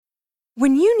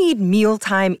When you need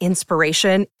mealtime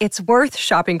inspiration, it's worth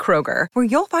shopping Kroger, where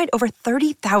you'll find over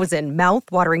 30,000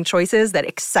 mouth-watering choices that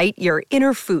excite your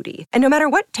inner foodie. And no matter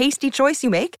what tasty choice you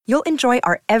make, you'll enjoy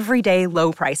our everyday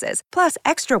low prices, plus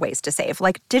extra ways to save,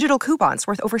 like digital coupons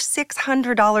worth over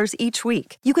 $600 each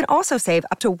week. You can also save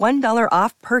up to $1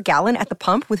 off per gallon at the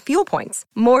pump with fuel points.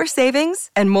 More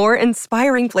savings and more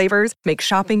inspiring flavors make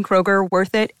shopping Kroger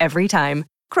worth it every time.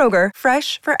 Kroger,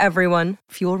 fresh for everyone.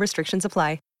 Fuel restrictions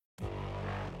apply.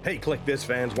 Hey, Click This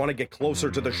fans, want to get closer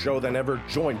to the show than ever?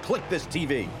 Join Click This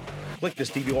TV. Click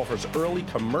This TV offers early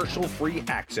commercial-free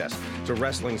access to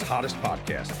wrestling's hottest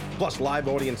podcast, plus live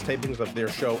audience tapings of their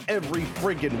show every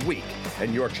friggin' week,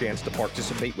 and your chance to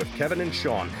participate with Kevin and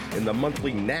Sean in the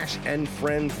monthly Nash and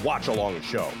Friends watch-along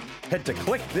show. Head to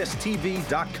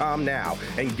clickthisTV.com now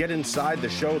and get inside the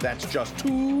show that's just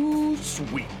too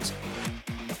sweet.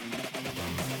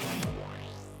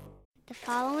 The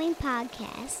following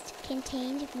podcast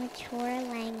contains mature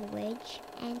language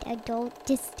and adult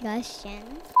discussion.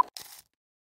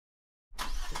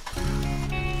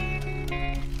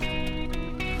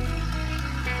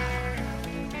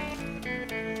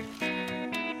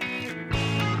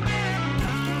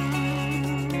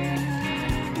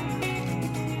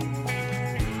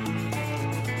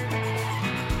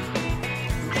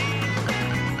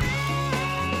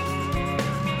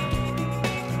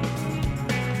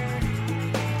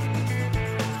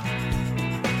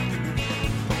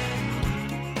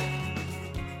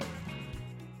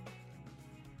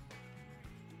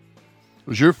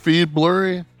 Was your feed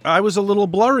blurry? I was a little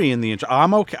blurry in the intro.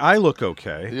 I'm okay. I look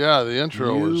okay. Yeah, the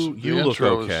intro was. You look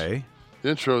okay.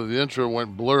 The intro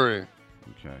went blurry.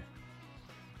 Okay.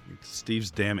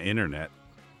 Steve's damn internet.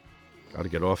 Got to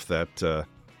get off that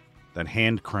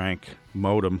hand crank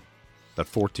modem, that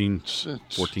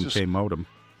 14K modem.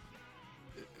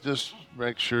 Just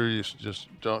make sure you just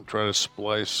don't try to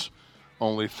splice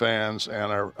OnlyFans and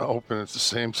are open at the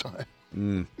same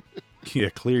time. Yeah,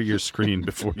 clear your screen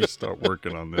before you start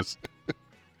working on this.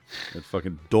 That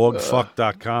fucking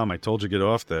dogfuck.com. I told you get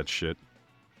off that shit.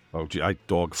 Oh, gee,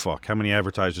 dogfuck. How many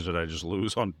advertisers did I just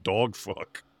lose on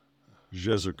dogfuck?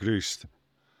 Jesus Christ.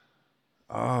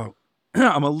 I'm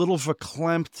a little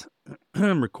verklempt.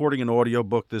 I'm recording an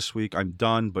audiobook this week. I'm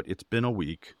done, but it's been a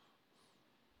week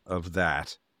of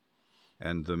that.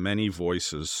 And the many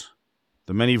voices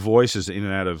in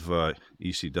and out of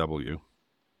ECW.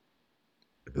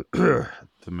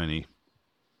 the many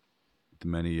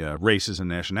races and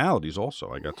nationalities. Also,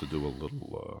 I got to do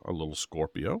a little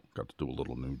Scorpio. Got to do a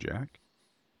little New Jack.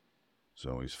 It's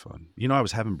always fun. You know, I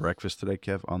was having breakfast today,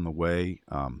 Kev, on the way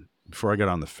before I got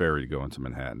on the ferry to go into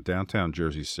Manhattan, downtown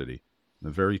Jersey City, in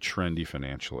a very trendy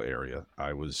financial area.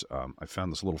 I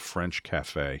found this little French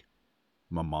cafe,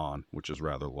 Maman, which is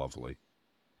rather lovely.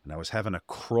 And I was having a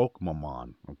croque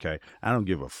maman, okay? I don't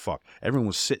give a fuck. Everyone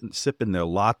was sipping their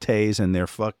lattes and their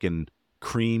fucking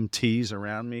cream teas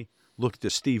around me. Look at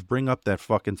this, Steve, bring up that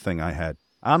fucking thing I had.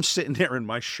 I'm sitting there in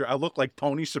my shirt. I look like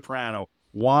Tony Soprano.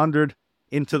 Wandered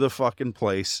into the fucking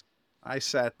place. I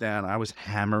sat down. I was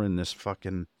hammering this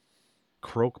fucking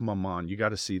croque maman. You got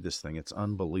to see this thing. It's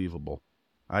unbelievable.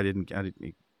 I didn't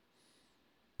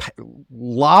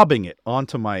lobbing it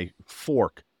onto my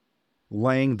fork,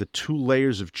 laying the 2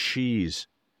 layers of cheese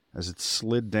as it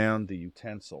slid down the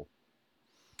utensil.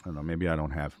 I don't know. Maybe I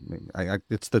don't have.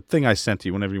 It's the thing I sent to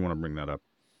you. Whenever you want to bring that up.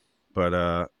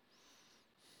 But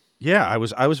yeah, I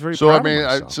was very. So proud I mean, of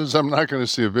myself. since I'm not going to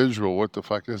see a visual, what the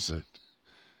fuck is it?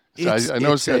 I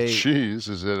know it's got cheese.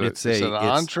 Is it an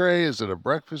entree? Is it a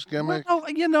breakfast gimmick? Well,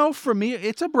 you know, for me,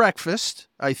 it's a breakfast.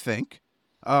 I think.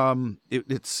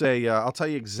 It's a. I'll tell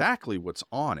you exactly what's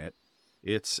on it.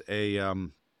 It's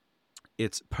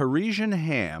Parisian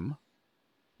ham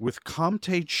with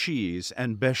Comté cheese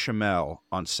and bechamel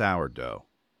on sourdough.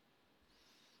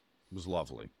 It was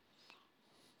lovely.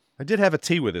 I did have a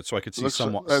tea with it, so I could see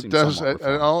somewhat.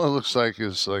 All it looks like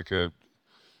is like a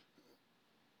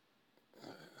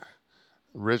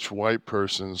rich white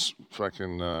person's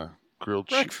fucking grilled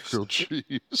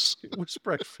cheese. What's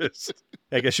breakfast?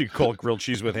 I guess you could call it grilled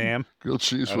cheese with ham. Grilled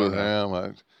cheese with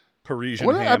ham.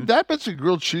 Parisian ham. That bit's a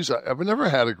grilled cheese. I've never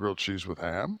had a grilled cheese with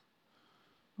ham.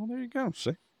 Well, there you go.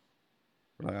 See,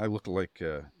 I look like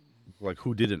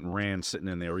who didn't ran sitting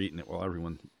in there eating it while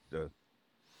everyone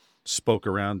spoke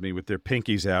around me with their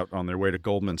pinkies out on their way to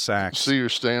Goldman Sachs. See, you're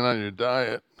staying on your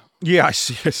diet. Yeah, I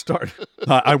see. I started.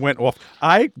 I went off.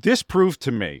 This proved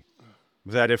to me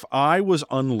that if I was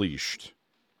unleashed,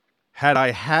 had I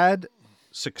had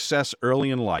success early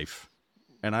in life,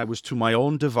 and I was to my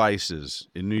own devices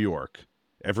in New York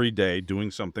every day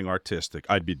doing something artistic,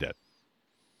 I'd be dead.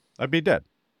 I'd be dead.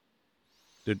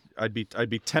 I'd be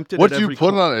tempted. What at do you every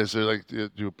put on it? Is it like, do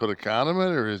you put a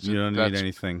condiment, or is You it? don't need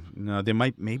anything. No,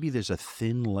 maybe there's a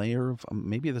thin layer of.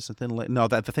 Maybe there's a thin layer. No,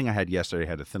 the thing I had yesterday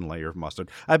had a thin layer of mustard.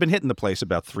 I've been hitting the place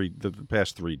about the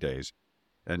past 3 days,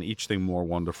 and each thing more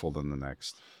wonderful than the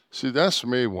next. See, that's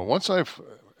me.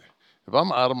 If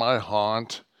I'm out of my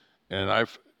haunt, and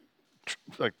I've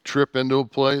trip into a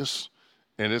place,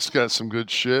 and it's got some good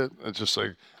shit, it's just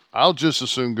like I'll just as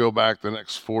soon go back the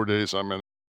next 4 days I'm in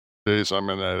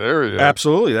that area.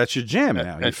 Absolutely, that's your jam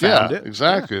now. You found it.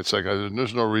 Exactly. Yeah. It's like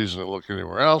there's no reason to look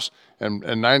anywhere else, and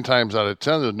 9 times out of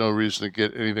 10, there's no reason to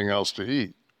get anything else to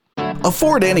eat.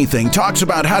 Afford Anything talks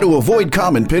about how to avoid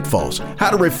common pitfalls, how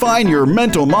to refine your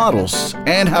mental models,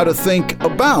 and how to think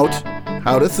about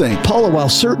how to think. Paula, while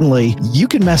certainly you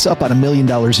can mess up on $1 million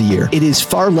a year, it is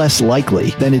far less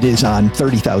likely than it is on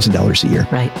 $30,000 a year.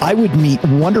 Right. I would meet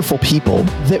wonderful people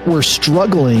that were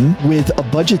struggling with a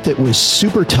budget that was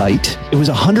super tight. It was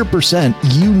 100%.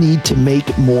 You need to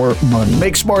make more money.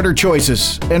 Make smarter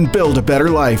choices and build a better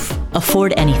life.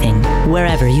 Afford Anything,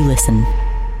 wherever you listen.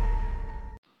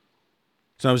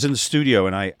 So I was in the studio,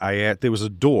 and I there was a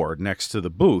door next to the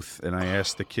booth, and I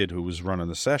asked the kid who was running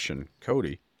the session,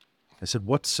 Cody. I said,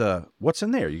 "What's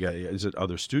in there? Is it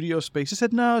other studio space?" He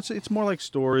said, "No, it's more like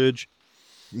storage."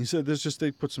 He said,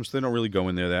 they put some. They don't really go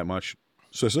in there that much."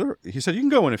 So he said, "You can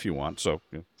go in if you want." So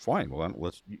fine. Well,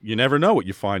 then you never know what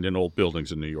you find in old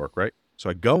buildings in New York, right? So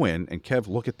I go in, and Kev,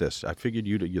 look at this. I figured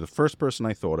you're the first person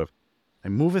I thought of. I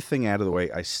move a thing out of the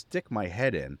way. I stick my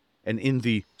head in, and in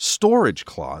the storage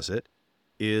closet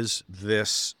is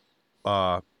this.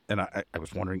 And I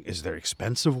was wondering, is there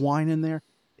expensive wine in there?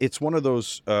 It's one of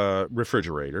those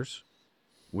refrigerators,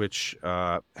 which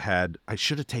I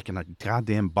should have taken a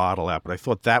goddamn bottle out, but I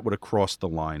thought that would have crossed the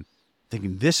line,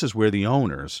 thinking this is where the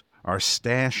owners are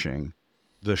stashing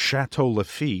the Chateau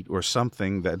Lafite or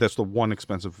something. That's the one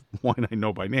expensive wine I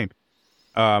know by name.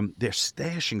 They're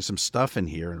stashing some stuff in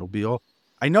here, and it'll be all.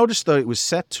 I noticed though it was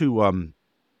set to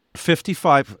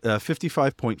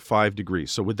 55.5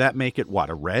 degrees. So would that make it what,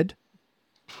 a red?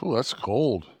 Oh, that's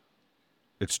cold.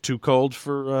 It's too cold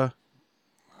for.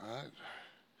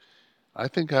 I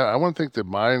think I want to think that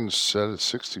mine's set at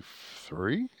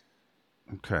 63.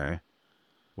 Okay.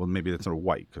 Well, maybe that's not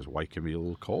white, because white can be a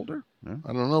little colder. Yeah.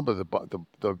 I don't know, but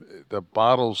the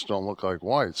bottles don't look like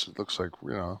whites. It looks like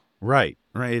Right.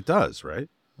 It does, right?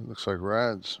 It looks like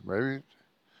reds. Maybe.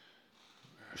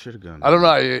 I should have gone. I don't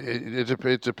know.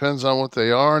 It depends on what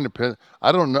they are, and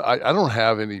I don't know. I don't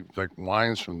have any like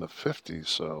wines from the 50s,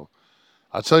 so.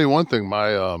 I'll tell you one thing.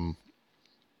 My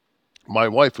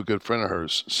wife, a good friend of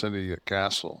hers, Cindy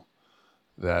Castle,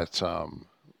 that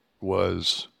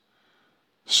was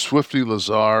Swifty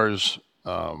Lazar's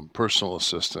personal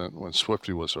assistant when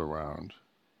Swifty was around,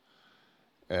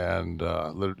 and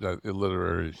a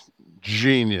literary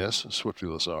genius, Swifty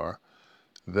Lazar.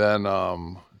 Then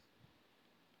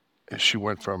she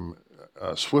went from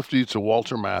Swifty to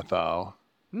Walter Matthau.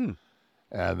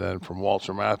 And then from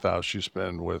Walter Matthau, she's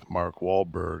been with Mark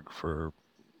Wahlberg for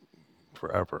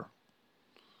forever.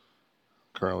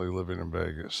 Currently living in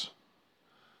Vegas.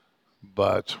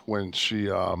 But when she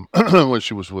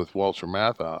was with Walter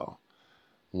Matthau,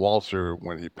 Walter,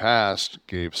 when he passed,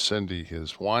 gave Cindy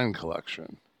his wine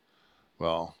collection.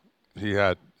 Well, he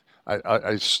had.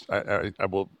 I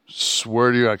will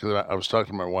swear to you, I was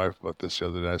talking to my wife about this the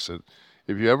other day. I said,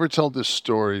 if you ever tell this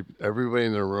story, everybody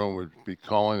in the room would be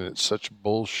calling it such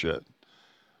bullshit.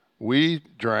 We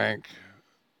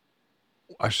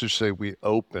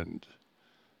opened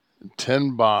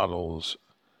 10 bottles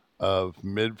of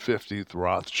mid-50s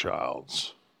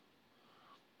Rothschilds.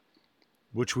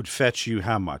 Which would fetch you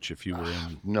how much if you were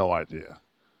in? No idea.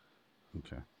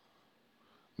 Okay.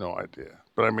 No idea.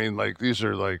 But I mean, like, these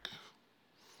are like,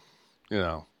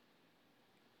 the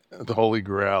Holy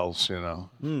Grails,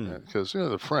 because,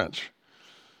 they're French.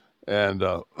 And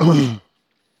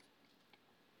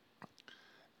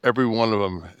every one of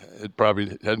them, it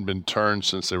probably hadn't been turned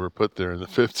since they were put there in the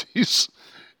 50s.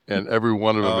 And every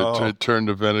one of them had turned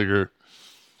to vinegar.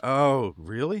 Oh,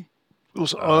 really? It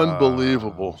was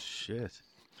unbelievable. Shit.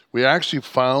 We actually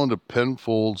found a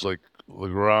Penfolds, like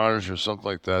Lagrange or something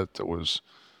like that was,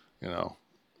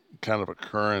 kind of a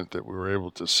current that we were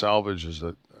able to salvage as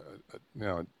a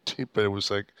but it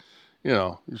was like,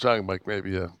 you're talking like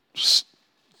maybe a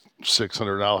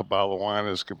 $600 bottle of wine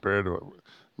as compared to, let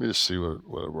me just see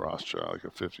what a Rothschild, like a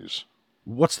 50s.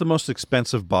 What's the most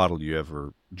expensive bottle you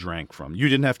ever drank from? You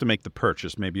didn't have to make the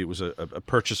purchase. Maybe it was a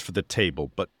purchase for the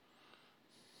table, but.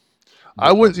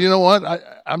 I would, you know what?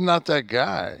 I'm not that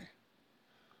guy.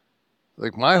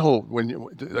 Like my whole,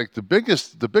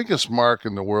 the biggest mark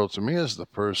in the world to me is the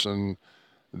person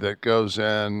that goes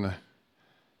in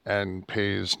and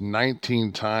pays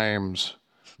 19 times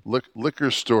liquor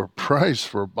store price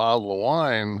for a bottle of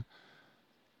wine,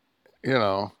 you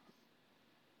know.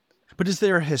 But is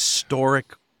there a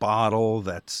historic bottle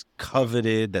that's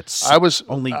coveted, that's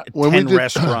only when 10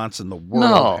 restaurants in the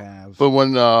world have? But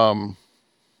when, hold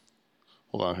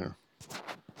on here.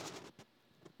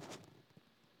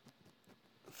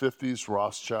 50s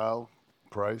Rothschild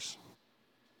price.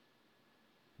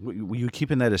 Were you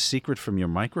keeping that a secret from your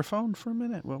microphone for a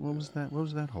minute? What was that? What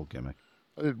was that whole gimmick?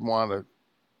 I didn't want to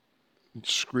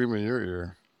scream in your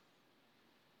ear.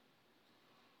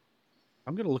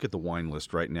 I'm going to look at the wine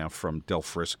list right now from Del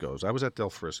Frisco's. I was at Del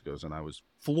Frisco's, and I was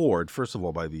floored, first of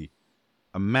all, by the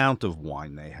amount of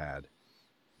wine they had.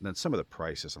 And then some of the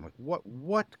prices. I'm like,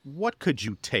 what could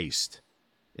you taste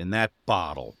in that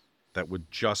bottle that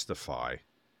would justify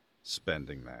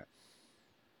spending that?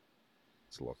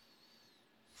 Let's look.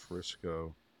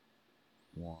 Frisco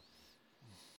wine.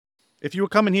 If you were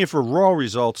coming here for raw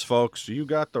results, folks, you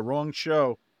got the wrong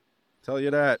show. Tell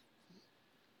you that.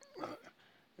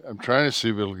 I'm trying to see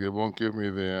if it won't give me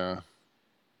the.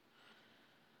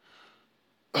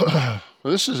 Well,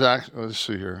 this is actually. Let's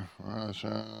see here.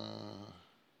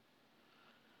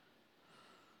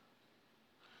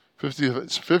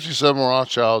 57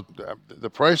 Rothschild. The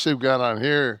price they've got on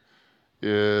here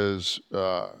is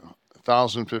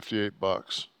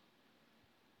 $1,058.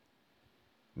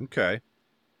 Okay.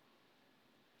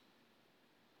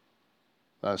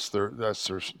 That's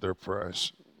their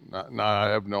price. No, I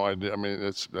have no idea. I mean,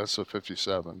 that's a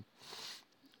 57.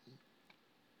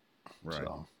 Right.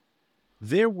 So.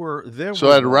 There were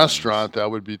at a restaurant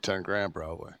that would be $10,000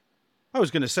 probably. I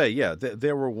was going to say, yeah,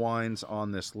 there were wines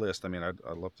on this list. I mean, I'd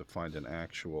love to find an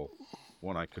actual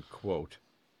one I could quote.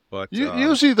 But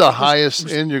usually the highest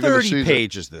you're going to see 30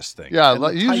 pages. This thing, yeah.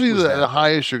 Usually the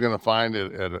highest you're going to find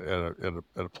it at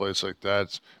a place like that.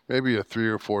 It's maybe a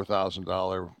 $3,000 or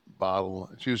 $4,000 bottle.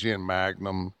 It's usually in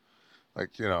Magnum,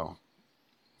 like No,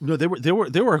 there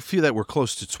were a few that were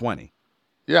close to 20.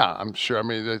 Yeah, I'm sure. I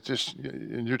mean,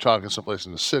 and you're talking someplace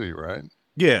in the city, right?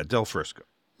 Yeah, Del Frisco.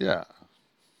 Yeah.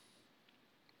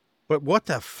 But what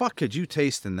the fuck could you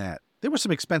taste in that? There were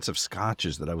some expensive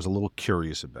scotches that I was a little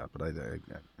curious about, but I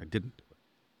didn't.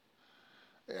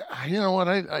 You know what?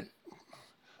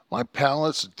 My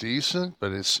palate's decent,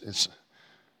 but it's.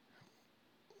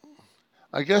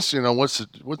 I guess what's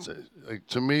like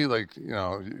to me, like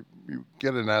you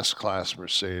get an S-Class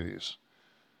Mercedes.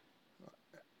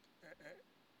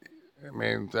 I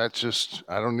mean, that's just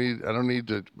I don't need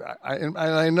to.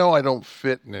 I know I don't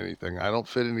fit in anything. I don't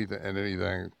fit in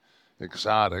anything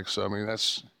exotic. So I mean,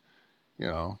 that's.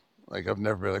 Like I've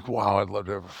never been like, wow, I'd love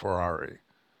to have a Ferrari.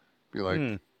 Be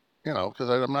like,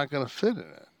 because I'm not going to fit in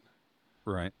it.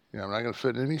 Right. I'm not going to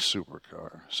fit in any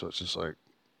supercar. So it's just like,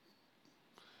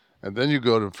 and then you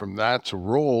go from that to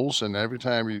Rolls, and every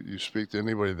time you speak to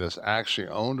anybody that's actually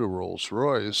owned a Rolls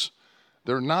Royce,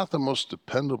 they're not the most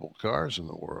dependable cars in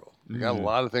the world. You got a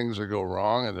lot of things that go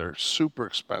wrong, and they're super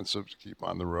expensive to keep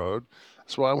on the road.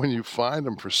 That's why when you find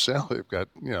them for sale, they've got,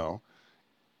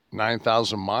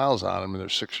 9,000 miles on them, and they're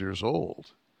 6 years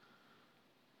old.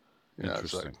 Interesting,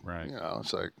 it's like, right?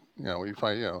 It's like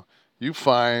you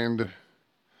find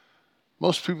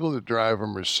most people that drive a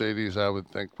Mercedes, I would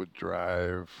think, would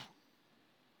drive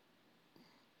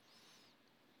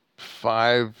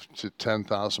 5,000 to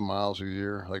 10,000 miles a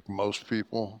year, like most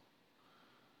people.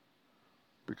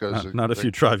 Because not if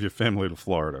you drive your family to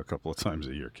Florida a couple of times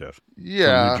a year, Kev.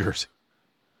 Yeah, from New Jersey.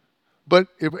 But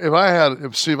if I had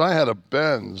a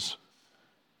Benz,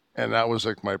 and that was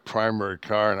like my primary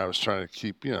car, and I was trying to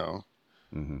keep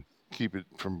keep it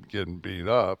from getting beat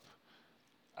up,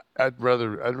 I'd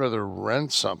rather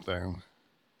rent something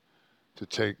to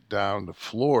take down to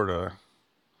Florida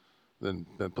than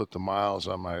put the miles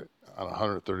on a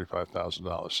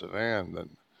 $135,000 sedan. Then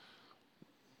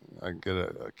I can get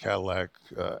a Cadillac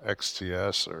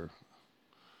XTS or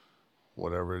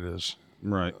whatever it is.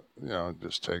 Right.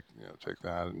 Just take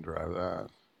that and drive that.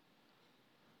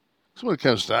 So when it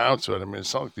comes down to it, I mean,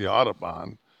 it's not like the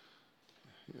Autobahn.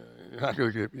 You're not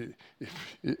going to get,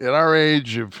 at our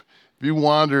age, if you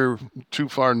wander too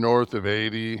far north of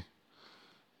 80,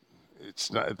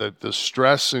 it's not the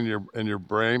stress in your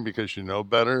brain because you know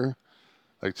better.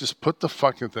 Like, just put the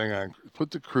fucking thing on, put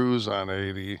the cruise on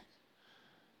 80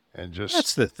 and just.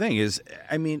 That's the thing is,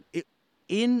 I mean,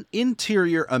 in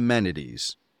interior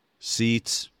amenities,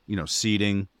 seats,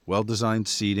 seating, well-designed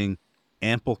seating,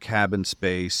 ample cabin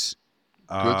space.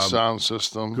 Good sound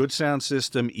system.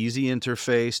 Easy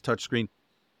interface, touchscreen.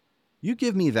 You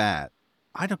give me that.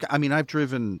 I've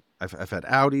driven I've had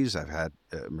Audis, I've had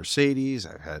Mercedes,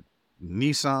 I've had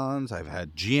Nissans, I've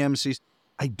had GMCs.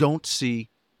 I don't see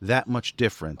that much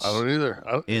difference. I don't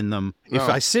either. In them. No. If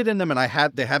I sit in them and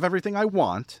they have everything I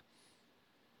want,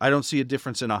 I don't see a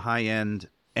difference in a high-end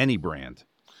any brand.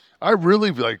 I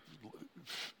really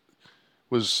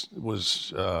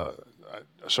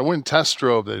so I went and test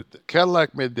drove the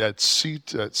Cadillac made that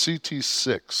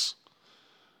CT6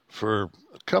 for a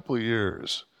couple of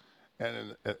years,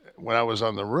 and when I was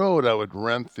on the road, I would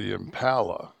rent the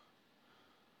Impala.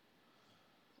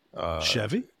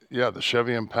 Chevy? Yeah, the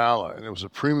Chevy Impala, and it was a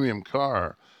premium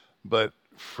car, but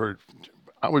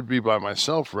I would be by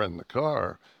myself renting the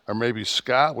car, or maybe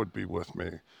Scott would be with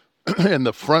me, in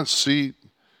the front seat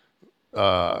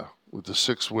with the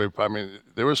six-way. I mean,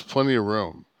 there was plenty of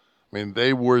room. I mean,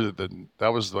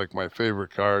 that was like my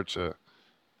favorite car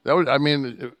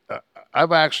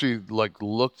I've actually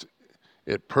looked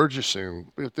at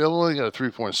purchasing. They only got a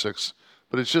 3.6,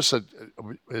 but it's just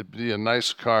it'd be a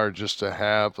nice car just to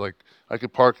have. Like, I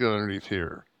could park it underneath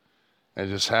here, and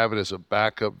just have it as a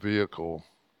backup vehicle.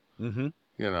 Mm-hmm.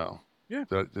 You know. Yeah.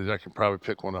 That I can probably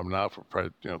pick one up now for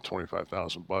probably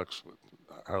 $25,000 with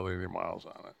hardly any miles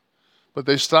on it. But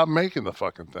they stopped making the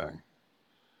fucking thing.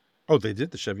 Oh, they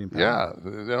did the Chevy Impala? Yeah,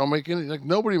 they don't make any.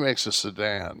 Nobody makes a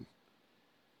sedan.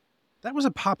 That was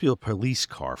a popular police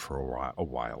car for a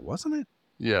while, wasn't it?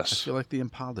 Yes. I feel like the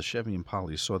Chevy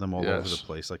Impala, you saw them all over the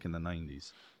place, like in the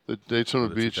 90s. The Daytona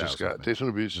Beach just got. I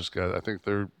think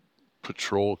their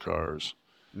patrol cars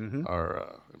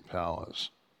are Impalas.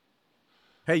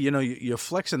 Hey, you're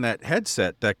flexing that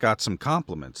headset that got some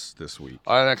compliments this week.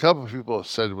 And a couple of people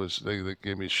said they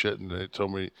gave me shit, and they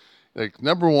told me,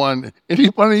 number one,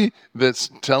 anybody that's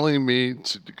telling me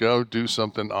to go do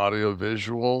something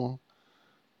audio-visual,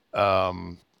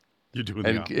 you're doing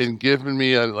and giving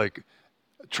me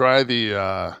try the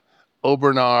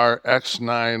Obernar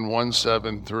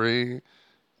X9173,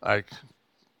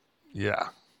 yeah.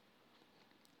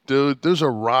 Dude, there's a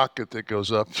rocket that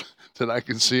goes up that I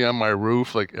can see on my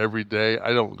roof every day.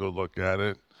 I don't go look at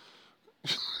it.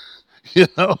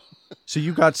 So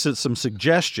you got some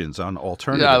suggestions on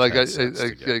alternative headsets.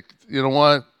 You know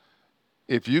what?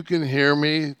 If you can hear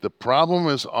me, the problem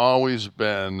has always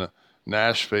been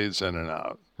Nash fades in and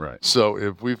out. Right. So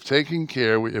if we've taken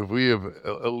care, if we have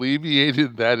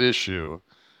alleviated that issue,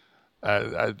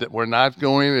 we're not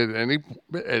going at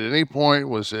any point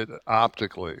was it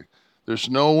optically. There's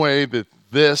no way that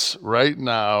this right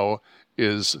now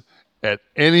is at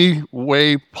any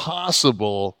way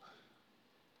possible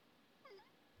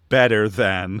better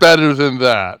than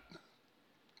that.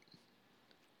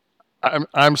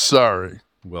 I'm sorry.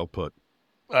 Well put.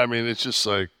 I mean, it's just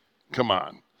come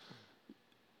on.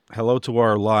 Hello to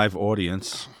our live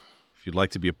audience. If you'd like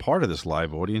to be a part of this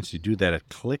live audience, you do that at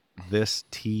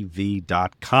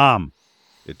clickthisTV.com.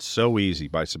 It's so easy.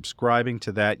 By subscribing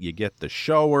to that, you get the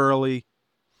show early.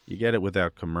 You get it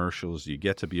without commercials. You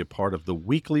get to be a part of the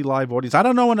weekly live audience. I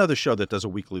don't know another show that does a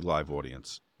weekly live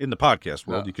audience. In the podcast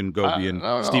world, you can go be in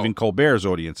Stephen Colbert's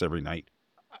audience every night.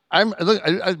 What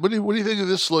do you think of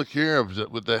this look here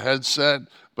with the headset?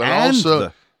 But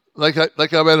also, I'm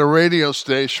at a radio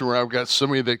station where I've got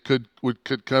somebody that could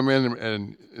come in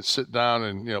and sit down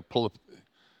and pull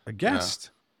a guest.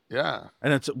 Yeah.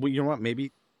 And it's you know what?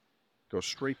 Maybe go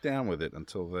straight down with it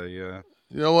until they. You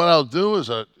know what I'll do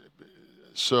is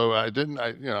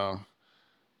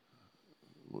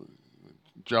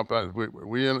jump out.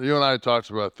 You and I talked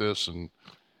about this, and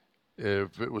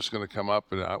if it was going to come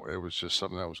up, it was just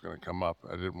something that was going to come up.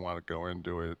 I didn't want to go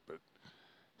into it, but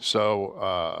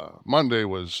so Monday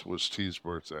was T's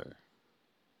birthday.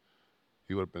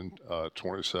 He would have been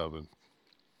 27,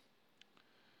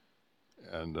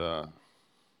 and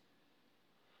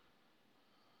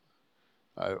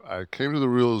I came to the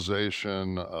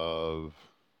realization of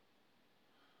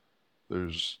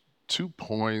there's 2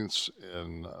 points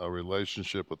in a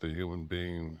relationship with a human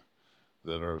being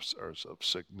that are of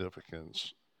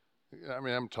significance. I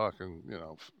mean, I'm talking,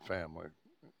 family.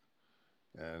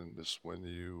 And this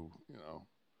when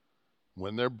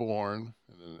when they're born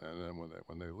and then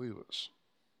when they leave us.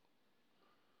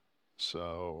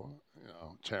 So,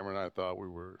 Tamara and I thought we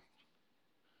were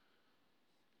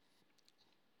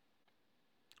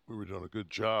doing a good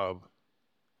job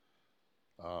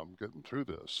getting through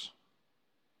this.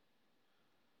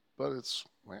 But it's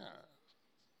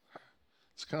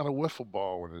kind of wiffle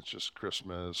ball when it's just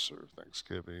Christmas or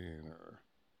Thanksgiving or,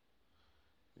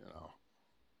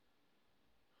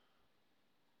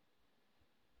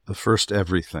 The first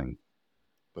everything.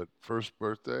 But first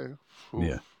birthday? Oof.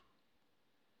 Yeah.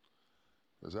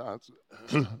 Because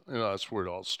that's where it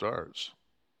all starts.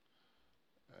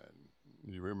 And,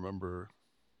 You remember,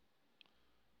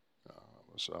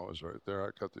 I was right there.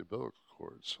 I cut the umbilical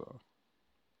cord, so.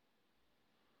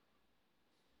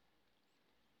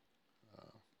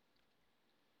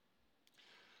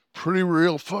 Pretty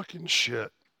real fucking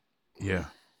shit. Yeah.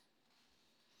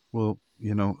 Well,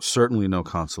 certainly no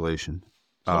consolation.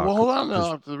 Well, hold on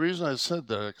now. The reason I said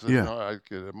that, because Yeah. I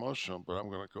get emotional, but I'm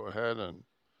going to go ahead and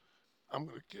I'm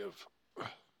going to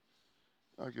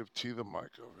I'll give T the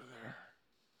mic over there,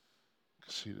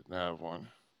 because he didn't have one.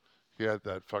 He had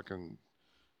that fucking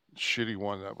shitty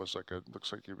one that was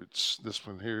looks like this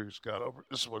one here he's got over.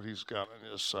 This is what he's got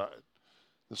on his side.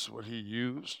 This is what he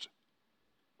used.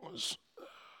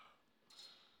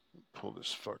 Pull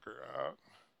this fucker out.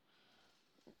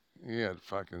 He had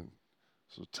fucking,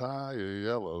 so tie a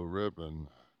yellow ribbon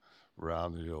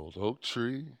round the old oak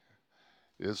tree.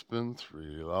 It's been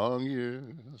 3 long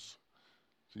years.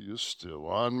 You still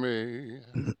on me.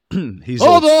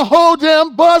 The whole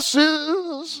damn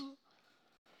buses.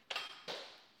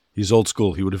 He's old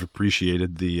school. He would have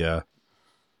appreciated the.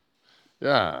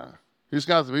 Yeah, he's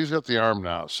got the arm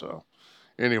now. So,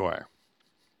 anyway.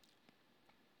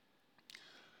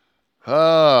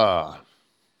 Happy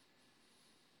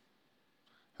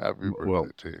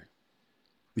birthday to you.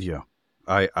 Yeah.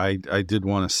 I did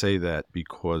want to say that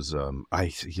because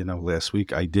last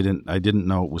week I didn't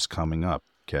know it was coming up,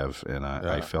 Kev, and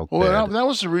I felt bad. That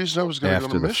was the reason I was going to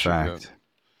go to Michigan. Fact.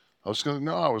 I was going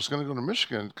to go to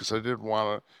Michigan because I didn't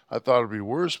want to. I thought it'd be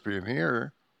worse being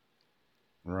here.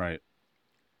 Right.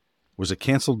 Was it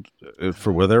canceled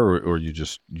for weather, or you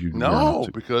No,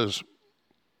 because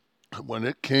when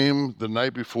it came the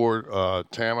night before,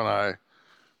 Tam and I,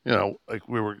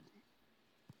 we were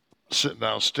sitting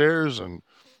downstairs, and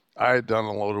I had done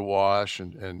a load of wash,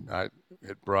 and I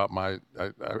had brought I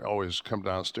always come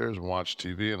downstairs and watch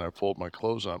TV, and I fold my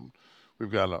clothes on. We've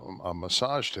got a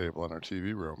massage table in our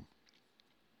TV room,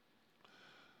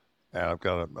 and I've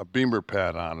got a beamer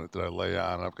pad on it that I lay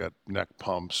on. I've got neck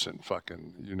pumps and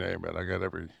fucking you name it. I got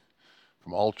from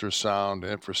ultrasound to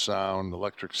infrasound,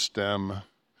 electric stem,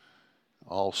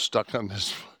 all stuck on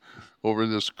over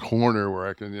this corner where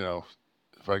I can,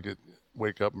 if I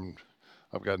wake up and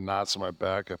I've got knots in my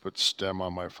back, I put stem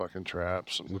on my fucking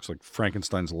traps. Looks like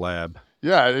Frankenstein's lab.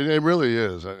 Yeah, it really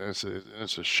is.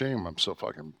 It's a shame I'm so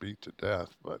fucking beat to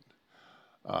death. But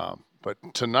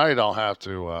tonight I'll have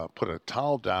to put a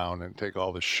towel down and take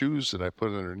all the shoes that I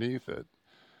put underneath it.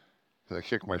 I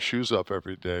kick my shoes up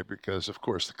every day because, of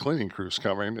course, the cleaning crew's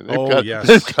coming. And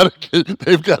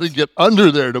they've got to get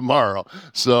under there tomorrow.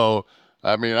 So,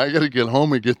 I mean, I got to get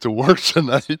home and get to work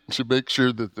tonight to make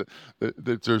sure that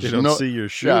there's they don't see your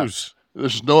shoes. Yeah,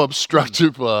 there's no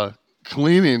obstructive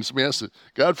cleaning.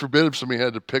 God forbid if somebody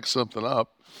had to pick something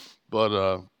up. But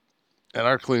and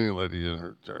our cleaning lady and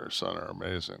her son are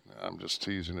amazing. I'm just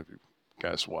teasing if you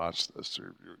guys watch this.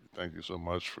 Thank you so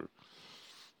much for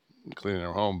cleaning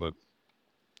our home, but.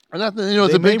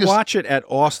 They may watch it at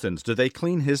Austin's. Do they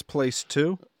clean his place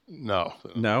too? No.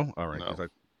 No? All right. No.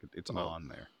 It's on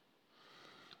there.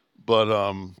 But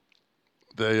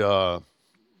the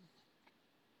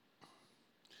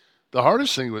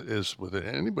hardest thing is with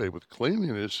anybody with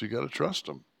cleaning is you got to trust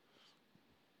them.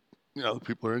 The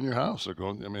people are in your house. They're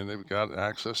going. I mean, they've got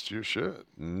access to your shit.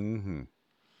 Mm-hmm.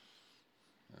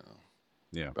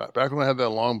 Yeah. Back when I had that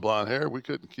long blonde hair, we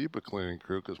couldn't keep a cleaning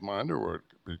crew because my underwear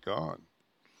would be gone.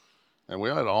 And we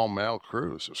had all male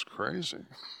crews. It was crazy.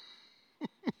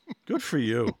 Good for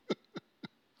you.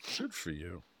 Good for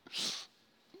you.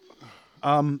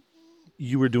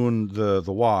 You were doing the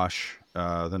wash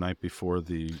the night before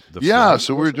the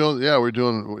so we're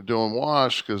doing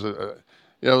wash because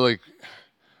like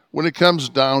when it comes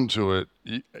down to it,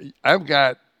 I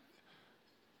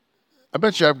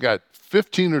bet you I've got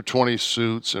 15 or 20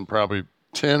 suits and probably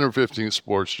 10 or 15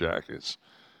 sports jackets.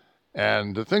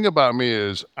 And the thing about me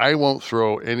is I won't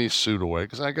throw any suit away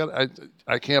because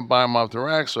I can't buy them off the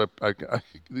rack. So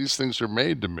these things are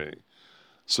made to me.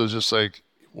 So just like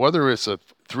whether it's a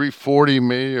 340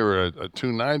 me or a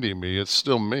 290 me, it's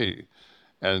still me.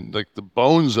 And like the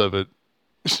bones of it,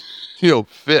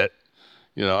 fit.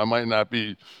 I might not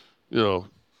be, Dr.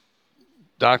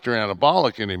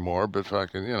 Anabolic anymore, but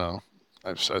fucking,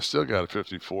 I still got a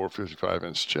 54, 55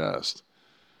 inch chest.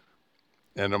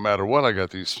 And no matter what, I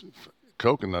got these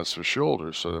coconuts for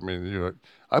shoulders. So, I mean,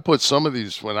 I put some of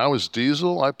these, when I was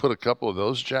Diesel, I put a couple of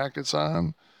those jackets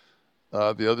on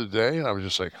the other day. And I was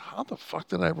just like, how the fuck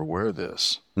did I ever wear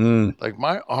this? Like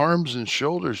my arms and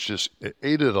shoulders just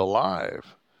ate it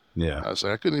alive. Yeah. I was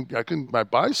like, I couldn't, my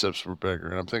biceps were bigger.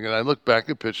 And I'm thinking, I look back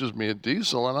at pictures of me at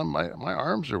Diesel and my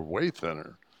arms are way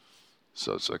thinner.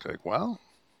 So it's like, well,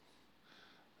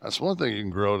 That's one thing you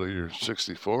can grow to your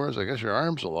 64s. I guess your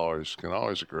arms can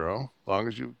always grow, as long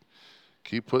as you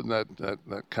keep putting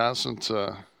that constant.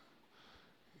 I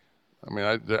mean,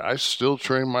 I still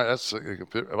train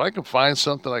if I can find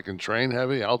something I can train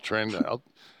heavy, I'll train.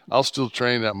 I'll still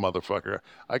train that motherfucker.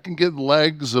 I can get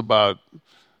legs about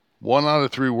 1 out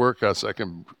of 3 workouts. I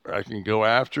can go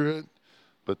after it,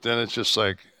 but then it's just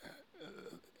like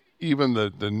even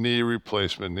the knee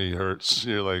replacement knee hurts.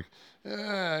 You're like, is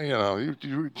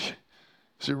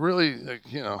it really,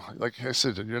 like I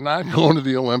said, you're not going to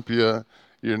the Olympia.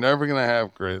 You're never going to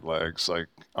have great legs like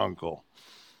Uncle.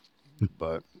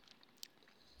 But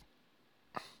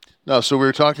no, so we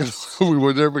were talking.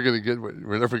 We're never going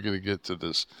to get to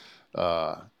this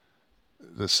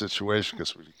this situation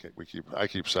because I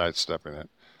keep sidestepping it.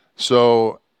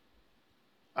 So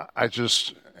I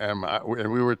just am,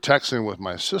 and we were texting with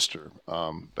my sister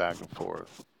back and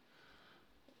forth,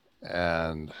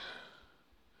 and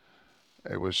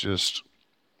it was just,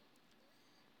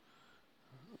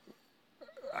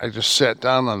 I just sat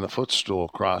down on the footstool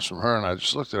across from her, and I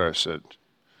just looked at her. I said,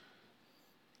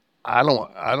 I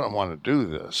don't want to do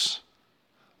this.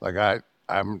 Like I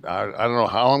don't know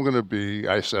how I'm going to be.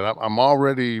 I said, I'm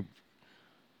already,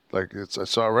 like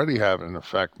it's already having an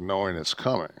effect knowing it's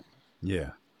coming.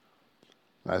 Yeah.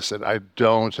 I said, I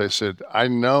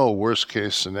know worst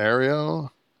case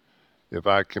scenario, if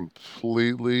I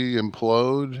completely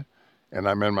implode and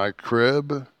I'm in my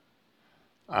crib,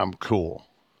 I'm cool.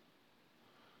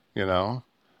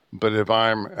 But if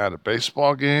I'm at a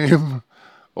baseball game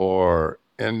or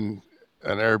in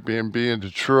an Airbnb in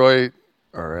Detroit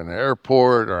or in an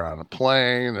airport or on a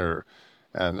plane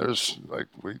and there's like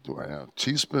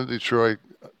T's been to Detroit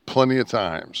plenty of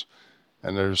times,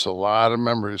 and there's a lot of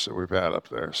memories that we've had up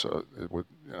there. So it would,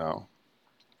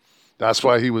 that's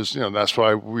why that's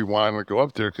why we wanted to go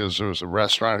up there, because there was a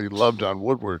restaurant he loved on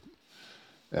Woodward,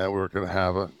 and we're gonna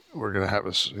have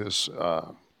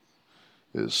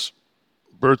his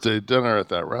birthday dinner at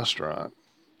that restaurant,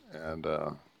 and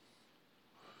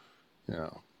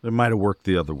It might have worked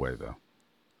the other way, though,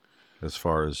 as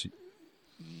far as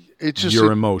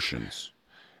your emotions.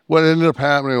 What ended up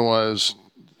happening was,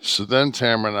 so then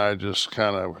Tamara and I just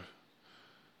kind of,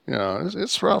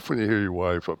 it's rough when you hear your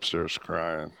wife upstairs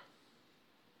crying.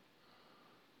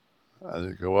 And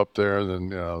you go up there,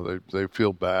 and then they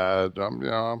feel bad. I'm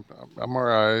all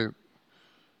right.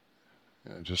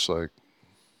 Just like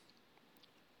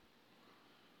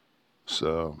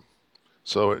so.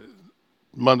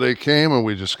 Monday came, and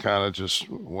we just kind of just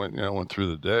went through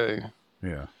the day.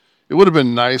 Yeah. It would have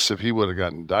been nice if he would have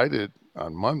gotten indicted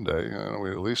on Monday.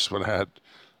 We at least would have had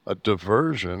a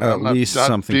diversion. At least not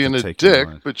something being to a take dick, in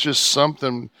mind. but just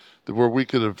something where we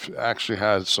could have actually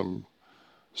had some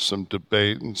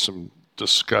debate and some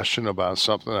discussion about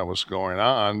something that was going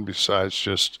on, besides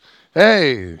just,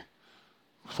 hey,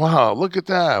 wow, look at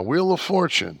that, Wheel of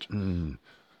Fortune.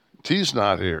 T's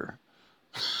not here.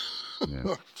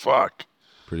 Yeah. Fuck.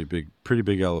 Pretty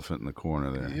big elephant in the corner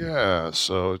there. Yeah,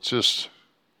 so it's just,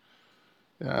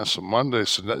 so Monday,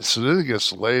 so then it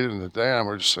gets late in the day, and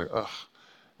we're just like, ugh.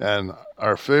 And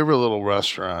our favorite little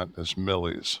restaurant is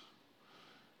Millie's.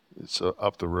 It's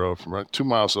up the road from 2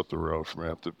 miles up the road from me,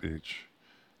 up the beach.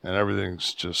 And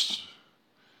everything's just,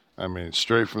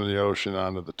 straight from the ocean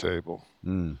onto the table.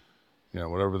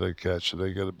 Whatever they catch.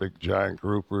 They get a big giant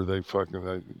grouper.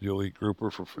 You'll eat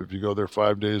grouper if you go there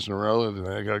 5 days in a row, and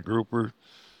they got grouper.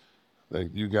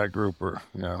 You got grouper.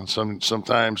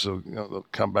 Sometimes they'll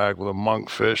come back with a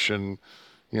monkfish and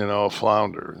a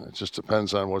flounder. It just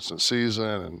depends on what's in season,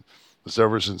 and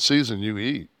whatever's in season you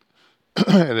eat.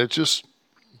 And it just.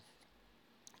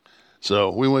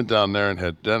 So we went down there and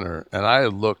had dinner, and I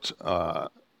had looked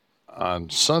on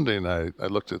Sunday night. I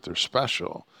looked at their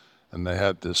special, and they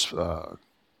had this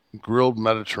grilled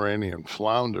Mediterranean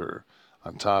flounder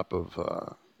on top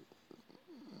of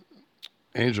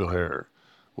angel hair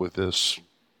with this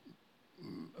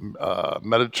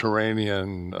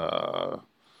Mediterranean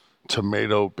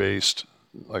tomato-based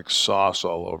like sauce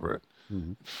all over it.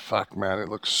 Mm-hmm. Fuck, man, it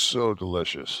looks so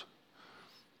delicious.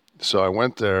 So I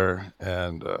went there,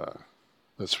 and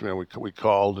we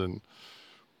called, and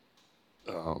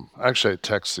actually I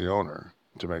texted the owner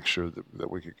to make sure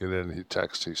that we could get in. He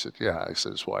said, yeah. I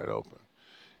said, it's wide open.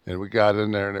 And we got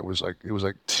in there, and it was like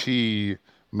tea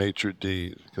maitre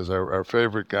d', because our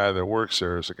favorite guy that works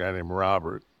there is a guy named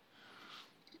Robert,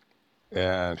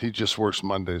 and he just works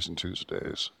Mondays and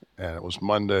Tuesdays. And it was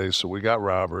Monday, so we got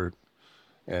Robert,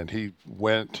 and he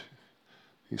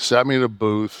sat me in a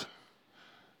booth,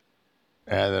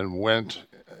 and then went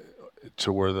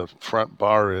to where the front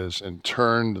bar is and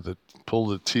pulled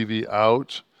the TV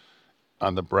out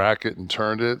on the bracket and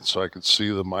turned it so I could see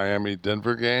the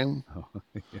Miami-Denver game. Oh,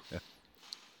 yeah.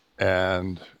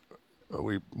 And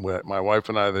my wife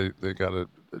and I, they got a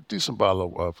decent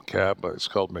bottle of Cab. It's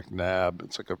called McNabb.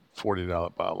 It's like a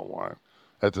 $40 bottle of wine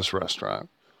at this restaurant.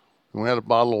 And we had a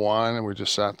bottle of wine, and we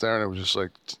just sat there, and it was just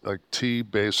like tea,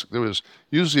 basic.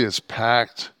 Usually it's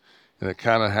packed, and it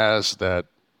kind of has that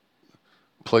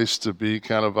place to be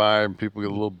kind of vibe. People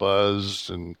get a little buzzed,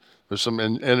 and there's some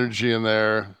energy in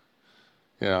there.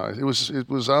 Yeah, it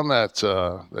was on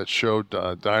that show,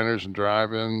 Diners and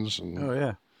Drive-Ins, and Oh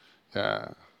yeah. yeah.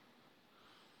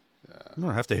 I'm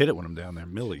gonna have to hit it when I'm down there,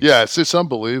 Millie's. Yeah, it's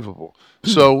unbelievable.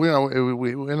 So we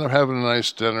ended up having a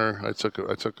nice dinner. I took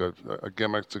a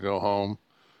gimmick to go home,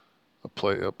 a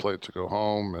plate to go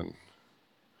home, and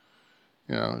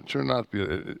it turned out to be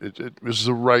it was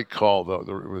the right call though.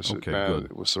 Good.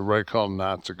 It was the right call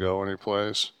not to go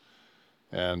anyplace,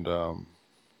 and and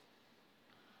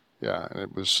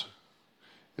it was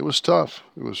tough.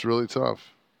 It was really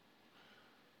tough.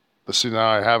 But see, now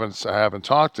I haven't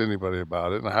talked to anybody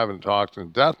about it, and I haven't talked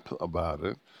in depth about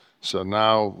it. So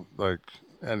now, like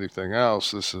anything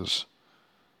else, this is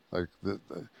like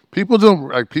people don't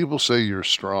like. People say you're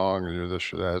strong and you're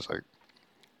this or that. It's like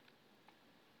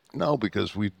no,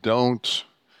 because we don't.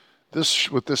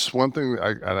 With this one thing,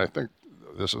 and I think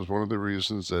this is one of the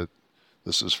reasons that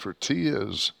this is for T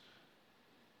is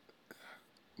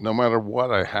no matter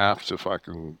what, I have to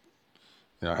fucking,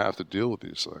 I have to deal with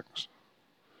these things.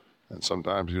 And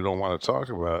sometimes you don't want to talk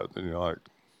about it, and you're like,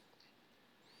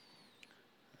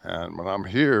 and when I'm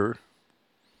here,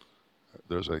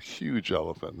 there's a huge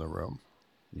elephant in the room.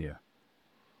 Yeah.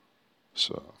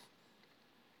 So.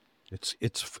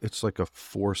 It's like a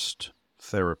forced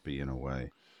therapy in a way.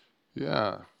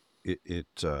 Yeah.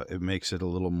 It makes it a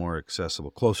little more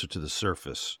accessible, closer to the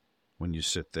surface when you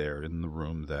sit there in the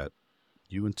room that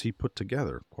you and T put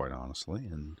together, quite honestly.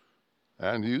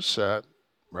 And you sat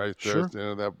right there Sure. at the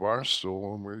end of that bar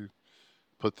stool, and we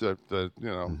put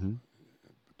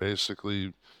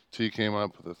basically T came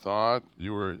up with a thought.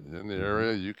 You were in the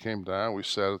area. You came down. We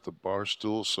sat at the bar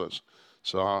stool. So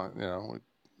we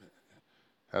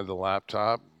had the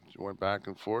laptop. Went back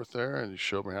and forth there, and he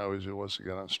showed me how easy it was to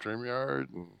get on StreamYard.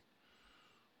 And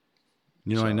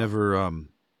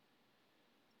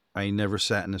I never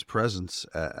sat in his presence.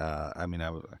 I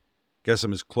guess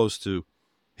I'm as close to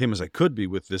him as I could be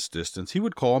with this distance. He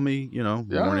would call me,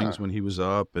 mornings when he was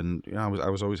up, and I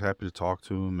was always happy to talk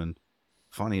to him, and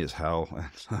funny as hell.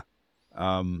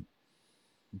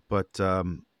 But I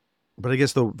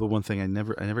guess the one thing I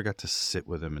never got to sit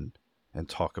with him and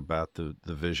talk about the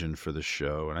vision for the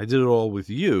show, and I did it all with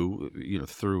you,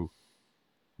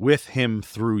 with him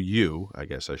through you, I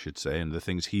guess I should say, and the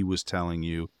things he was telling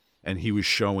you and he was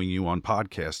showing you on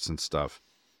podcasts and stuff.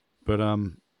 But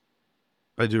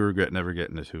I do regret never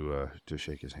getting to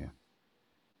shake his hand.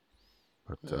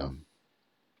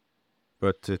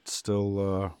 But it's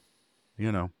still,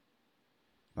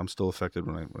 I'm still affected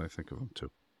when I think of him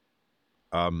too.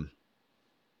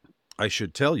 I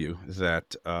should tell you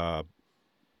that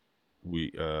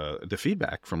the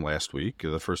feedback from last week,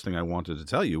 the first thing I wanted to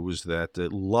tell you was that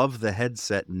Love the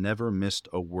Headset never missed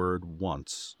a word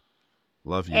once.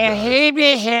 Love you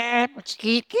guys.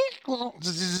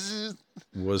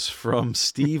 Was from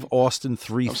Steve Austin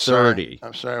 330.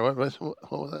 I'm sorry. What was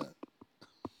that?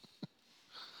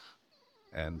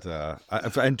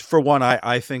 And for one,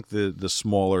 I think the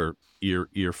smaller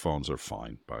earphones are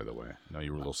fine. By the way, I know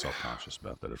you were a little self-conscious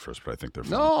about that at first, but I think they're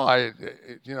fine.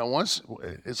 No, once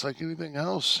it's like anything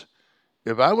else.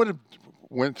 If I would have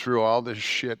went through all this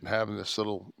shit and having this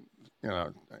little,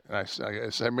 I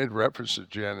made reference to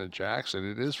Janet Jackson.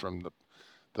 It is from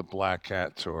the Black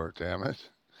Cat tour. Damn it.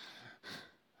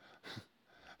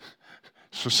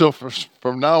 So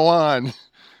from now on,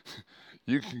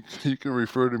 you can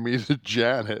refer to me to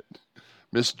Janet,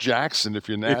 Miss Jackson, if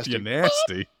you're nasty. If you're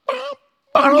nasty.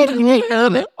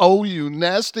 Oh, you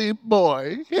nasty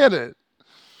boy. Hit it.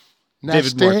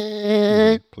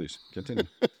 Nasty. Please, continue.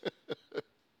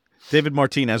 David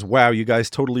Martinez, wow, you guys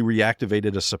totally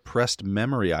reactivated a suppressed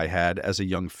memory I had as a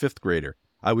young fifth grader.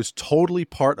 I was totally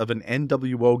part of an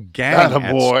NWO gang at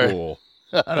school.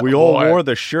 We all wore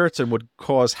the shirts and would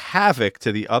cause havoc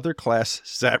to the other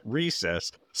classes at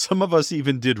recess. Some of us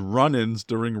even did run-ins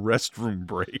during restroom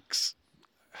breaks.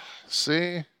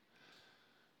 See?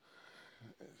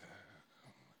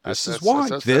 This is why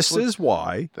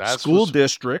school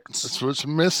districts... That's what's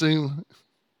missing.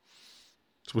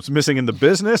 It's what's missing in the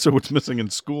business or what's missing in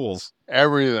schools?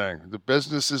 Everything. The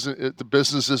business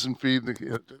isn't feeding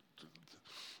the...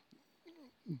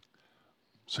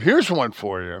 So here's one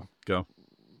for you. Go.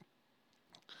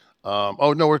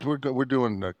 Oh no, we're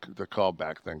doing the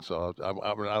callback thing, so I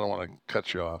don't want to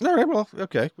cut you off. All right, well,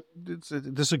 okay. This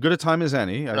is as good a time as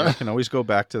any. I can always go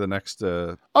back to the next.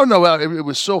 Oh no, well, it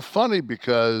was so funny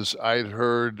because I'd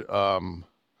heard. I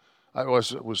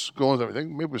was going. I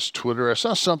think maybe it was Twitter. I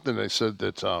saw something. They said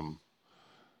that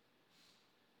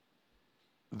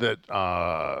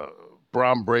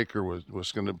Bron Breakker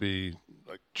was going to be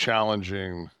like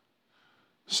challenging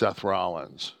Seth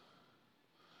Rollins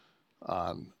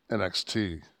on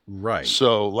NXT. Right.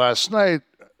 So last night,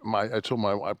 I told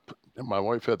my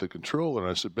wife had the controller,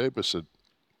 and I said, "Babe," I said,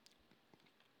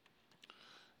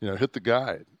 hit the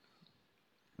guide.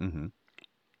 Mm-hmm.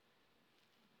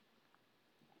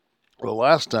 Well, the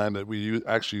last time that we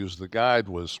actually used the guide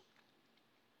was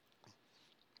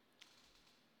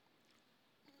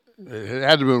it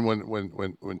had to be when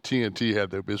TNT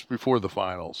had it was before the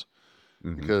finals,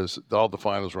 because all the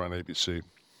finals were on ABC.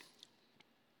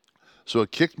 So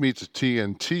it kicked me to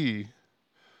TNT,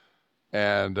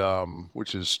 and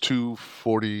which is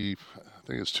 240, I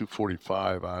think it's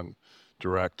 245 on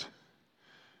direct,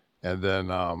 and then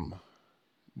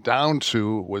down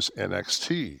to was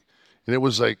NXT, and it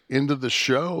was like end of the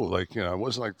show, like it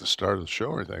wasn't like the start of the show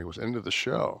or anything. It was end of the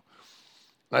show.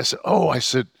 And I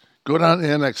said, go down to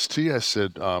NXT. I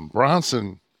said,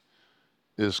 Bronson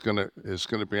is gonna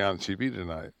be on TV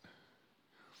tonight,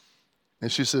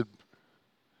 and she said,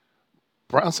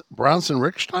 Bronson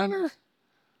Ricksteiner?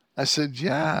 I said,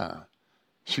 yeah.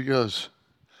 She goes,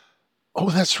 oh,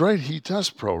 that's right. He does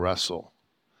pro wrestle.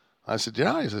 I said,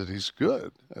 yeah. I said, he's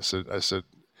good. I said,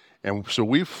 and so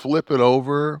we flip it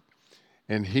over,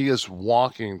 and he is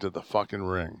walking to the fucking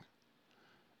ring.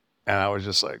 And I was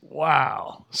just like,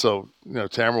 wow. So,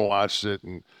 Tamara watched it,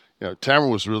 and, Tamara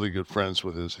was really good friends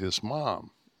with his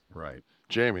mom. Right.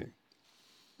 Jamie.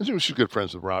 And she's good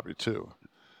friends with Robbie, too.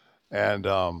 And,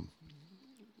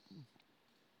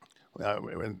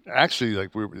 actually,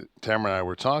 like Tamara and I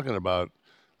were talking about,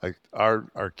 like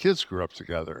our kids grew up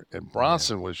together, and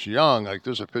Bronson was young. Like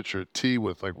there's a picture of T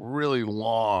with like really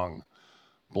long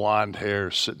blonde hair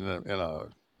sitting they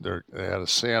had a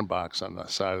sandbox on the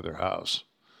side of their house,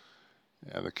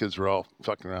 and the kids were all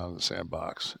fucking around in the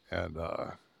sandbox. And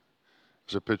there's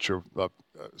a picture of,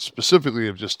 specifically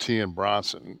of just T and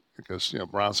Bronson, because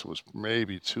Bronson was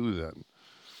maybe 2 then,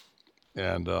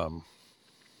 and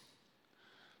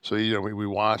so we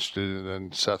watched it, and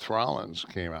then Seth Rollins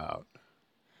came out,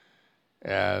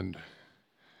 and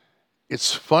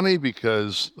it's funny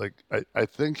because like I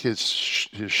think his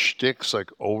shtick's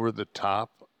like over the top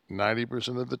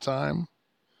 90% of the time,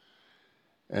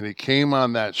 and he came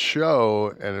on that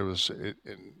show, and it was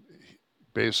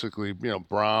basically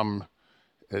Brahm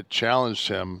had challenged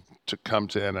him to come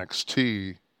to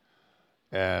NXT,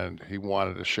 and he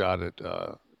wanted a shot at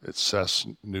Seth's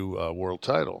new world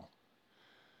title.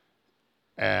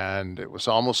 And it was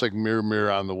almost like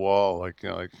mirror on the wall,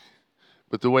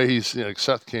 but the way he's,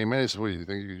 Seth came in, he said, "What do you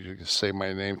think? You can say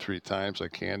my name 3 times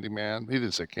like Candyman?" He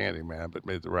didn't say Candyman, but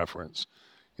made the reference.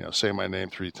 Say my name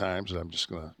 3 times, and I'm just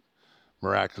gonna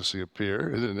miraculously appear.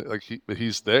 And but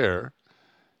he's there.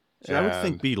 See, I would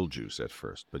think Beetlejuice at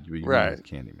first, but you right. went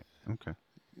with Candyman. Okay.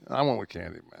 I went with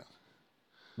Candyman.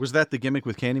 Was that the gimmick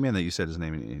with Candyman that you said his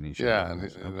name and he showed up?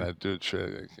 And that dude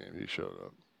he showed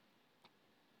up.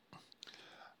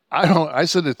 I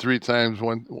said it 3 times.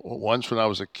 Once when I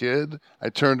was a kid, I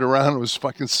turned around, it was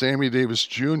fucking Sammy Davis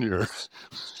Jr.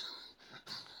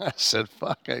 I said,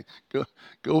 "Fuck,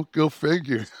 go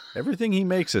figure." Everything he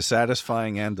makes is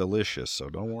satisfying and delicious, so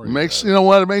don't worry. You know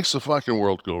what? It makes the fucking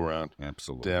world go round.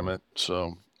 Absolutely. Damn it.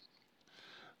 So,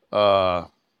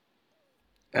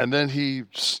 and then he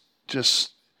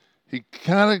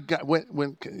kind of got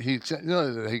when he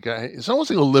it's almost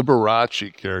like a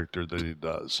Liberace character that he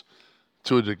does.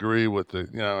 To a degree, with the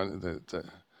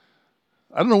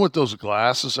I don't know what those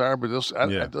glasses are, but those I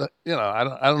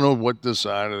don't know what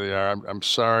designer they are. I'm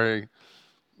sorry,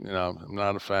 I'm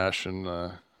not a fashion.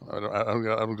 I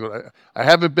don't go. I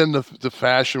haven't been to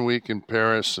Fashion Week in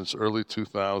Paris since early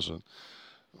 2000,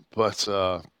 but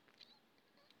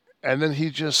and then he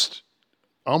just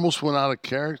almost went out of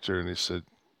character, and he said,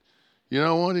 "You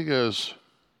know what?" He goes,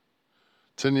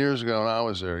 10 years ago when I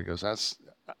was there, he goes,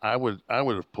 I would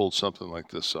have pulled something like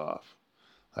this off.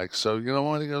 Like, so, you know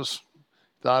what? He goes,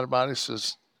 thought about it. He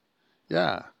says,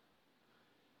 yeah.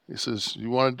 He says, you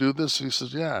want to do this? He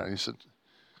says, yeah. He said,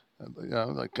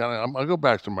 I'll go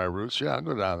back to my roots. Yeah, I'll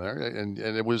go down there. And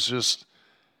it was just,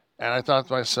 and I thought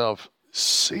to myself,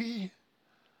 see,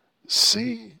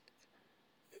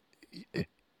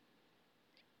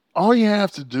 all you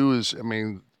have to do is,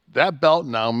 that belt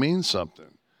now means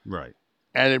something. Right.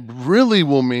 And it really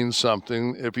will mean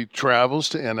something if he travels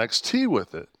to NXT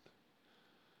with it.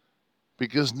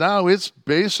 Because now it's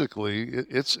basically,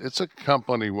 it's a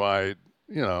company-wide,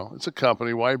 it's a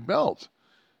company-wide belt.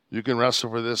 You can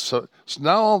wrestle for this. So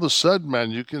now all of a sudden,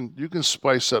 man, you can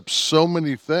spice up so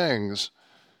many things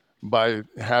by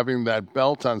having that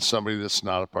belt on somebody that's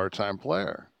not a part-time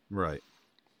player. Right.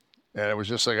 And it was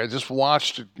just like, I just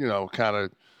watched it, kind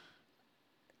of,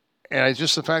 and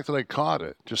the fact that I caught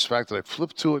it, just the fact that I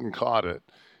flipped to it and caught it,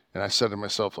 and I said to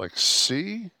myself, like,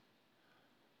 see?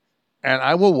 And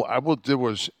I DVR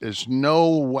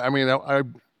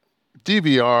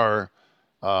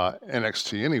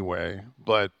NXT anyway,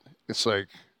 but it's like,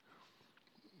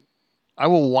 I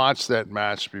will watch that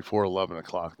match before 11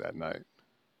 o'clock that night.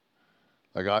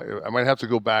 Like, I might have to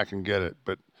go back and get it,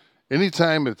 but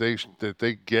anytime that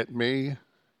they get me,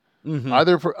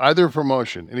 either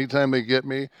promotion, anytime they get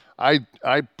me, I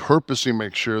purposely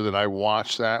make sure that I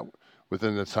watch that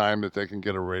within the time that they can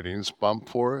get a ratings bump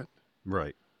for it.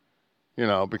 Right.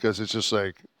 Because it's just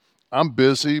like, I'm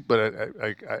busy, but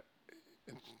I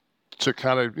to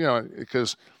kind of,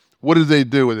 because what did they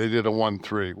do when they did a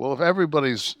 1-3? Well, if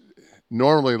everybody's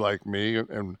normally like me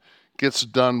and gets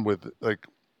done with, like,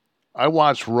 I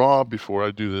watch Raw before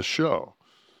I do this show,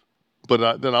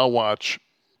 but then I'll watch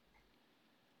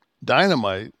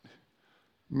Dynamite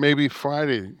maybe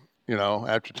Friday,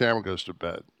 after Tamara goes to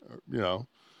bed, because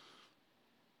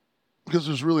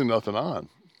there's really nothing on.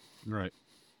 Right.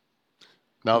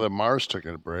 Now that Mars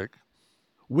taking a break.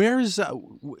 Where is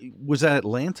was that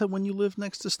Atlanta when you lived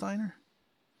next to Steiner?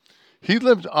 He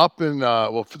lived up in,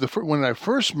 when I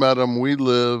first met him,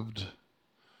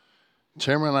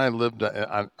 Tamara and I lived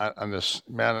on this,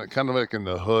 man, kind of like in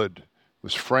the hood. It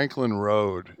was Franklin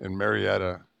Road in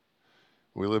Marietta.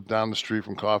 We lived down the street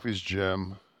from Coffee's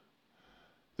Gym.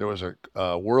 There was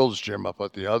a World's Gym up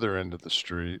at the other end of the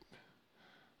street.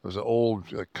 There was an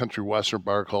old country western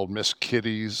bar called Miss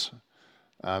Kitty's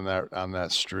on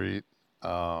that street.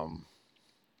 And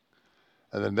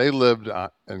then they lived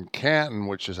in Canton,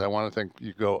 which is, I want to think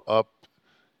you go up.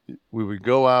 We would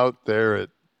go out there at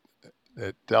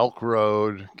Delk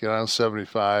Road, get on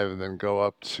 75, and then go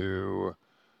up to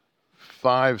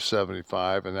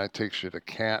 575, and that takes you to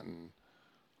Canton.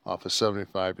 Off of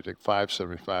 75, you take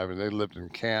 575, and they lived in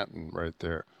Canton right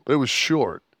there. But it was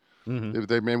short.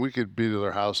 Mm-hmm. We could be to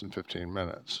their house in 15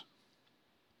 minutes.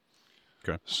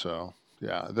 Okay. So,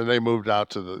 yeah. Then they moved out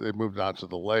to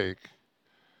the lake.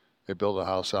 They built a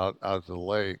house out to the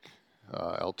lake,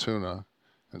 Altoona,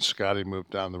 and Scotty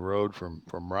moved down the road from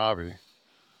Robbie.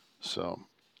 So,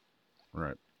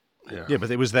 right. Yeah. Yeah, but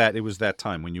it was that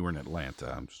time when you were in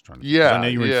Atlanta. I'm just trying to. Yeah. I know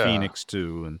you were in Phoenix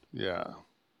too, and yeah.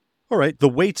 All right. The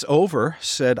Wait's Over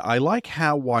said, I like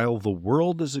how while the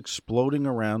world is exploding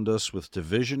around us with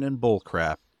division and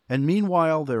bullcrap, and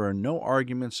meanwhile there are no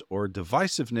arguments or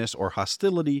divisiveness or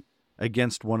hostility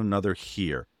against one another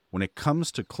here. When it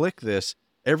comes to Click This,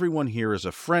 everyone here is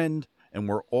a friend, and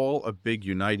we're all a big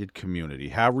united community.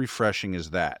 How refreshing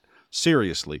is that?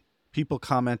 Seriously. People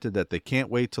commented that they can't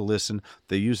wait to listen.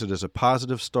 They use it as a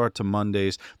positive start to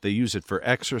Mondays. They use it for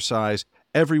exercise.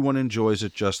 Everyone enjoys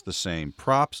it just the same.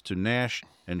 Props to Nash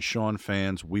and Sean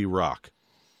fans. We rock.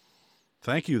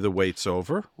 Thank you. The Wait's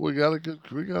Over. When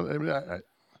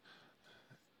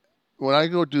I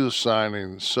go do the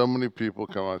signing, so many people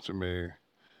come up to me,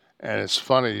 and it's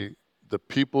funny, the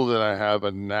people that I have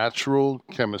a natural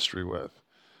chemistry with,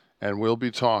 and we'll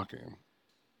be talking,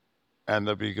 and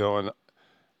they'll be going,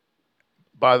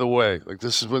 by the way, like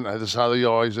this is how they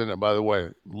always end it. By the way,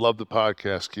 love the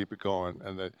podcast, keep it going,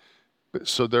 and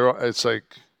so it's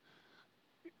like,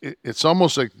 it's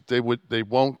almost like they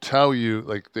won't tell you,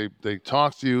 like they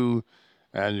talk to you,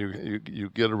 and you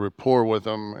get a rapport with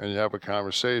them, and you have a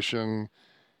conversation,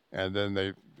 and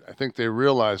then I think they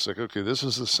realize, like, okay, this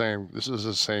is the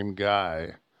same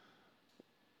guy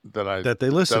that they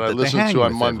listen to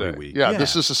on Monday. Every week. Yeah,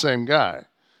 this is the same guy.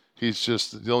 He's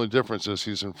just, the only difference is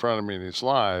he's in front of me and he's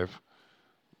live.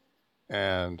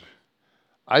 And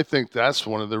I think that's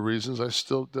one of the reasons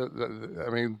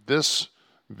this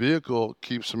vehicle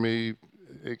keeps me,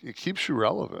 it keeps you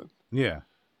relevant. Yeah.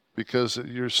 Because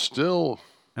you're still.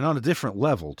 And on a different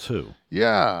level, too.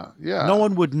 Yeah, yeah. No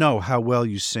one would know how well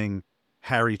you sing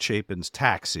Harry Chapin's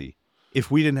Taxi if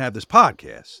we didn't have this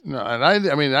podcast. No, and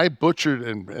I butchered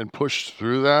and pushed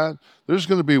through that. There's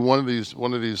going to be one of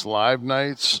these live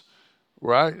nights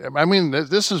where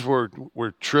this is where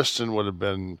Tristan would have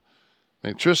been. I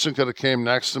mean, Tristan could have came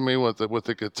next to me with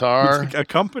the guitar,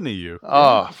 accompany you.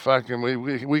 Oh, fucking,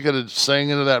 we could have sang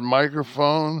into that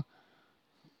microphone.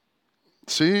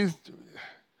 See,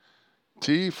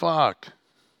 fuck.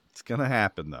 It's going to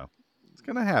happen, though. It's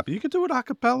going to happen. You can do it a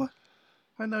cappella.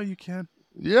 I know you can.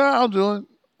 Yeah, I'll do it.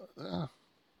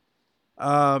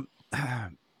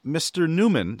 Mr.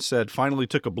 Newman said, finally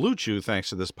took a Blue Chew thanks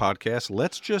to this podcast.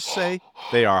 Let's just say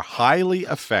they are highly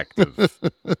effective.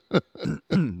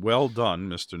 Well done,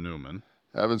 Mr. Newman.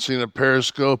 Haven't seen a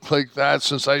Periscope like that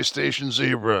since Ice Station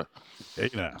Zebra. Hey,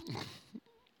 now.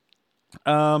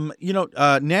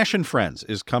 Nash and Friends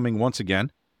is coming once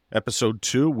again. Episode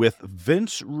 2 with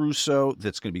Vince Russo.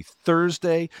 That's going to be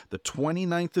Thursday, the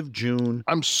 29th of June.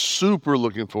 I'm super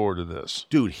looking forward to this.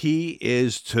 Dude, he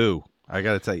is too. I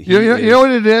got to tell you. You know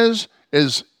what it is?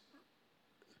 Is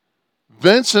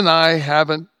Vince and I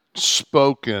haven't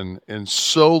spoken in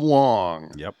so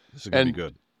long. Yep. This is going to be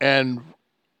good. And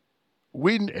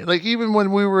we, like, even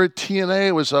when we were at TNA,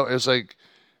 it was like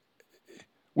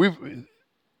we've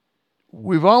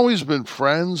always been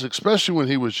friends, especially when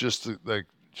he was just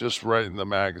writing the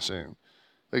magazine.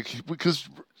 Like, because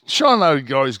Sean and I would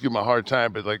always give him a hard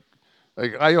time, but like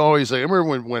I always, I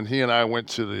remember when he and I went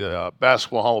to the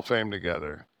Basketball Hall of Fame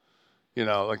together,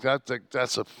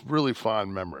 that's a really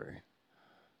fond memory.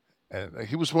 And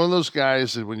he was one of those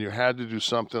guys that when you had to do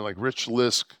something, like Rich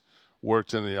Lisk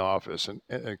worked in the office, and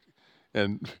it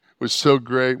was so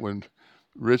great when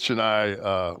Rich and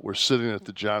I were sitting at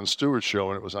the Jon Stewart show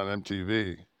and it was on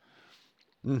MTV.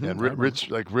 Mm-hmm, and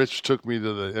Rich took me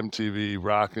to the MTV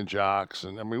Rock and Jocks,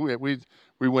 and I mean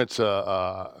we went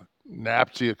to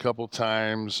NAPTY a couple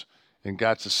times and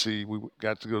got to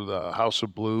go to the House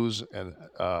of Blues, and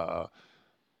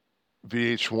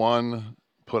VH1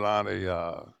 put on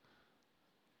a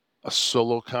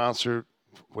solo concert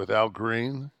with Al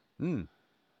Green, and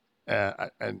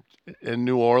in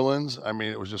New Orleans. I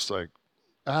mean, it was just like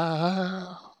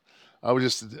the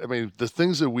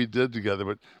things that we did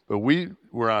together, but we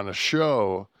were on a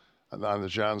show, on the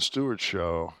Jon Stewart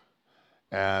show,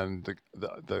 and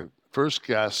the first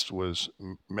guest was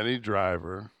Minnie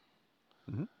Driver,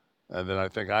 mm-hmm. and then I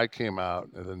think I came out,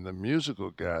 and then the musical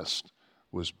guest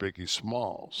was Biggie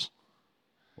Smalls.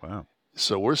 Wow.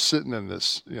 So we're sitting in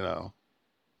this, little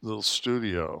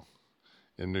studio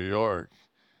in New York,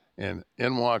 and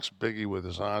in walks Biggie with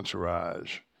his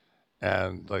entourage,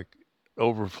 and like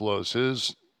overflows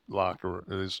his locker,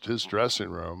 his dressing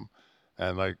room,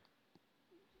 and like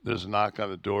there's a knock on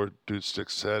the door. Dude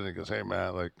sticks his head and he goes, "Hey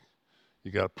man, like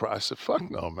you got a problem?" I said, "Fuck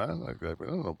no, man. Like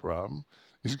no problem.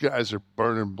 These guys are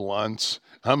burning blunts.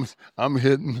 I'm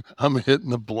hitting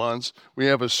the blunts. We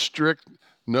have a strict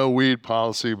no weed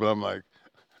policy, but I'm like,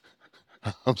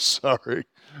 I'm sorry,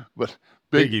 but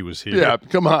Biggie was here. Yeah,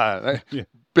 come on, yeah.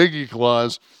 Biggie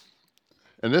clause."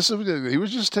 And he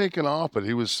was just taking off, but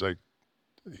he was like,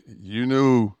 you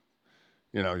knew.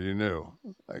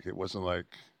 Like, it wasn't like.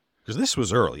 Because this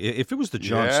was early. If it was the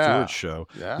Jon Stewart show,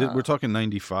 yeah. We're talking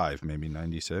 95, maybe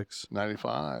 96?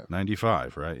 95.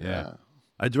 95, right? Yeah.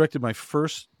 I directed my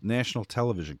first national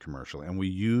television commercial, and we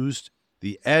used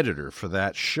the editor for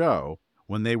that show.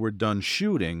 When they were done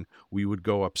shooting, we would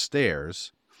go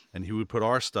upstairs, and he would put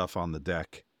our stuff on the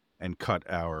deck and cut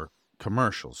our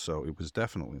commercials. So it was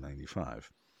definitely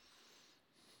 95.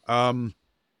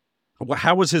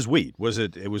 How was his weed? Was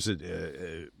it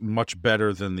much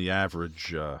better than the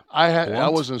average? I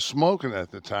wasn't smoking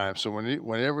at the time, so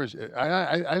whenever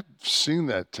I've seen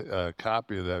that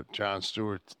copy of that Jon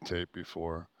Stewart tape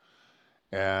before,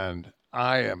 and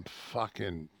I am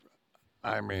fucking.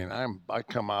 I mean, I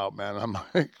come out, man. I'm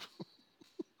like,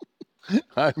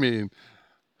 I mean,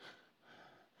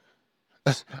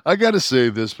 I got to say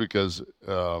this because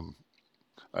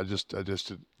I just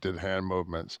did hand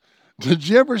movements. Did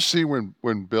you ever see when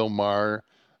Bill Maher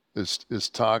is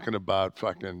talking about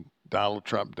fucking Donald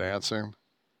Trump dancing?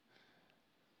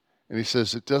 And he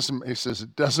says it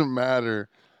doesn't matter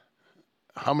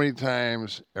how many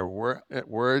times or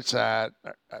where it's at.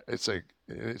 It's like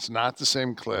it's not the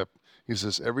same clip. He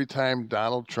says every time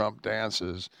Donald Trump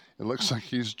dances, it looks like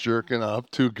he's jerking off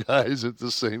two guys at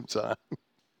the same time.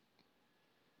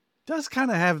 Does kind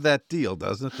of have that deal,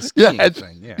 doesn't it? The skiing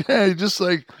thing, yeah. Yeah, he just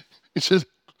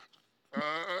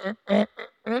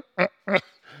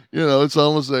it's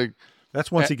almost like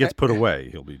that's once he gets put away,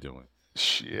 he'll be doing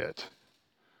shit.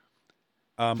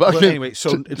 But anyway,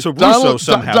 so Russo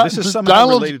somehow. This is somehow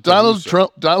related to Donald Russo.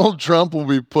 Trump. Donald Trump will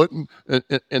be put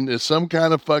in some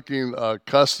kind of fucking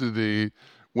custody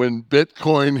when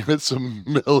Bitcoin hits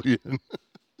 $1 million.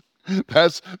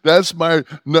 That's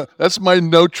my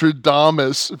Notre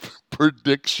Dame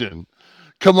prediction.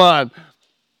 Come on,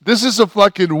 this is a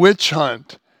fucking witch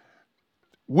hunt.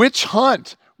 Witch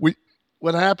hunt.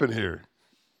 What happened here?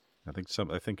 I think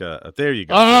there you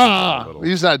go.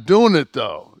 He's not doing it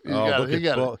though. He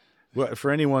got Well,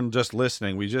 for anyone just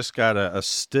listening, we just got a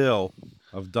still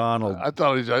of Donald. I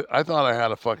thought I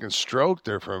had a fucking stroke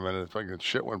there for a minute. Fucking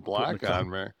shit went black on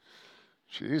me.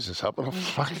 Jesus, how about a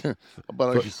fucking?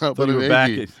 Thought you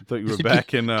were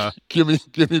back in. Give me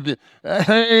the.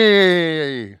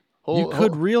 Hey. You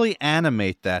could really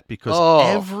animate that because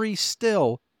every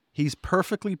still he's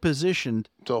perfectly positioned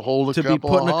to hold to be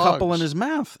putting a couple in his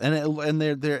mouth, and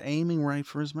they're aiming right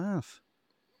for his mouth.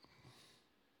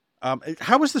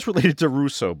 How is this related to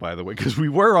Russo, by the way? Because we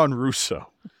were on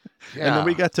Russo, and then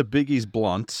we got to Biggie's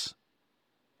blunts.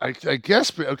 I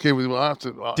guess. Okay, we will have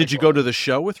to. Did you go to the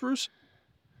show with Russo?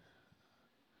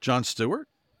 Jon Stewart?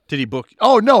 Did he book?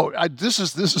 Oh no! This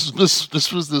was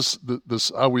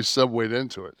how we segued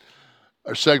into it,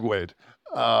 or segued.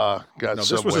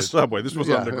 This was a subway. This was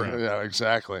underground. Yeah,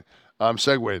 exactly.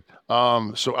 Segued.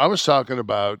 So I was talking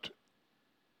about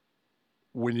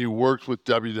when you worked with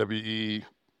WWE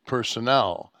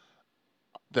personnel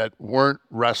that weren't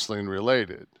wrestling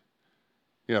related,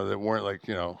 that weren't like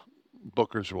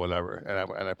bookers or whatever,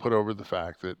 and I put over the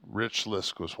fact that Rich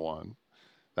Lisk was one.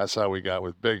 That's how we got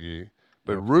with Biggie.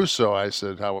 But Russo, I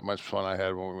said how much fun I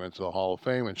had when we went to the Hall of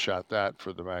Fame and shot that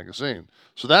for the magazine.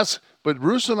 But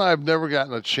Russo and I have never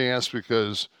gotten a chance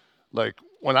because, like,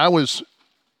 when I was,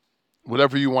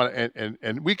 whatever you want,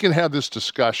 and we can have this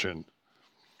discussion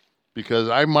because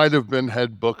I might have been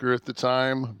head booker at the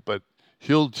time, but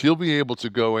he'll be able to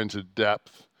go into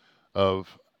depth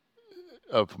of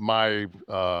my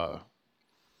of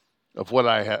what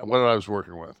I was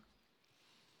working with.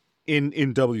 In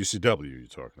WCW, you're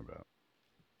talking about.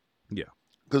 Yeah.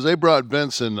 Because they brought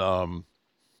Vince in. I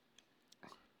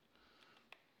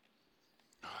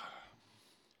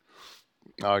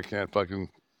can't fucking.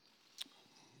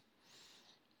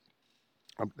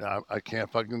 I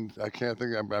can't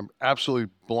think. I'm absolutely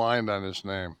blind on his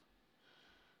name.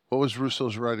 What was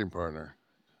Russo's writing partner?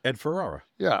 Ed Ferrara.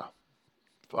 Yeah.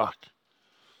 Fuck.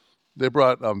 They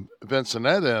brought Vince and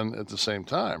Ed in at the same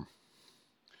time.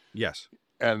 Yes.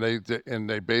 And they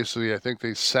basically, I think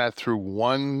they sat through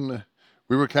one.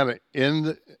 We were kind of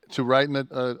into writing a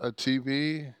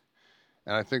TV,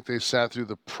 and I think they sat through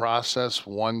the process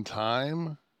one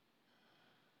time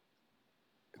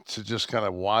to just kind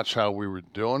of watch how we were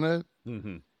doing it.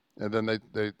 Mm-hmm. And then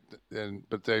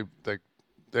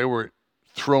they were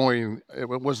throwing. It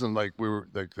wasn't like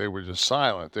they were just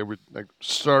silent. They were like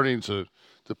starting to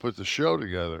put the show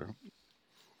together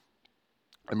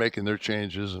and making their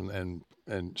changes and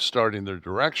starting their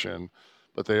direction,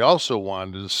 but they also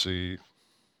wanted to see,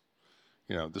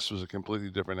 this was a completely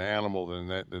different animal than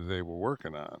that they were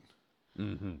working on.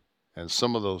 Mm-hmm. And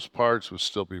some of those parts would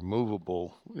still be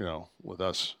movable, with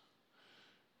us,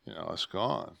 us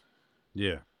gone.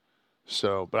 Yeah.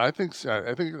 So, but I think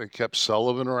they kept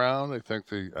Sullivan around. I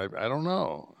don't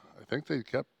know. I think they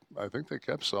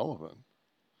kept Sullivan.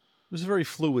 It was a very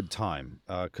fluid time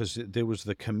because there was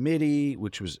the committee,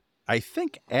 which was, I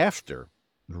think, after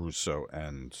Russo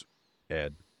and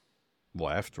Ed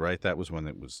left, right? That was when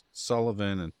it was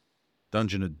Sullivan and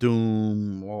Dungeon of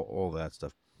Doom, all that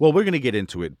stuff. Well, we're going to get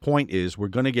into it. Point is, we're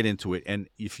going to get into it. And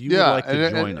if you would like to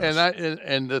join us.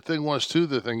 And the thing was, too,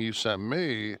 the thing you sent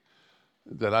me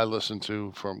that I listened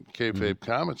to from kayfabe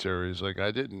commentaries, like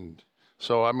I didn't.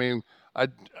 So, I mean, I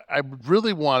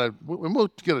really wanted,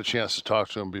 we'll get a chance to talk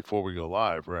to him before we go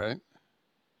live, right?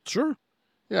 Sure.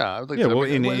 Yeah, I'd like to.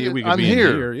 We could be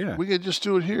here. Yeah, we could just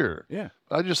do it here. Yeah,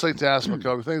 I'd just like to ask him a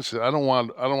couple of things. I don't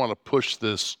want to push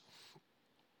this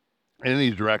in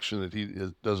any direction that he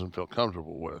doesn't feel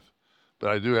comfortable with.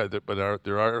 But I do have that. But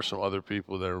there are some other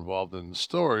people that are involved in the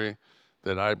story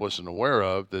that I wasn't aware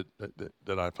of that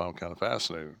I found kind of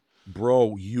fascinating.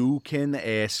 Bro, you can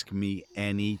ask me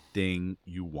anything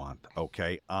you want.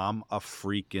 Okay, I'm a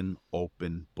freaking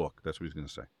open book. That's what he's going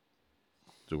to say.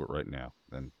 Do it right now,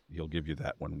 and he'll give you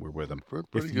that when we're with him.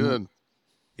 Pretty good.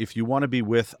 If you want to be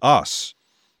with us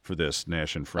for this,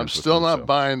 Nash and Friends, I'm still not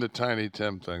buying the Tiny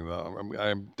Tim thing, though.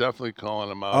 I'm definitely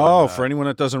calling him out. Oh, for anyone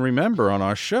that doesn't remember, on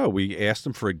our show, we asked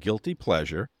him for a guilty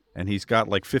pleasure, and he's got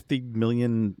like 50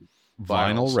 million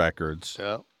vinyl records.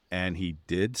 Yeah. And he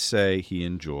did say he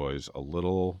enjoys a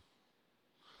little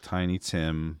Tiny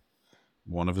Tim.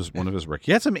 One of his records.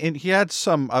 He had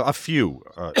a few.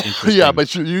 Yeah,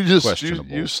 but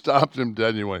you stopped him dead.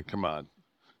 And you went, come on.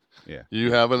 Yeah.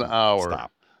 You have an hour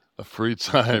of free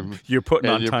time. You're putting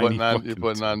on the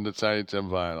Tiny Tim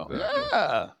vinyl.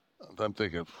 Yeah. I'm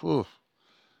thinking, I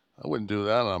wouldn't do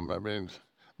that. I mean,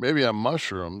 maybe on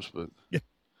mushrooms, but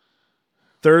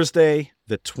Thursday,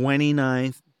 the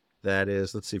 29th. That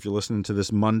is, let's see if you're listening to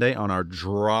this Monday on our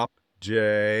drop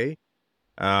day.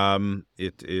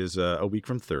 It is a week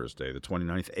from Thursday, the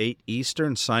 29th, 8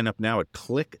 Eastern. Sign up now at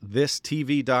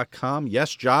clickthisTV.com.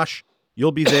 Yes, Josh,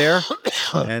 you'll be there.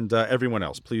 And everyone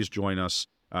else, please join us.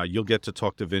 You'll get to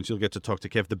talk to Vince. You'll get to talk to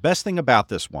Kev. The best thing about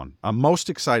this one, I'm most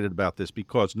excited about this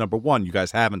because, number one, you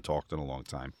guys haven't talked in a long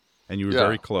time, and you were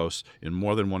very close in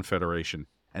more than one federation.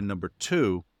 And number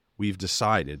two, we've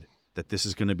decided that this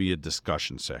is going to be a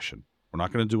discussion session. We're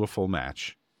not going to do a full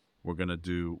match. We're going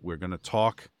to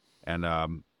talk and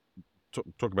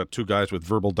talk about two guys with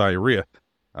verbal diarrhea.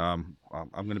 I'm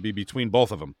going to be between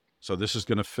both of them. So this is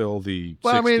going to fill the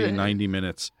 90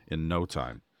 minutes in no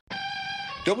time.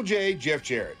 Double J, Jeff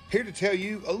Jarrett, here to tell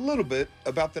you a little bit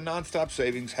about the nonstop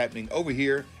savings happening over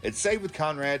here at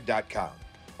SaveWithConrad.com.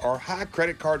 Are high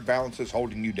credit card balances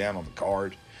holding you down on the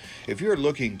card? If you're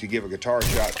looking to give a guitar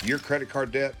shot to your credit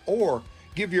card debt or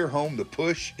give your home the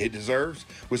push it deserves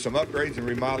with some upgrades and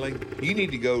remodeling, you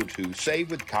need to go to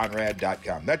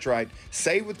SaveWithConrad.com. That's right,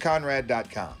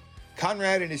 SaveWithConrad.com.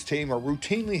 Conrad and his team are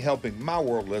routinely helping My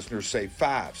World listeners save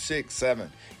 $500, $600, $700,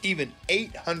 even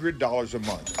 $800 a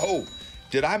month. Oh,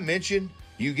 did I mention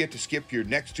you get to skip your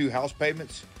next 2 house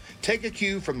payments? Take a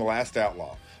cue from the last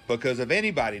outlaw, because if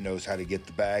anybody knows how to get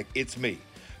the bag, it's me.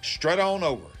 Strut on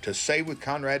over to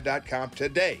SaveWithConrad.com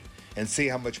today and see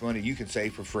how much money you can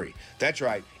save for free. That's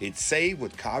right, it's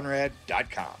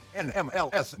SaveWithConrad.com.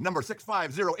 NMLS number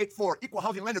 65084, equal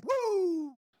housing lender.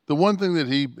 Woo! The one thing that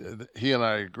he and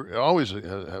I always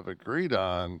have agreed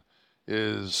on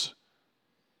is,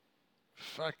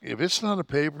 fuck, if it's not a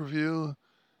pay-per-view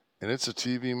and it's a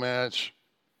TV match,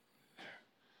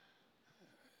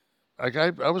 like I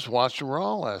was watching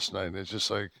Raw last night, and it's just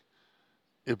like,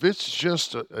 if it's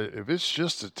just a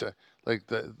they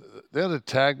had a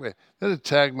tag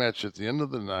match at the end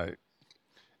of the night,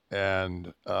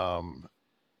 and I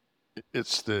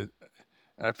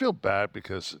feel bad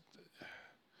because,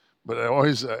 but I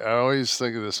always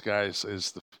think of this guy as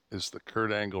the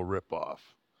Kurt Angle ripoff,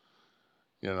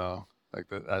 you know, like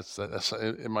that's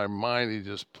in my mind. He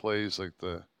just plays like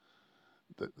the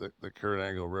Kurt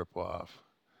Angle ripoff,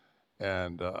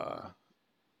 and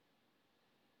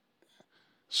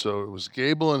so it was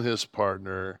Gable and his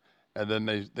partner, and then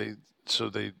they show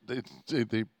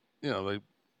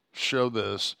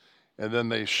this, and then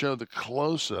they show the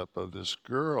close up of this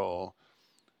girl,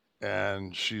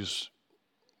 and she's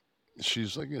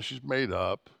like, you know, she's made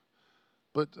up,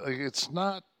 but like it's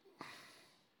not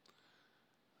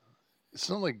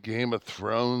like Game of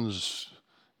Thrones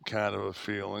kind of a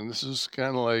feeling. This is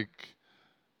kind of like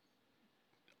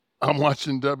I'm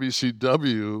watching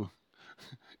WCW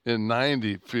in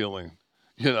 '90 feeling,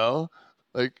 you know,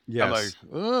 like, yes. I'm like,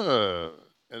 ugh.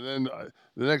 And then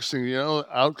the next thing you know,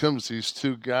 out comes these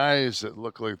 2 guys that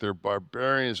look like they're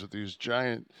barbarians with these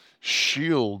giant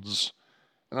shields,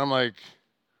 and I'm like,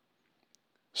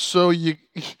 so you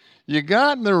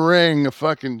got in the ring a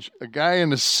guy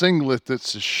in a singlet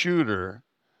that's a shooter,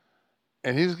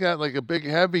 and he's got like a big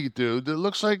heavy dude that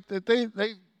looks like that they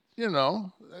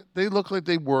look like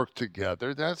they work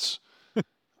together. That's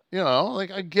you know,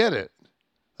 like I get it.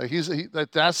 Like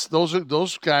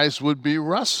those guys would be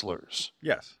wrestlers.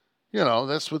 Yes. You know,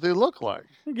 that's what they look like.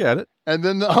 I get it. And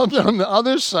then on the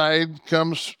other side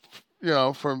comes, you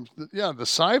know, from the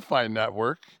Sci-Fi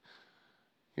Network,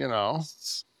 you know,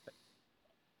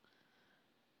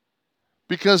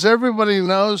 because everybody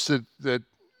knows that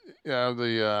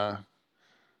there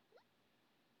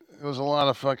was a lot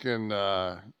of fucking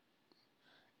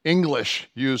English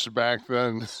used back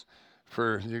then.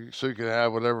 So you could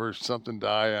have something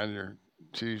die on your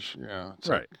t-shirt, you know.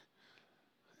 Right. Like,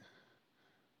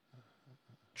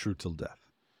 true till death.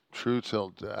 True till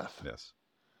death. Yes.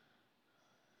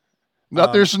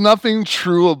 There's nothing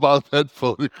true about that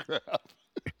photograph.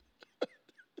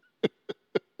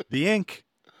 The ink.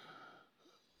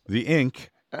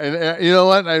 And you know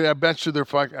what? I bet you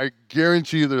I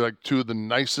guarantee you they're like 2 of the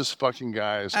nicest fucking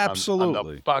guys on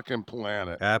the fucking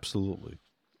planet. Absolutely.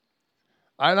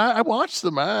 I watched the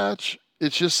match.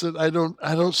 It's just that I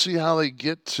don't see how they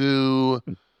get to,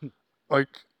 like.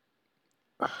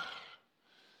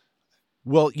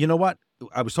 Well, you know what?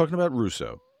 I was talking about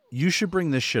Russo. You should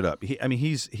bring this shit up.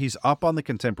 He's up on the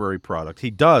contemporary product. He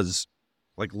does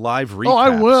like live recaps. Oh, I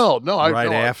will. No,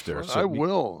 after. I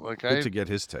will. Like good to get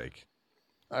his take.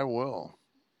 I will.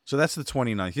 So that's the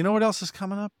 29th. You know what else is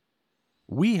coming up?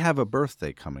 We have a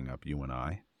birthday coming up, you and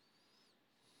I.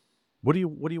 What do you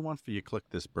want for your Click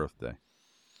This birthday?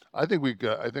 I think we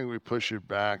push it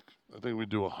back. I think we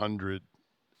do 100.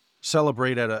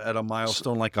 Celebrate at a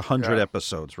milestone like 100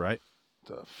 episodes, right?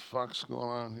 What the fuck's going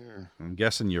on here? I'm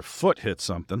guessing your foot hit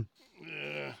something.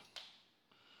 Yeah.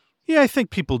 Yeah, I think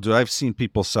people do. I've seen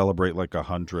people celebrate like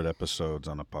 100 episodes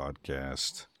on a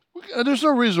podcast. There's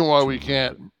no reason why we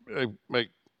can't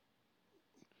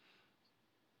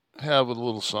have a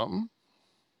little something.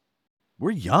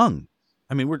 We're young.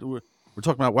 I mean, we're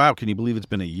talking about, wow, can you believe it's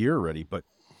been a year already? But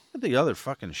the other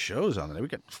fucking shows on there, we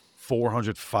got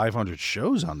 400, 500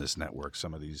 shows on this network.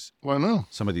 Some of these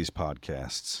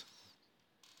podcasts.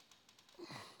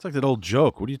 It's like that old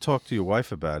joke. What do you talk to your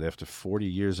wife about after 40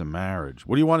 years of marriage?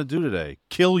 What do you want to do today?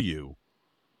 Kill you.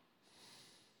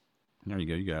 There you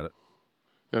go. You got it.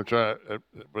 Yeah, I'm trying,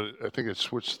 but I think it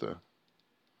switched the.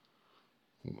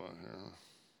 Hold on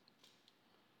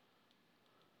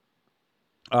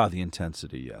here. The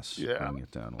intensity, yes. Yeah. Bring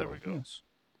it down. There we go. Yes.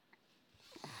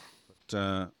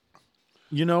 But,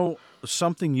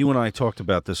 something you and I talked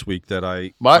about this week that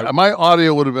my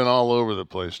audio would have been all over the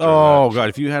place. Oh God!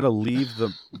 If you had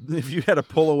to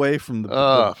pull away from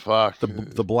the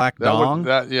black dong,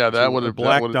 that would have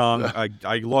black dong.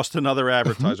 I lost another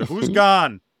advertiser. Who's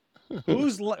gone?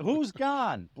 Who's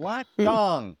gone? Black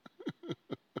dong.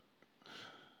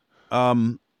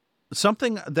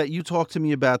 Something that you talked to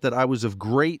me about that was of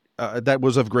great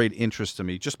interest to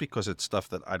me, just because it's stuff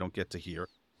that I don't get to hear,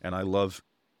 and I love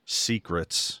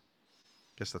secrets.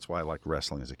 I guess that's why I liked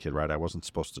wrestling as a kid, right? I wasn't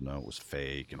supposed to know it was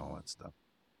fake and all that stuff.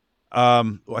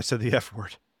 I said the F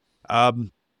word. I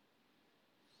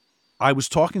was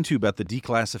talking to you about the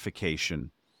declassification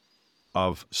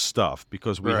of stuff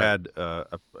because we had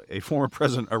a former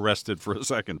president arrested for a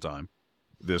second time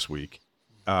this week.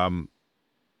 And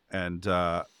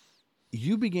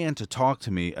you began to talk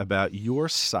to me about your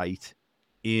site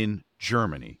in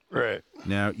Germany. Right.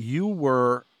 Now, you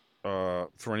were,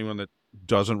 for anyone that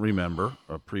doesn't remember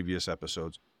previous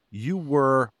episodes, you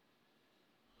were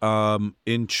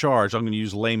in charge. I'm going to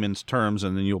use layman's terms,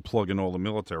 and then you'll plug in all the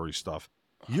military stuff.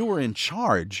 You were in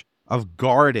charge of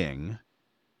guarding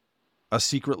a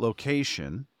secret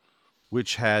location,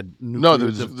 which had nuclear...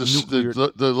 No,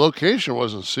 the location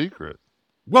wasn't secret.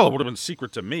 Well, it would have been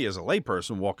secret to me as a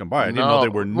layperson walking by. I didn't know they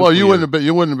were nuclear. Well, you wouldn't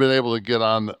have been able to get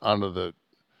onto the.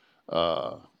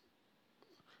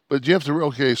 But you have to.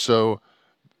 Okay, so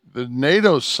the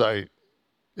NATO site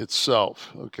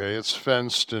itself. Okay, it's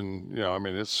fenced and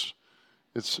it's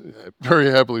very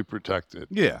heavily protected.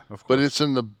 Yeah, of course. But it's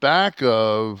in the back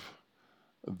of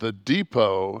the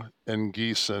depot in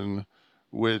Gießen,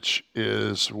 which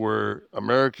is where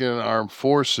American Armed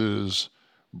Forces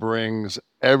brings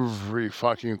every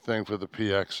fucking thing for the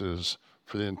PXs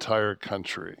for the entire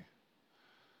country.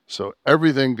 So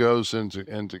everything goes into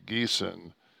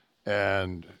Gießen,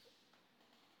 and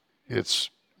it's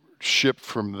shipped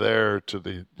from there to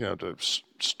to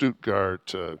Stuttgart,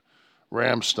 to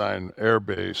Ramstein Air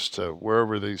Base, to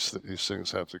wherever these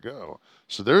things have to go.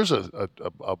 So there's a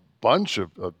bunch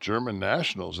of German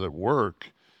nationals that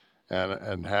work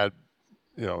and had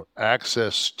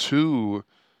access to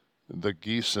the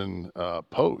Gießen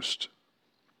post.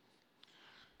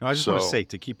 No, I just want to say,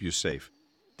 to keep you safe,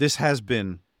 this has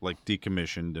been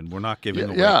decommissioned, and we're not giving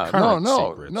away current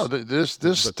secrets. No,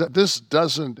 this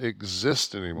doesn't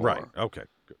exist anymore. Right. Okay.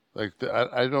 Good.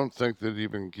 I don't think that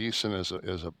even Gießen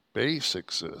as a base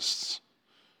exists.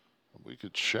 We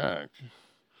could check.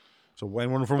 So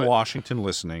anyone from Washington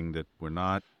listening, that we're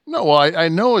not. No, well, I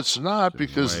know it's not,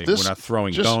 because we're not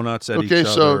throwing donuts at each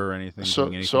other or anything,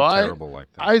 doing anything terrible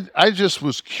like that. I just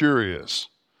was curious,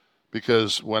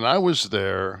 because when I was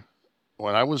there,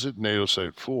 when I was at NATO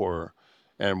Site 4,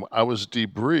 and I was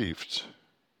debriefed,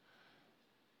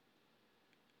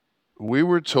 we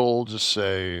were told to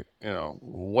say,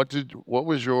 what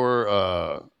was your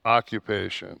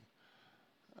occupation?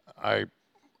 I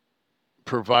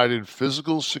provided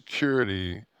physical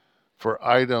security for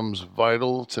items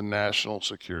vital to national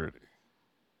security.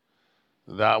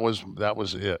 That was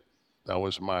it. That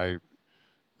was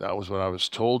what I was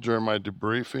told during my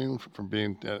debriefing from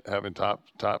having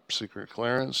top secret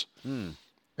clearance.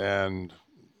 And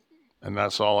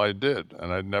that's all I did.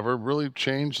 And I never really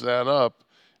changed that up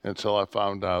until I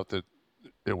found out that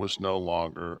it was no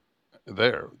longer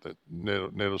there, that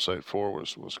NATO Site 4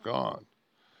 was gone.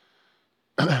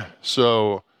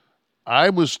 So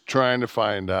I was trying to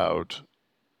find out,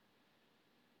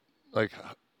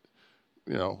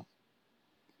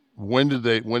 when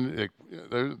they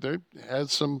had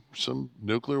some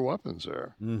nuclear weapons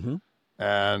there. Mm-hmm.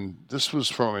 And this was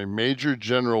from a Major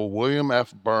General William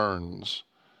F. Burns,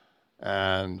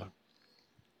 and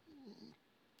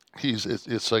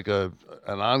it's like an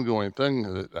ongoing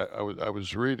thing that I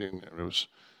was reading. It was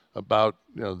about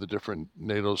the different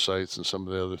NATO sites and some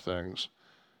of the other things,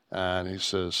 and he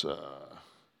says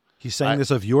he's saying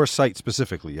this of your site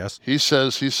specifically, yes? He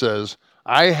says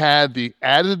I had the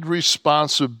added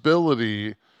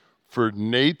responsibility for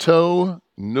NATO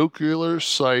nuclear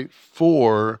site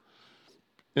 4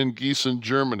 in Gießen,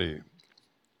 Germany,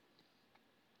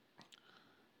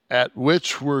 at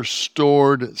which were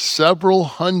stored several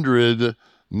hundred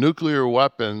nuclear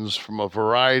weapons from a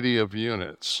variety of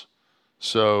units.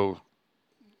 So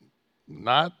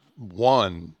not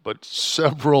one, but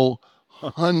several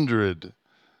hundred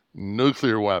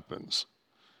nuclear weapons.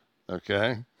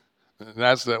 Okay? And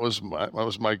that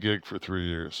was my gig for 3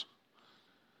 years.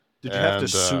 Did you have to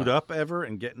suit up ever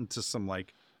and get into some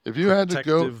like if you had to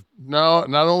go, no,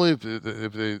 not only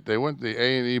if they went to the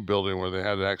A&E building where they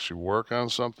had to actually work on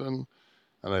something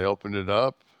and they opened it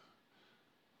up,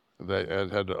 they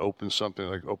had to open something,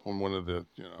 like open one of the,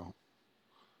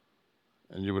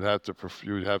 and you would have to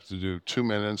do 2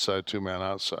 men inside, 2 men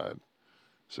outside.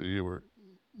 So you were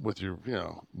with your,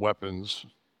 weapons,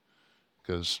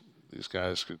 because these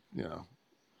guys could, yeah.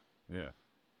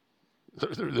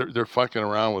 They're fucking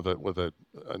around with a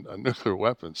nuclear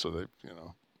weapon, so they,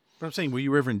 But I'm saying, were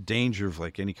you ever in danger of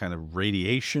like any kind of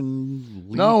radiation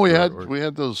leak? No, we had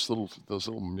those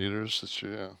little meters that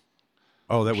you.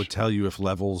 Oh, that would tell you if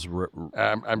levels were.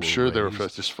 I'm sure raised. they were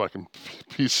just fucking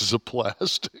pieces of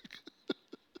plastic.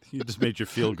 You just made you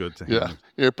feel good to yeah. him.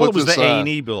 Here, Well, it was the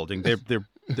A&E building.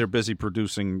 They're busy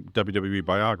producing WWE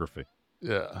biography.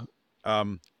 Yeah.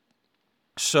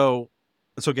 So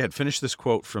go ahead. Finish this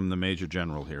quote from the Major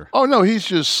General here. Oh no, he's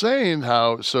just saying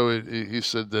how. So he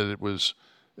said that it was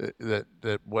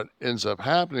that what ends up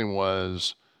happening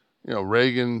was,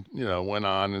 Reagan, went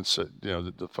on and said,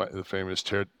 the famous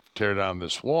tear down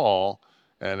this wall,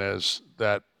 and as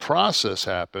that process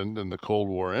happened and the Cold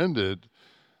War ended,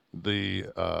 the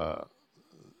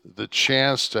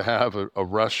chance to have a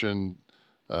Russian,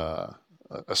 a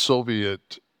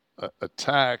Soviet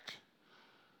attack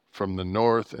from the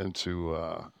north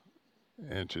into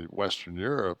Western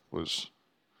Europe was,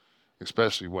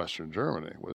 especially Western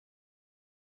Germany,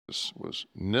 was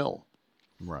nil.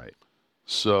 Right.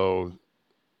 So,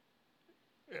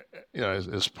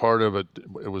 as part of it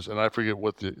was, and I forget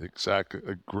what the exact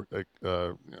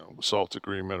SALT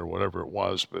agreement or whatever it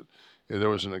was, but there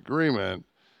was an agreement,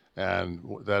 and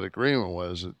that agreement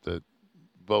was that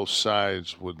both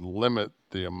sides would limit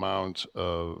the amount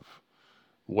of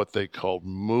what they called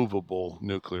movable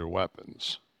nuclear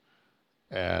weapons.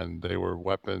 And they were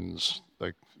weapons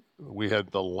like we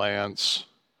had the Lance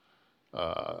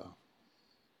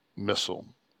missile.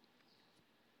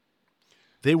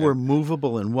 They were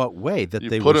movable in what way? That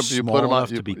they were small enough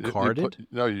to be carted?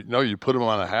 You put them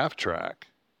on a half track.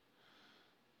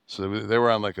 So they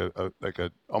were on like a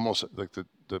almost like the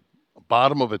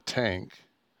bottom of a tank.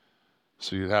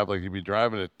 So you'd be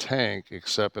driving a tank,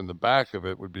 except in the back of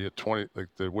it would be it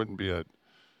would be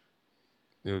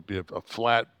a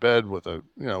flat bed with a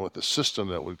system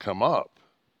that would come up,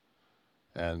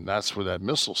 and that's where that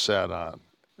missile sat on.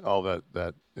 All that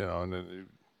and then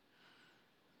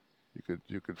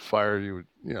you could fire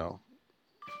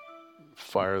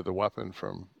fire the weapon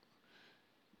from.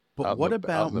 But what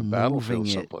about moving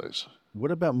it? Someplace?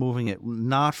 What about moving it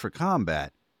not for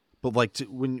combat, but like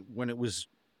when it was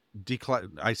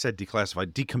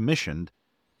decommissioned,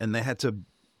 and they had to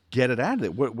get it out of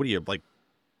it? What do you like?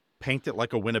 Paint it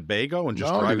like a Winnebago and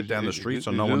just drive it down the street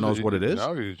so no one knows what it is?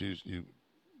 No, you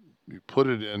put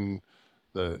it in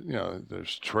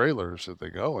there's trailers that they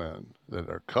go in that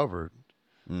are covered,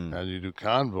 and you do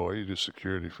convoy, you do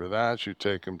security for that. You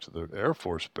take them to the Air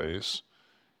Force base,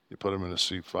 you put them in a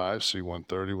C-5,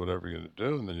 C-130, whatever you're going to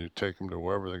do, and then you take them to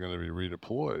wherever they're going to be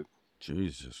redeployed.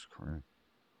 Jesus Christ.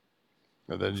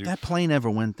 And then if that plane ever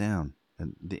went down,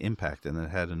 and the impact, and it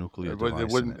had a nuclear device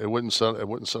it wouldn't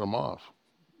set them off.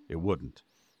 It wouldn't.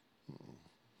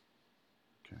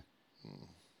 Okay.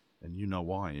 And you know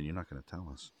why, and you're not going to tell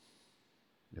us.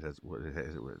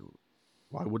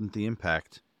 Why wouldn't the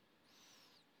impact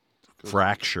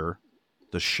fracture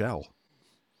the shell?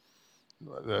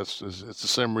 It's the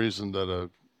same reason that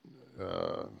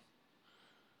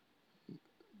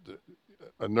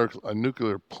a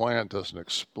nuclear plant doesn't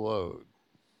explode.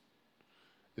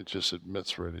 It just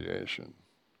emits radiation.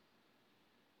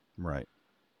 Right.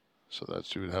 So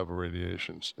that's you would have a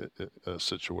radiation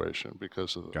situation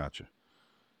because of the gotcha.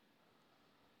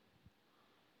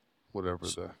 Whatever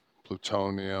the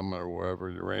plutonium or whatever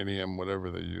uranium,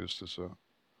 whatever they used as a.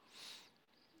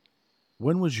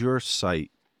 When was your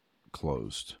site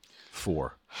closed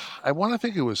for? I want to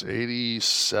think it was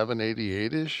 87,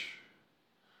 88-ish.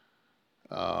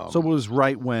 So it was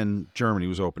right when Germany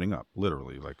was opening up,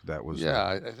 literally, like that was.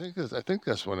 Yeah, I think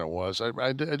that's when it was.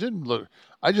 I didn't look.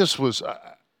 I just was.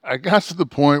 I got to the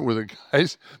point where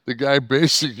the guy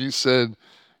basically said,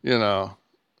 you know,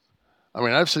 I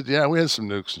mean, I've said, yeah, we had some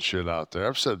nukes and shit out there.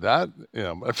 I've said that, you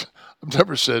know, I've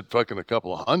never said fucking a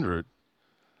couple of hundred.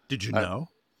 Did you know?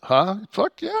 Huh?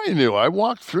 Fuck yeah, I knew. I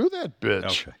walked through that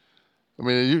bitch. Okay. I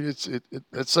mean,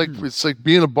 it's like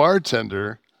being a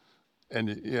bartender, and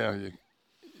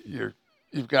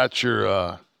you've got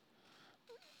your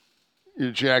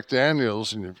Jack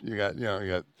Daniels, and you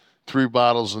got 3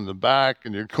 bottles in the back,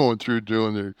 and you're going through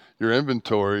doing your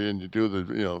inventory, and you do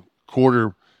the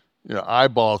quarter,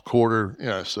 eyeball quarter,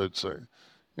 so it's a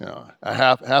a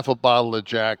half a bottle of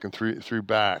Jack and three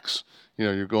backs.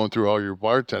 You're going through all your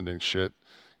bartending shit.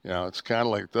 It's kind of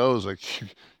like those. Like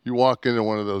you walk into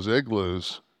one of those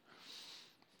igloos,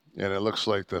 and it looks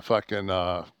like the fucking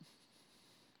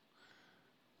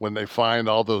when they find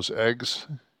all those eggs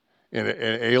in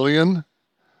Alien.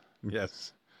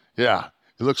 Yes. Yeah,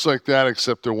 it looks like that,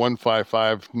 except they're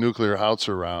 155 nuclear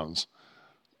howitzer rounds.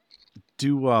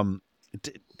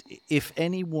 If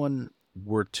anyone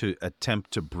were to attempt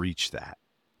to breach that,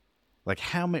 like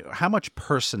how much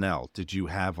personnel did you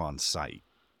have on site?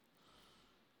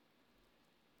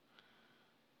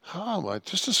 Oh,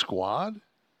 just a squad?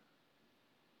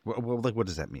 Well, like, what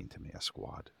does that mean to me? A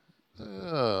squad?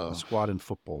 A squad in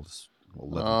football is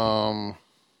 11 people.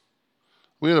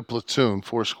 We had a platoon,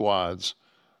 4 squads.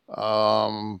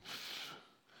 I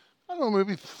don't know,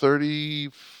 maybe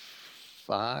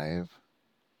 35.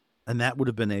 And that would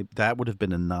have been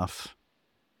enough.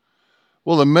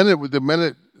 Well, the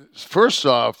minute, first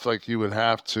off, like you would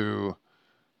have to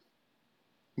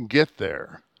get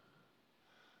there.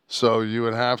 So you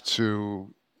would have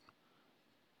to,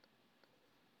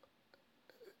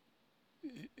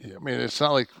 I mean, it's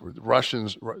not like the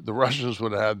Russians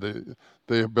would have had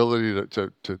the ability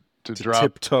to drop,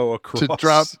 tiptoe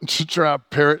across, to drop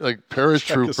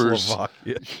paratroopers.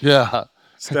 Yeah.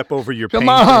 Step over your Come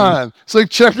painting. on. It's like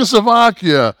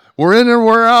Czechoslovakia. We're in and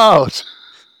we're out.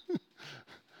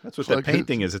 That's what the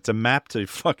painting is. It's a map to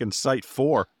fucking Site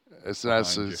 4. That's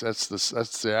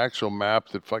the actual map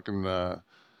that fucking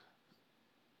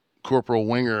Corporal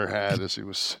Winger had as he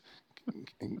was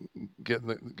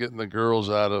getting the girls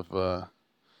out of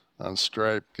on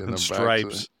stripe, getting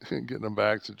them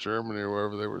back to Germany or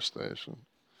wherever they were stationed.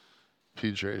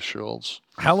 PJ Schultz.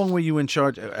 How long were you in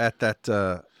charge at that?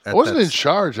 I wasn't in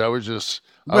charge. I was just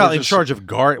in charge of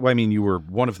guard. Well, I mean, you were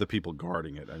one of the people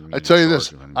guarding it. I tell you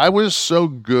this, I was so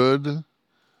good.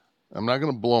 I'm not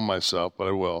going to blow myself, but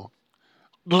I will.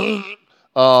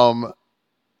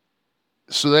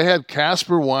 So they had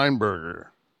Casper Weinberger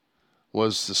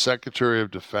was the Secretary of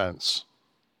Defense,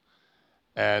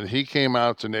 and he came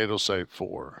out to NATO Site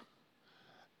 4,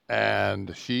 and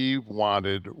he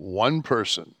wanted one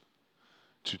person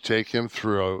to take him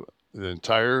through the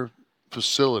entire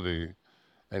facility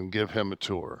and give him a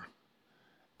tour.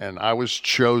 And I was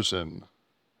chosen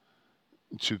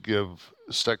to give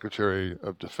Secretary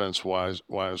of Defense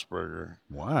Weisberger.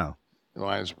 Wow.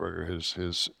 Weisberger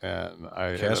his and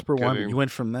I Casper Weinberger. You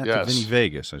went from that to Vinny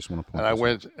Vegas. I just want to point. And I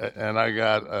went and I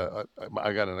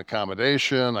got an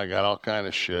accommodation. I got all kind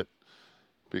of shit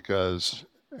because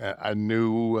I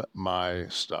knew my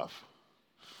stuff.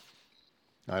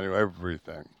 I knew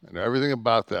everything. I knew everything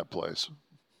about that place.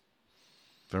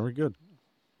 Very good.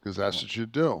 Because that's what you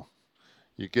do.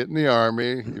 You get in the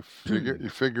Army. You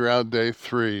figure out day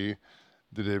 3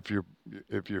 that if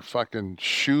your fucking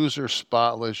shoes are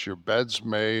spotless, your bed's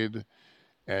made,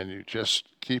 and you just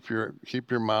keep your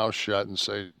mouth shut and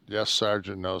say yes,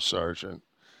 Sergeant, no, Sergeant.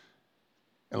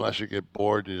 Unless you get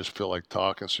bored, you just feel like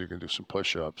talking, so you can do some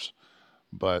push-ups.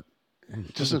 But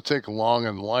it doesn't take long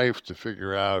in life to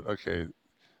figure out. Okay,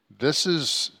 this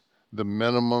is the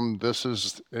minimum. This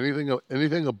is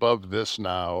anything above this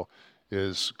now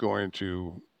is going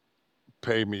to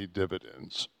pay me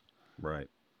dividends. Right.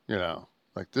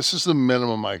 Like this is the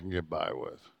minimum I can get by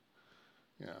with.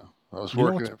 I was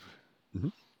working.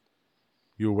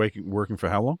 You were working for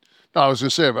how long? No, I was going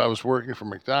to say if I was working for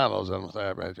McDonald's, I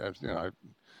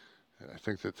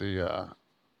think that the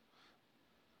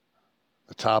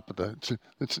top of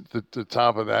the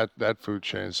top of that food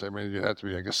chain. I mean, you'd have to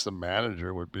be. I guess the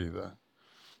manager would be the.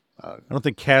 I don't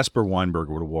think Casper Weinberger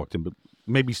would have walked in, but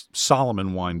maybe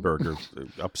Solomon Weinberger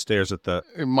upstairs at the.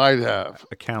 It might have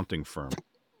accounting firm.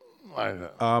 Might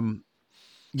have.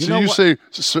 Say.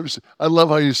 I love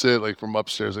how you say it, like from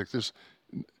upstairs. Like there's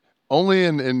only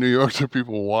in New York do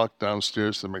people walk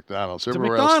downstairs to McDonald's.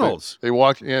 Everywhere else they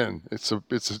walk in. It's a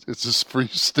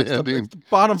freestanding. It's the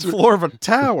bottom floor of a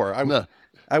tower.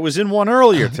 I was in one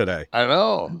earlier today. I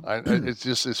know.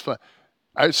 It's fun.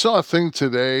 I saw a thing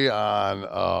today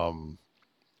on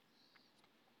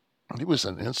it was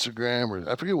on Instagram or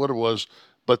I forget what it was,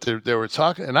 but they were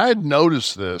talking, and I had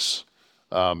noticed this.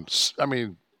 I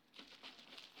mean,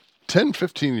 10,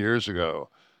 15 years ago,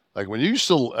 like when you used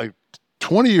to, like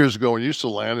 20 years ago when you used to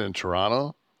land in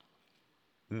Toronto,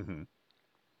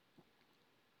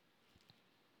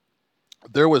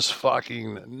 there was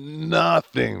fucking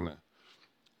nothing.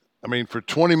 I mean, for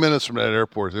 20 minutes from that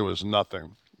airport, there was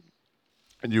nothing.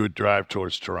 And you would drive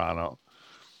towards Toronto.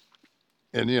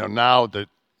 And, you know, now that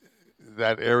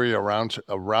area around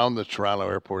the Toronto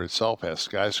airport itself has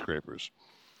skyscrapers.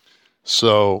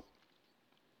 So,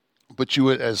 but you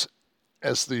would, as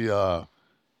the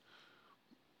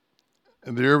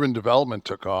urban development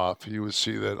took off, you would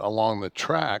see that along the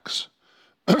tracks,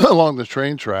 along the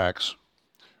train tracks,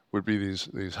 would be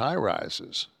these high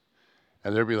rises,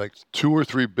 and there'd be like 2 or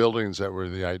 3 buildings that were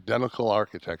the identical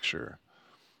architecture,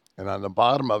 and on the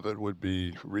bottom of it would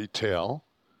be retail,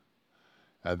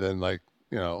 and then like,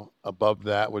 you know, above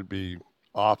that would be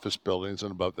office buildings,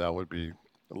 and above that would be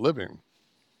living.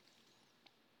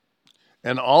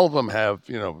 And all of them have,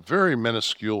 you know, very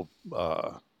minuscule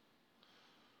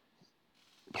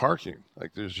parking.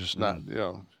 Like there's just not, you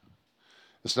know,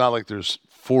 it's not like there's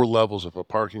 4 levels of a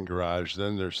parking garage.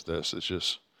 Then there's this. It's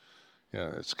just, you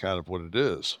know, it's kind of what it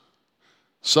is.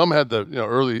 Some had the, you know,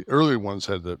 early ones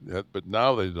had but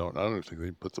now they don't. I don't think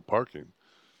they put the parking.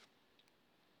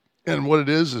 And what it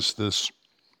is this,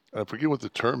 I forget what the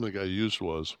term the guy used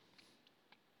was,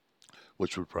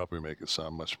 which would probably make it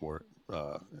sound much more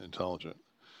intelligent.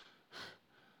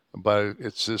 But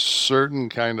it's this certain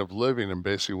kind of living, and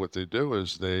basically what they do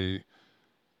is they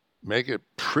make it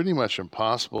pretty much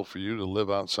impossible for you to live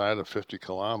outside of 50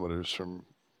 kilometers from,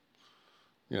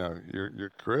 you know,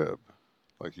 your crib.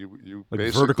 Like you like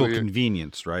basically vertical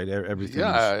convenience, right? Everything.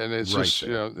 Yeah, and it's right just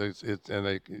there. You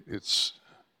know it's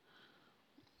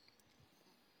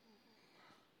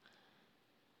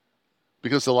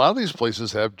because a lot of these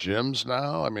places have gyms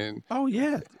now. I mean, oh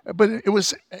yeah, but it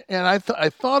was, and I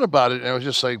thought about it, and it was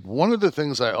just like one of the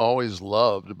things I always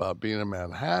loved about being in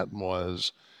Manhattan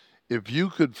was if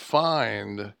you could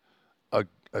find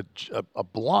a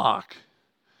block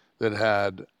that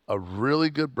had a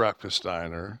really good breakfast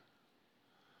diner,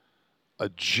 a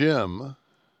gym,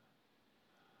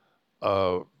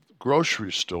 a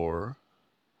grocery store,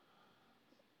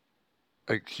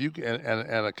 and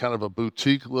a kind of a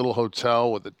boutique little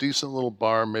hotel with a decent little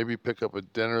bar, maybe pick up a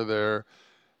dinner there.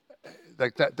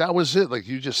 Like that was it. Like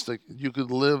you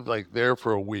could live like there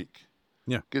for a week.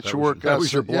 Yeah. Get your work out. That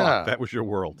was your block. Yeah. That was your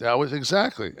world. That was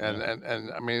exactly. And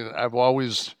I mean, I've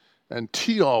always, and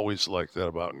T always liked that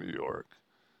about New York.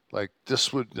 Like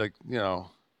this would, like, you know,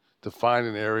 to find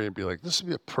an area and be like, this would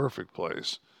be a perfect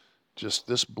place. Just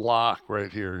this block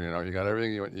right here, you know, you got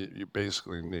everything you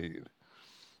basically need.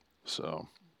 So,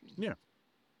 yeah.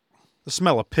 The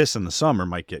smell of piss in the summer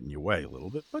might get in your way a little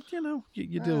bit, but you know,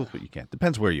 you deal with what you can.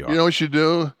 Depends where you are. You know what you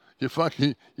do?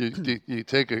 You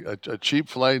take a cheap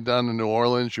flight down to New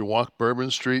Orleans. You walk Bourbon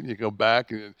Street, and you go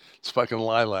back, and it's fucking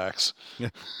lilacs. Yeah.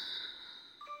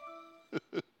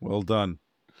 Well done.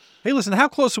 Hey, listen, how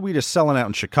close are we to selling out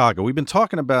in Chicago? We've been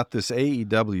talking about this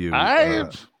AEW.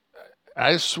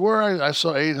 I swear I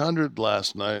saw 800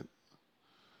 last night.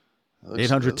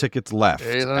 800 tickets left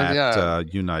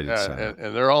at United Center,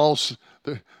 and they're all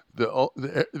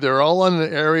they're all in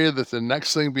an area that the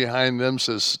next thing behind them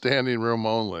says standing room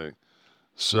only.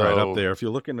 So right up there. If you're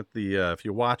looking at if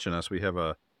you're watching us, we have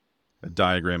a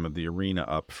diagram of the arena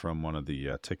up from one of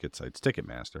the ticket sites,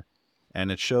 Ticketmaster,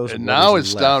 and it shows. And now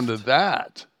it's left. Down to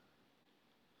that.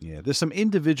 Yeah, there's some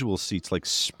individual seats like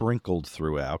sprinkled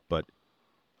throughout, but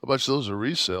a bunch of those are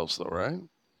resales, though, right?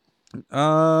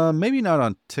 Maybe not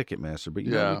on Ticketmaster, but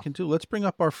you know what we can do? Let's bring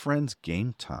up our friends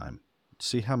Game Time.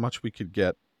 See how much we could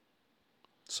get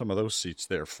some of those seats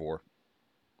there for.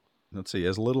 Let's see,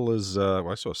 as little as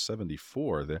I saw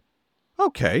 74 there.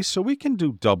 Okay, so we can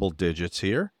do double digits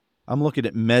here. I'm looking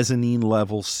at mezzanine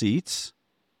level seats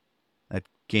at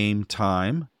Game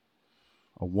Time.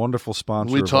 A wonderful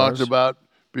sponsor. We talked about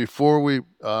before we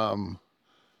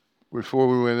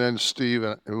went in, Steve,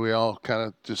 and we all kind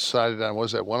of decided on,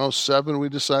 was that 107 we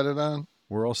decided on?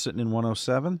 We're all sitting in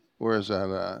 107? Where is that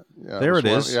at? Yeah, there it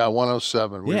is. Yeah,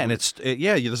 107. Yeah, and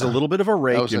there's a little bit of a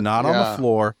rake. You're not on the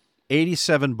floor.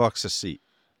 $87 a seat.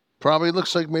 Probably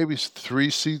looks like maybe 3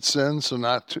 seats in, so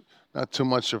not too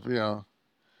much of, you know.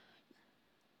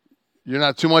 You're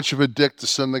not too much of a dick to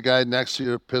send the guy next to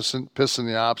you piss in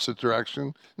the opposite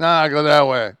direction. Nah, go that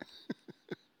way.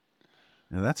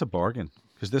 Now that's a bargain.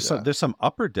 Because there's some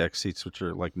upper deck seats which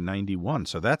are like 91,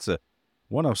 so that's a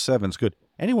 107's good.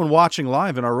 Anyone watching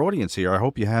live in our audience here, I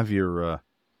hope you have your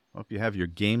Well, if you have your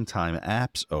Game Time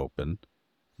apps open,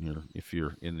 if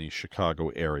you're in the Chicago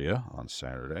area on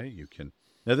Saturday, you can.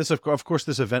 Now, this of course,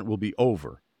 this event will be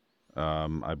over,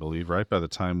 I believe, right by the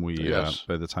time we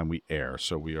air.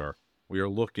 So we are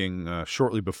looking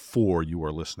shortly before you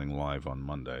are listening live on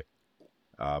Monday.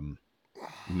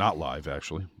 Not live,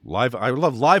 actually. Live. I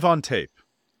love live on tape.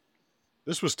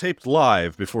 This was taped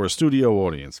live before a studio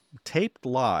audience. Taped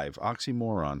live,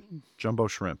 oxymoron, jumbo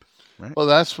shrimp. Right? Well,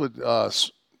 that's what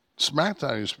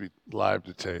SmackDown used to be live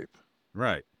to tape.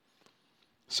 Right.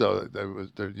 So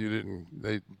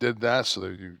they did that so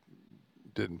that you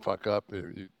didn't fuck up.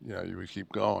 You would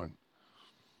keep going.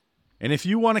 And if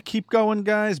you want to keep going,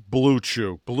 guys, Blue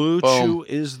Chew. Blue Chew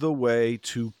is the way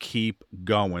to keep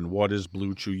going. What is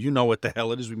Blue Chew? You know what the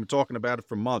hell it is. We've been talking about it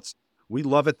for months. We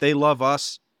love it. They love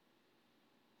us.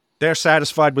 They're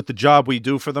satisfied with the job we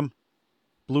do for them.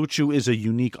 Blue Chew is a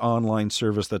unique online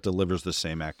service that delivers the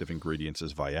same active ingredients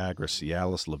as Viagra,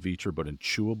 Cialis, Levitra, but in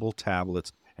chewable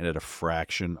tablets and at a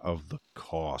fraction of the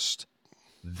cost.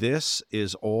 This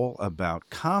is all about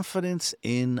confidence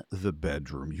in the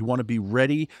bedroom. You want to be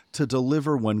ready to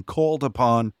deliver when called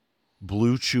upon.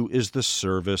 Blue Chew is the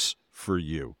service for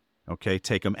you. Okay,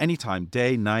 take them anytime,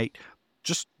 day, night,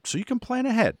 just so you can plan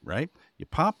ahead, right? You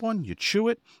pop one, you chew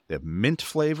it. They have mint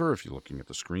flavor. If you're looking at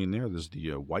the screen there, there's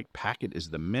the white packet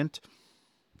is the mint.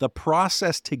 The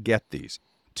process to get these,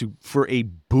 for a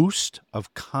boost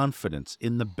of confidence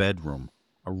in the bedroom,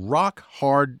 a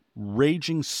rock-hard,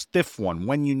 raging stiff one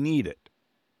when you need it.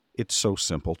 It's so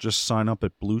simple. Just sign up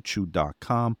at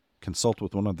BlueChew.com. Consult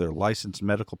with one of their licensed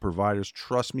medical providers.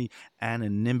 Trust me,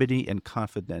 anonymity and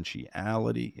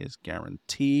confidentiality is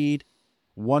guaranteed.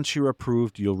 Once you're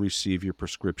approved, you'll receive your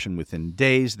prescription within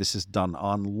days. This is done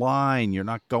online. You're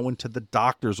not going to the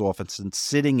doctor's office and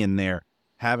sitting in there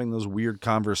having those weird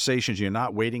conversations. You're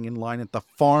not waiting in line at the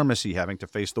pharmacy having to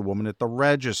face the woman at the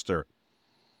register.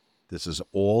 This is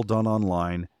all done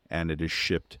online, and it is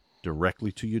shipped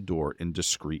directly to your door in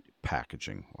discreet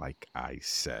packaging, like I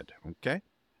said, okay?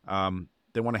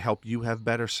 They want to help you have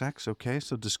better sex, okay?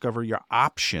 So discover your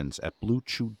options at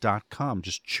BlueChew.com.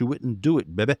 Just chew it and do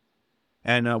it, baby.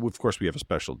 And, of course, we have a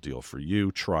special deal for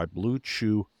you. Try Blue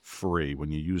Chew free when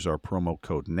you use our promo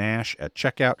code NASH at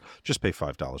checkout. Just pay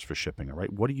 $5 for shipping, all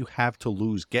right? What do you have to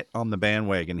lose? Get on the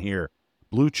bandwagon here.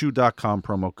 BlueChew.com,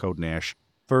 promo code NASH.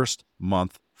 First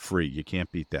month free. You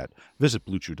can't beat that. Visit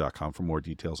BlueChew.com for more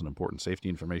details and important safety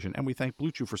information. And we thank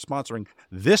Blue Chew for sponsoring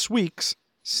this week's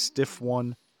Stiff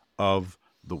One of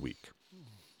the Week.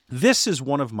 This is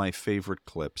one of my favorite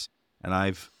clips, and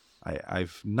I've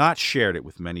not shared it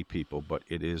with many people, but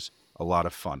it is a lot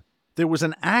of fun. There was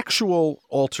an actual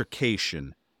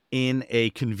altercation in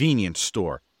a convenience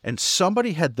store, and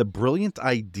somebody had the brilliant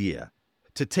idea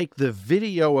to take the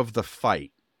video of the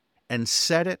fight and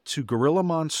set it to Gorilla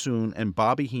Monsoon and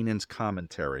Bobby Heenan's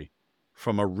commentary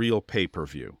from a real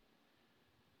pay-per-view.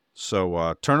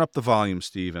 So turn up the volume,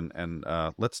 Steve, and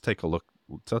let's take a look.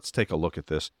 Let's take a look at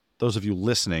this. Those of you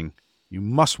listening, you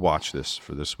must watch this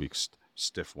for this week's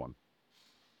Stiff One.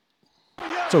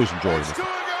 It's always enjoyable. It's 2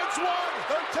 against 1.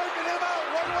 They're taking him out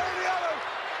one way or the other.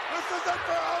 This is it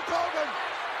for Hulk Hogan.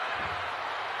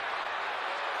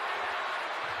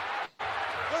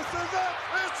 This is it.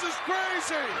 This is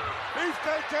crazy.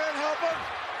 Beefcake can't help him.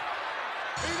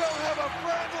 He don't have a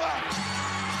friend left.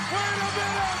 Wait a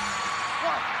minute.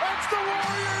 What? It's the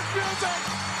Warriors music.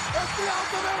 It's the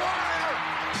Ultimate Warrior.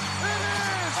 It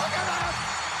is. Look at that.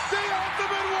 The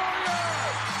Ultimate Warrior.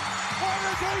 What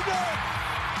is he doing?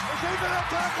 Is he going to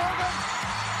attack Hogan?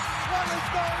 What is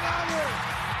going on here?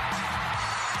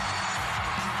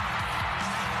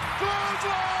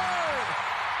 Clothesline!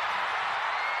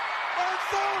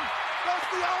 Monsoon, that's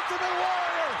the Ultimate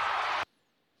Warrior!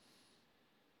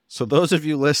 So those of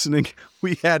you listening,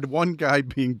 we had one guy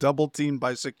being double teamed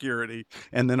by security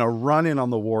and then a run-in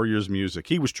on the Warriors music.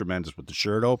 He was tremendous with the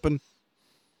shirt open.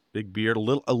 Big beard,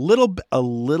 a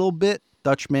little bit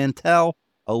Dutch Mantel,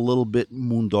 a little bit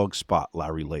Moondog Spot,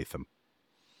 Larry Latham.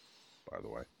 By the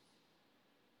way,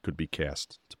 could be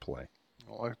cast to play.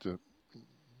 I liked it.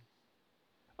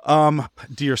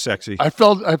 Dear Sexy. I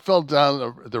fell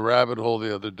down the rabbit hole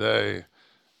the other day.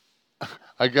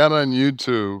 I got on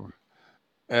YouTube,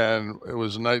 and it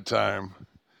was nighttime,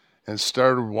 and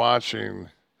started watching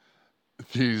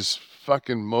these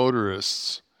fucking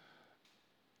motorists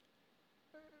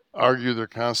argue their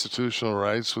constitutional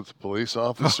rights with the police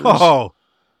officers. Oh,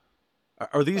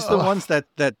 are these the ones that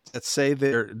say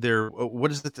they're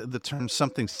what is the term?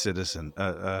 Something citizen.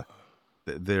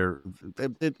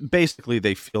 Basically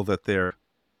they feel that they're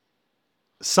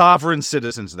sovereign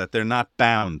citizens, that they're not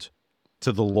bound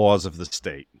to the laws of the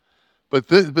state. But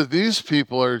these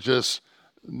people are just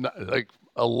like,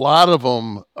 a lot of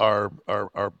them are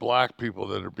black people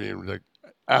that are being like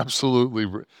absolutely,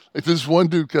 like, this one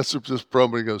dude gets up this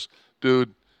promo. He goes,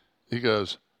 dude,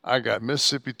 I got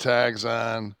Mississippi tags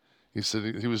on. He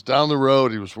said he was down the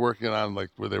road. He was working on like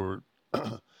where they were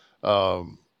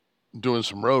doing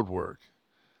some road work,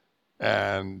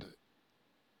 and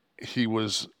he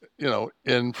was,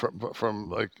 in from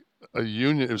like a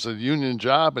union. It was a union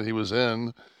job, and he was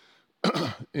in,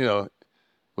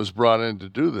 was brought in to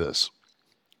do this.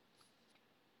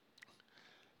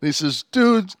 And he says,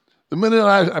 dude, the minute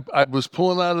I was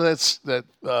pulling out of that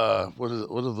what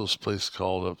are those places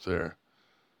called up there?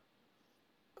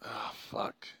 Oh,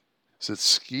 fuck. Is it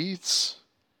Skeets?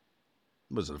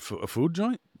 Was it a food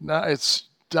joint? No, it's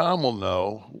Dom will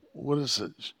know. What is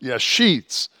it? Yeah,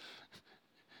 Sheets.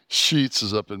 Sheets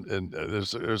is up in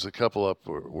there's a couple up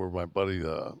where my buddy.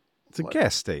 It's a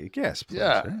gas place.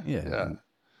 Yeah, right? yeah.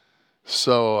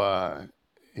 So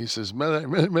he says,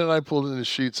 minute I pulled in the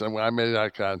Sheets, I made eye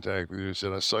contact with you. He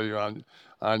said, I saw you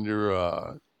on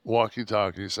your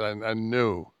walkie-talkie. He said, I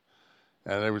knew.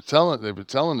 And they were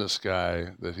telling this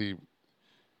guy that he,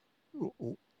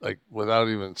 like, without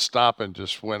even stopping,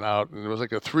 just went out, and it was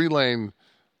like a 3-lane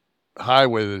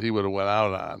highway that he would have went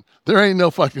out on. There ain't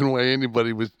no fucking way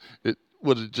anybody would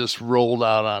have just rolled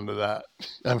out onto that.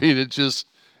 I mean, it just,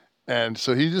 and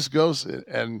so he just goes,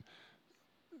 and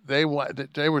they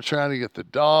were trying to get the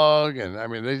dog, and I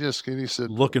mean, he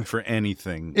said, looking for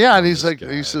anything. Yeah, and he's like,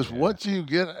 he says, what do you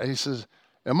get? He says,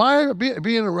 am I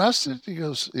being arrested? He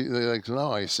goes, they're like,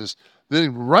 no. He says,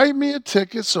 then write me a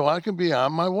ticket so I can be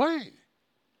on my way.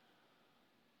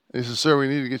 He says, sir, we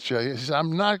need to get you out. He says,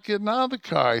 I'm not getting out of the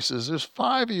car. He says, there's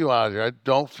 5 of you out here. I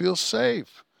don't feel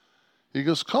safe. He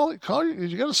goes, call you.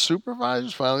 You got a supervisor?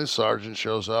 Finally, the sergeant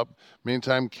shows up.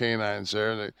 Meantime, K-9's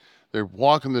there, and they're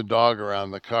walking the dog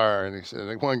around the car. And he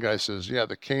said, one guy says, yeah,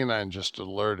 the K-9 just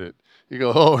alerted. You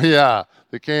go, oh, yeah,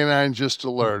 the K-9 just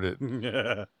alerted.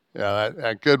 Yeah,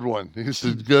 that good one. He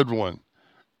said, good one.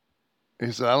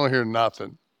 He said, I don't hear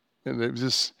nothing. And it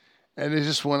just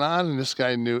went on, and this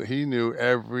guy knew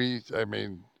every, I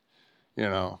mean,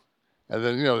 and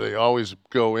then, they always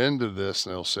go into this,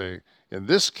 and they'll say, in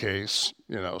this case,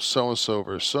 so-and-so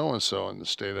versus so-and-so in the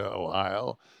state of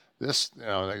Ohio, this,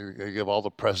 they give all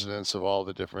the presidents of all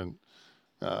the different,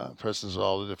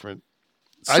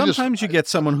 Sometimes you get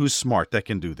someone who's smart that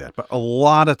can do that, but a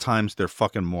lot of times they're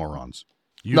fucking morons.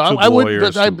 YouTube I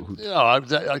lawyers. I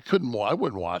couldn't. I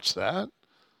wouldn't watch that.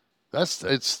 I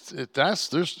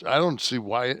don't see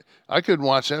why I couldn't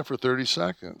watch that for 30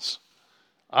 seconds.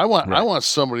 I want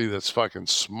somebody that's fucking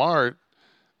smart.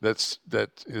 That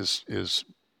is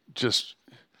just.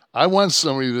 I want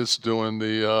somebody that's doing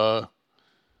the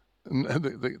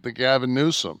Gavin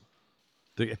Newsom.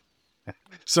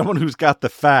 Someone who's got the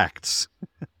facts.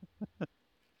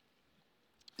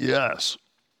 Yes.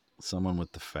 Someone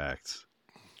with the facts.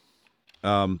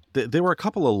 There were a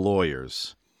couple of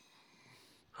lawyers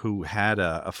who had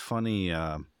a funny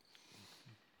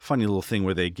little thing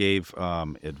where they gave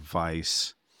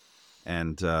advice,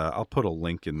 and I'll put a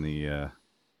link in the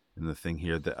thing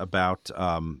here about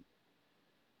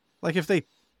like if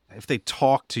they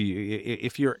talk to you,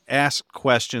 if you're asked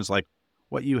questions like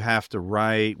what you have to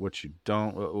write, what you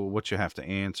have to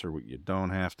answer, what you don't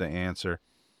have to answer,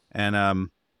 and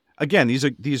again, these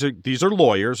are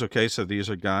lawyers, okay? So these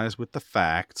are guys with the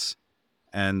facts,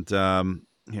 and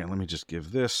here, let me just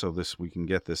give this so we can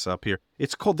get this up here.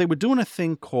 It's called. They were doing a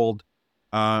thing called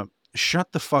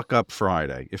 "Shut the Fuck Up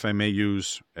Friday," if I may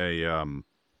use a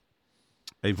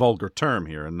vulgar term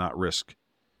here and not risk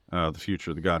the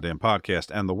future of the goddamn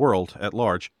podcast and the world at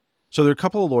large. So there are a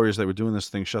couple of lawyers that were doing this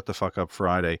thing, "Shut the Fuck Up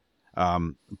Friday,"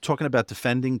 talking about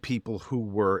defending people who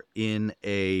were in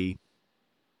a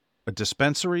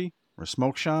dispensary or a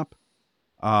smoke shop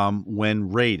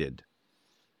when raided.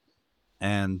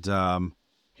 And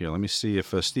here, let me see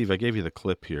if Steve, I gave you the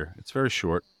clip here. It's very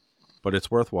short, but it's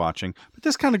worth watching. But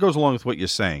this kind of goes along with what you're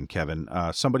saying, Kevin.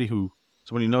 Somebody who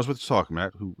knows what they're talking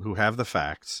about, who have the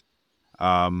facts,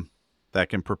 that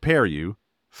can prepare you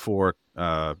for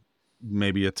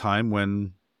maybe a time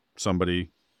when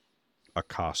somebody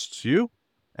accosts you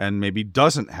and maybe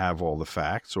doesn't have all the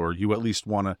facts, or you at least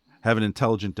want to have an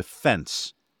intelligent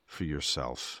defense for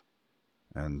yourself.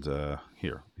 And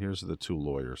here's the two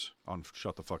lawyers on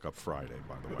Shut the Fuck Up Friday,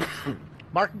 by the way.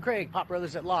 Mark and Craig, Pop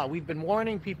Brothers at Law. We've been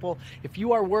warning people, if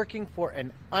you are working for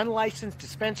an unlicensed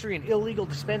dispensary, an illegal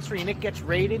dispensary, and it gets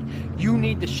raided, you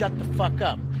need to shut the fuck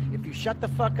up. If you shut the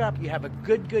fuck up, you have a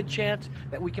good chance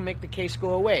that we can make the case go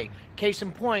away. Case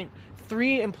in point,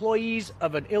 3 employees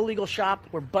of an illegal shop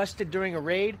were busted during a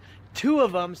raid. 2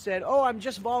 of them said, oh, I'm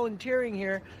just volunteering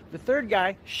here. The third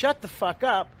guy shut the fuck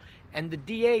up, and the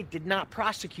DA did not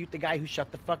prosecute the guy who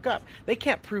shut the fuck up. They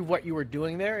can't prove what you were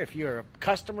doing there. If you're a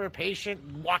customer, patient,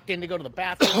 walked in to go to the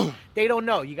bathroom, they don't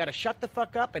know. You got to shut the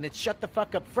fuck up, and it's Shut the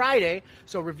Fuck Up Friday,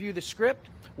 so review the script.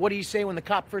 What do you say when the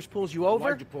cop first pulls you over?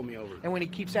 Why'd you pull me over? And when he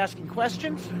keeps asking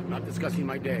questions? Not discussing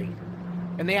my day.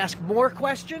 And they ask more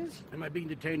questions? Am I being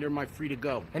detained or am I free to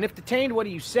go? And if detained, what do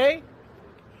you say?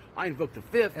 I invoke the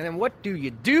 5th. And then what do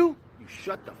you do? You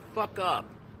shut the fuck up.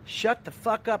 Shut the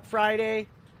fuck up Friday.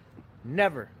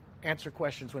 Never answer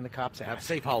questions when the cops ask. Have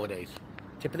safe holidays.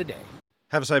 Tip of the day.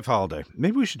 Have a safe holiday.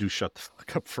 Maybe we should do Shut the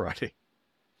Fuck Up Friday.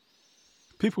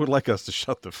 People would like us to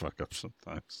shut the fuck up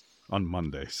sometimes on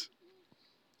Mondays.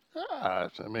 I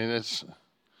mean, it's...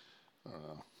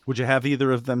 Would you have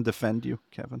either of them defend you,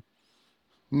 Kevin?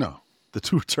 No. The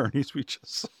 2 attorneys we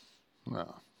just...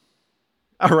 No.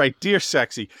 All right, Dear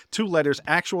Sexy. 2 letters,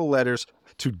 actual letters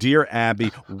to Dear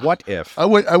Abby. What if? I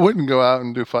wouldn't go out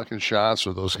and do fucking shots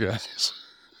with those guys.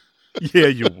 Yeah,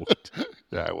 you would.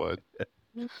 Yeah, I would.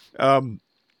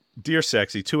 Dear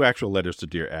Sexy, 2 actual letters to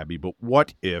Dear Abby. But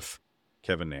what if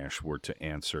Kevin Nash were to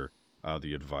answer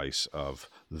the advice of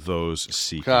those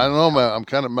seeking? I don't know, man. I'm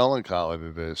kind of melancholy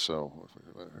today, so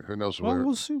who knows where. Well,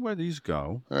 we'll see where these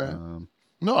go. Right.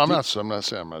 No, I'm not saying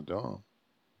I'm not doing.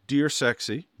 Dear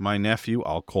Sexy, my nephew,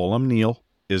 I'll call him Neil,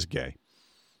 is gay.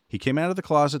 He came out of the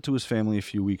closet to his family a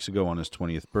few weeks ago on his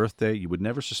 20th birthday. You would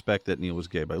never suspect that Neil was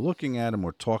gay by looking at him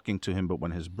or talking to him, but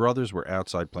when his brothers were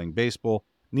outside playing baseball,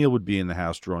 Neil would be in the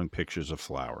house drawing pictures of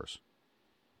flowers.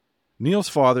 Neil's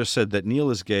father said that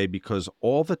Neil is gay because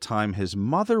all the time his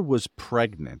mother was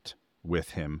pregnant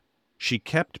with him, she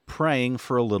kept praying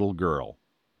for a little girl.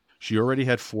 She already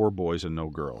had 4 boys and no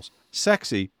girls.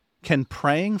 Sexy, can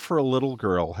praying for a little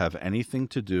girl have anything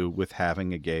to do with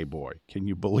having a gay boy? Can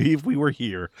you believe we were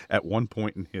here at one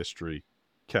point in history,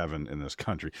 Kevin, in this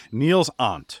country? Neil's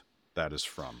aunt, that is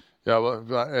from. Yeah, well,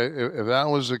 if that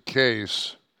was the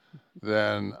case,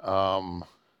 then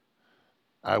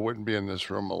I wouldn't be in this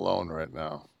room alone right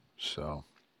now. So,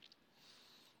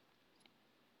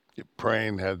 if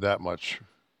praying had that much.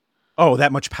 Oh,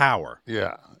 that much power.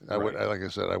 Yeah, I Right. would. Like I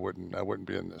said, I wouldn't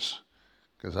be in this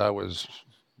because I was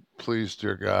pleased,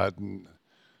 dear God, and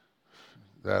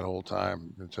that whole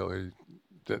time until he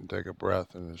didn't take a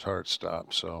breath and his heart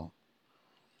stopped. So,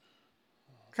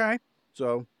 okay,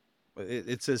 so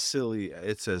it's as silly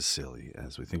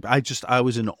as we think. I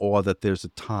was in awe that there's a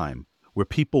time where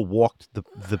people walked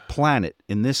the planet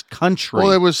in this country.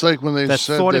 well, it was like when they that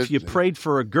said thought that if you prayed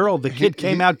for a girl, the kid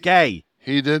came out gay.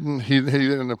 He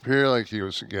didn't appear like he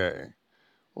was gay.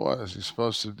 What is he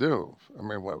supposed to do? I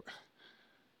mean, what?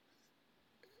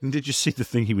 And did you see the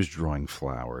thing he was drawing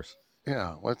flowers?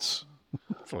 Yeah, what's...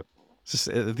 Is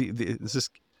this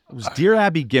was Dear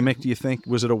Abby gimmick, do you think?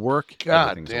 Was it a work?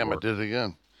 God damn, I did it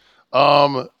again.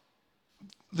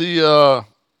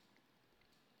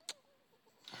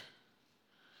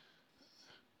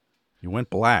 You went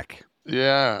black.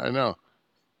 Yeah, I know.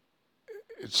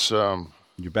 It's...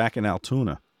 You're back in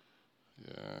Altoona.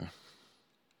 Yeah.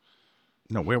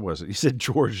 No, where was it? You said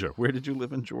Georgia. Where did you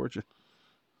live in Georgia?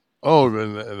 Oh,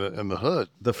 in the hood.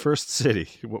 The first city.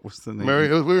 What was the name?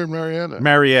 We were in Marietta.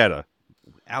 Marietta.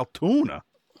 Altoona.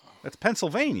 That's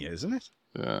Pennsylvania, isn't it?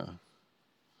 Yeah.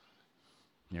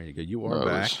 There you go. You are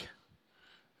back.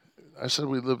 I said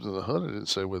we lived in the hood. I didn't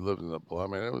say we lived in the... I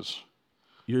mean, it was...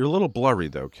 You're a little blurry,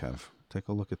 though, Kev. Take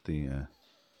a look at the...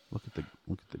 Look at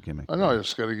the gimmick. I know. I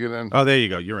just got to get in. Oh, there you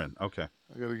go. You're in. Okay.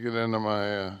 I got to get into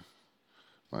my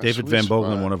David sweet Van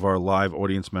Bogelen, spot. one of our live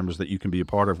audience members that you can be a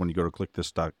part of when you go to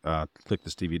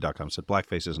clickthisTV.com, said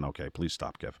blackface isn't okay. Please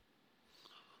stop, Kev.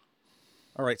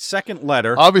 All right, second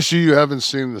letter. Obviously, you haven't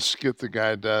seen the skit the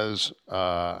guy does.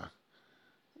 The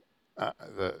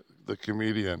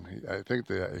comedian. I think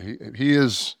he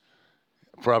is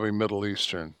probably Middle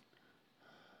Eastern.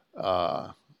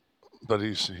 But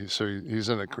he's doing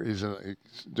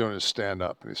his stand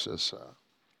up, and he says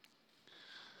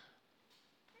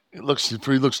he looks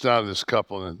down at this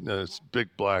couple and it's big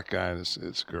black guy and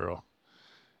it's girl,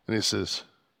 and he says,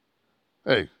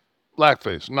 "Hey,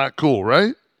 blackface, not cool,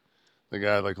 right?" The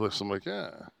guy looks at him like,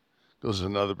 "Yeah." Goes to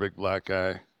another big black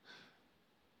guy.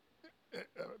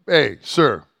 "Hey,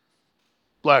 sir,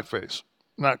 blackface,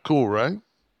 not cool, right?"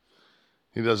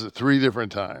 He does it 3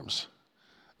 different times.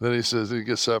 Then he says, he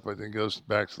gets up, I think, goes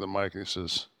back to the mic, and he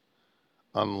says,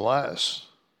 "Unless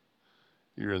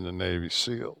you're in the Navy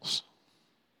SEALs."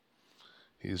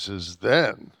 He says,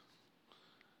 "Then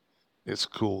it's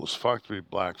cool as fuck to be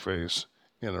blackface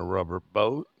in a rubber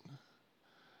boat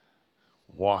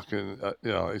walking,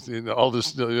 all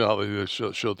this, how they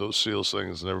showed those SEALs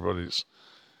things, and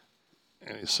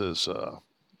and he says,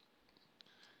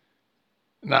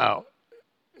 now,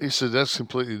 he said, that's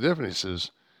completely different. He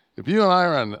says, if you and I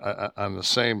are on the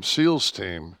same SEALs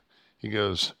team, he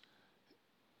goes,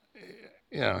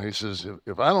 he says,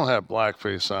 if I don't have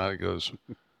blackface on, he goes,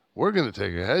 we're going to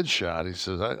take a headshot. He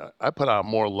says, I put out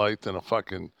more light than a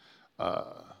fucking, an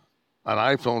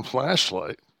iPhone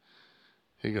flashlight.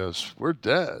 He goes, we're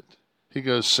dead. He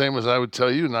goes, same as I would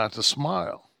tell you not to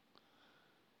smile.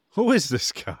 Who is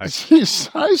this guy? I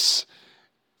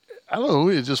don't know.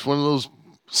 It's just one of those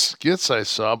skits I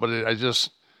saw, but the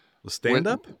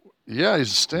stand-up? Yeah,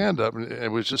 he's a stand-up, and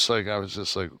it was just like, I was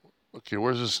just like, okay,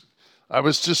 where's this? I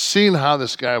was just seeing how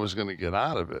this guy was going to get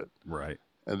out of it. Right.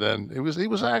 And then he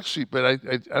was actually, but I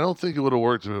don't think it would have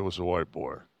worked if it was a white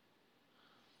boy.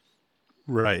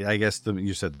 Right. I guess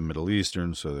you said the Middle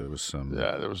Eastern, so there was some.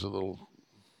 Yeah, there was a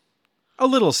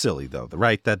little silly though,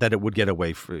 right? That it would get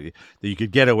away that you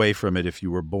could get away from it if you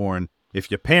were born.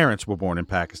 If your parents were born in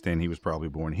Pakistan, he was probably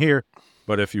born here.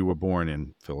 But if you were born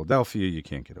in Philadelphia, you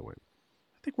can't get away.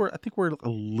 I think we're a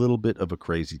little bit of a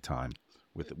crazy time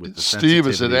with the Steve,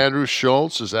 is it Andrew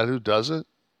Schultz? Is that who does it?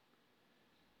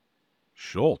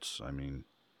 Schultz. I mean,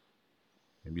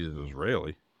 maybe it was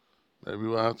Israeli. Maybe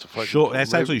we'll have to find.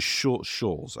 That's actually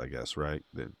Schultz, I guess, right?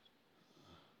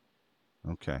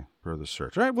 Okay, further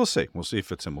search. All right, we'll see. We'll see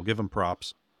if it's him. We'll give him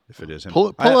props if it is him. Pull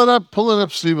it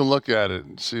up, Steve, and look at it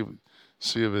and see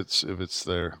if it's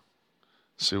there.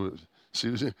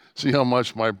 See how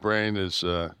much my brain is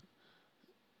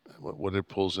what it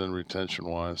pulls in retention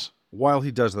wise. While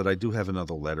he does that, I do have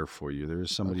another letter for you. There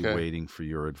is somebody waiting for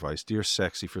your advice. Dear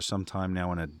Sexy, for some time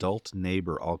now, an adult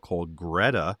neighbor I'll call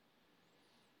Greta,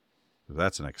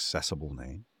 that's an accessible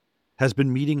name, has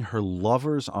been meeting her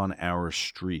lovers on our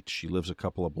street. She lives a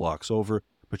couple of blocks over,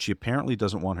 but she apparently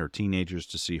doesn't want her teenagers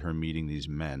to see her meeting these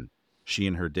men. She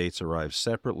and her dates arrive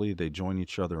separately. They join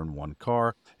each other in one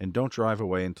car and don't drive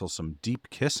away until some deep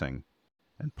kissing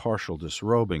and partial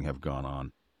disrobing have gone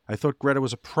on. I thought Greta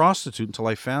was a prostitute until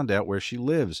I found out where she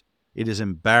lives. It is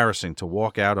embarrassing to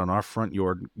walk out on our front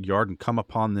yard and come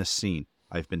upon this scene.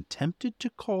 I've been tempted to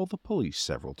call the police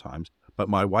several times, but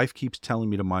my wife keeps telling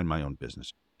me to mind my own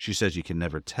business. She says you can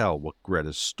never tell what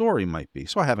Greta's story might be,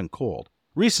 so I haven't called.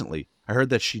 Recently, I heard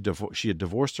that she had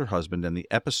divorced her husband and the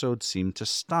episode seemed to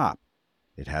stop.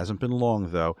 It hasn't been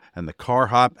long, though, and the car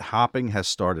hopping has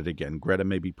started again. Greta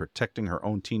may be protecting her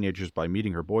own teenagers by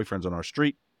meeting her boyfriends on our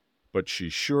street, but she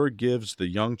sure gives the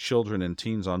young children and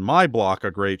teens on my block a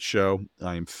great show.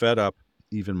 I am fed up.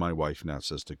 Even my wife now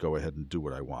says to go ahead and do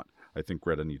what I want. I think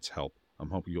Greta needs help.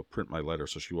 I'm hoping you'll print my letter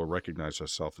so she will recognize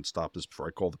herself and stop this before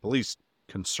I call the police.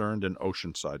 Concerned in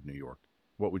Oceanside, New York.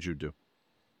 What would you do?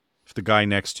 If the guy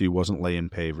next to you wasn't laying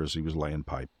pavers, he was laying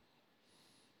pipe.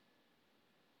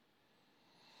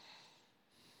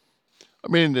 I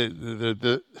mean,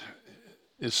 it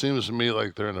seems to me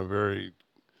like they're in a very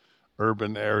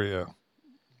urban area.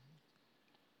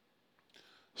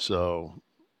 So,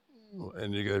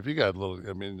 and if you got little,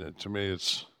 I mean, to me,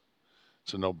 it's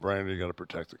a no-brainer. You got to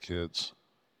protect the kids.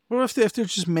 Well, if they're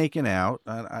just making out,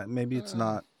 maybe it's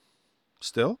not.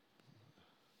 Still,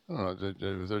 I don't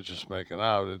know. They're just making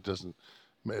out. It doesn't.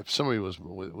 If somebody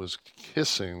was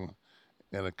kissing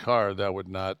in a car, that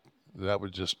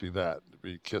would just be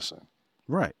be kissing.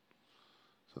 Right.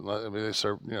 So, I mean, they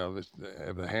start,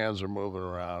 if the hands are moving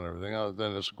around and everything else,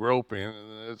 then it's groping,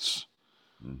 and it's,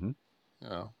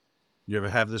 You ever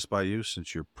have this by you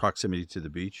since your proximity to the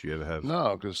beach? You ever have?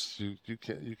 No, because you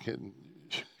can't,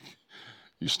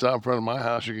 you stop in front of my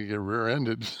house, you can get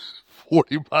rear-ended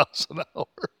 40 miles an hour.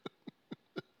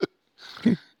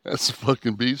 That's the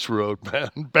fucking beach road, man.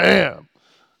 Bam!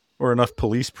 Or enough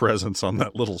police presence on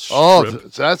that little strip. Oh,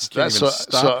 that's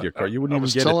stop your car. You wouldn't even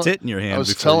get a tit in your hand. I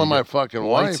was telling my fucking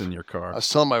wife in your car. I was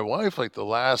telling my wife like the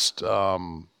last,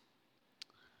 I'd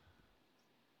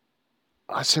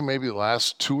say maybe the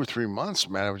last 2 or 3 months,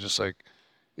 man. I was just like,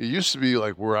 it used to be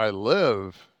like where I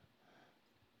live.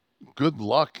 Good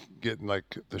luck getting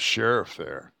like the sheriff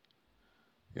there.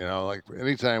 Like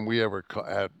anytime we ever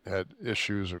had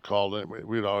issues or called in,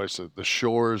 we'd always say the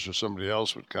Shores or somebody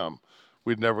else would come.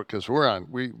 We'd never, because I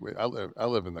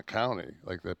live in the county,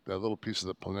 like that little piece of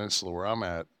the peninsula where I'm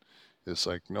at is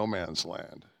like no man's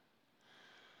land.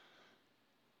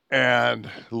 And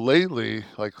lately,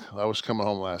 like I was coming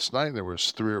home last night and there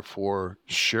was 3 or 4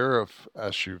 sheriff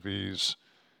SUVs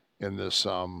in this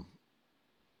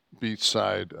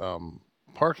beachside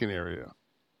parking area.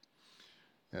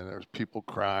 And there's people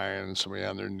crying, somebody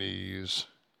on their knees.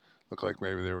 Looked like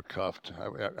maybe they were cuffed.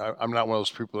 I'm not one of those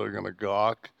people that are going to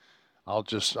gawk.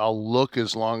 I'll look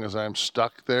as long as I'm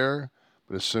stuck there.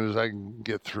 But as soon as I can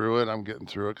get through it, I'm getting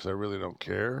through it because I really don't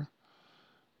care.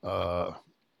 And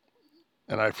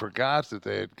I forgot that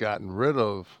they had gotten rid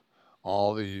of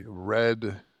all the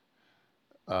red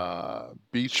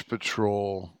beach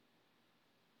patrol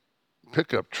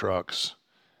pickup trucks.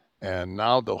 And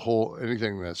now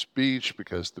anything that's beach,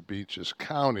 because the beach is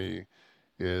county,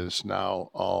 is now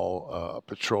all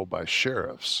patrolled by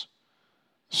sheriffs.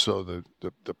 So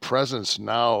the presence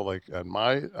now, like on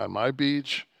my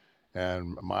beach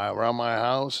and around my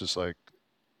house, is like,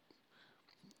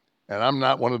 and I'm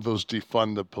not one of those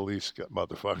defund the police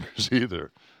motherfuckers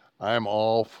either. I'm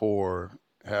all for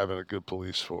having a good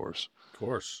police force. Of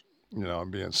course.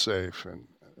 And being safe, and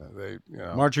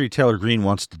Marjorie Taylor Greene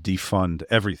wants to defund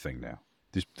everything now.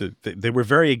 They were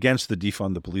very against the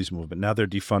defund the police movement. Now they're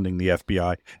defunding the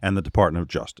FBI and the Department of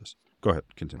Justice. Go ahead,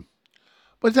 continue.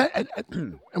 But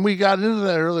and we got into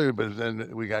that earlier, but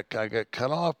then I got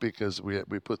cut off because we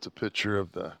put the picture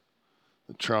of the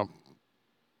Trump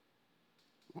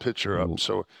picture up.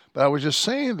 So, but I was just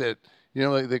saying that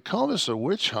like they call this a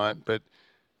witch hunt, but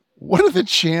what are the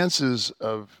chances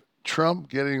of Trump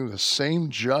getting the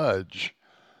same judge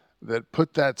that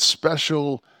put that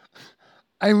special?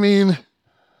 I mean,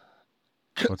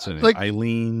 what's her name? Like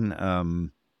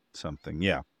Eileen something,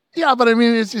 yeah. Yeah, but I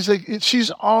mean, it's like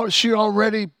she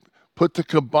already put the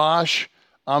kibosh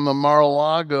on the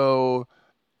Mar-a-Lago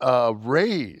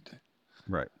raid.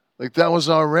 Right. Like that was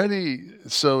already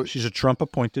so. She's a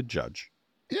Trump-appointed judge.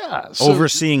 Yeah. So,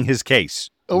 overseeing his case.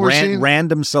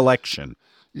 Random selection.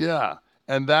 Yeah,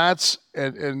 and that's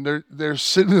and they're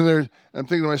sitting there. I'm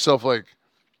thinking to myself, like,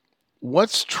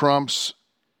 what's Trump's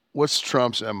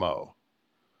MO?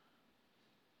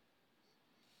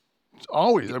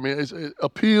 Always. I mean, it's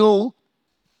appeal.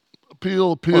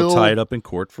 Well, tied up in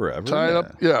court forever. Tied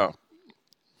up, yeah.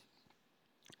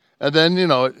 And then,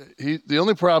 the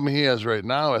only problem he has right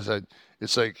now is that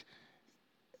it's like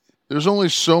there's only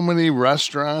so many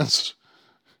restaurants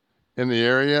in the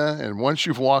area, and once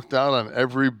you've walked out on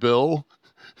every bill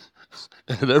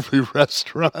at every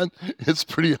restaurant, it's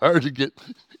pretty hard to get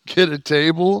a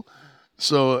table.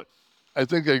 So I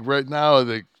think like right now,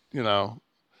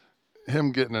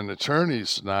 him getting an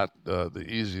attorney's not the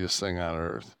easiest thing on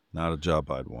earth. Not a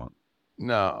job I'd want.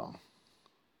 No.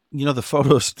 The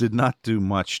photos did not do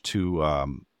much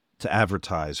to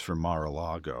advertise for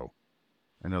Mar-a-Lago.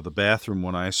 I know the bathroom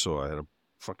one I saw had a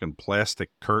fucking plastic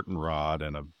curtain rod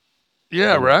and a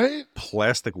right?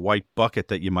 Plastic white bucket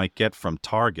that you might get from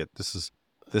Target. This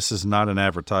is not an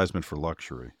advertisement for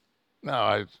luxury.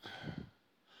 No,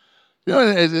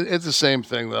 it's the same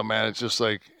thing though, man. It's just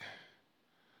like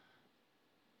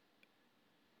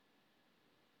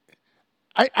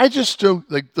I just don't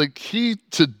like he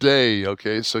today.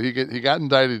 Okay, so he got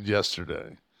indicted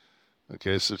yesterday.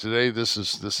 Okay, so today this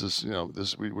is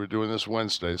we're doing this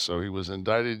Wednesday, so he was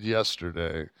indicted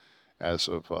yesterday, as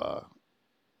of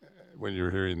when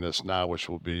you're hearing this now, which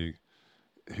will be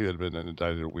he had been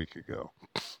indicted a week ago.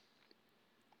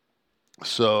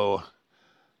 So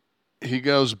he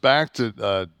goes back to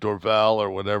Dorval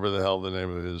or whatever the hell the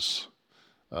name of his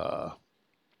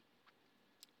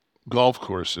golf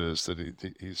course is that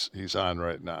he's on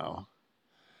right now,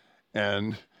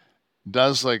 and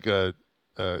does like a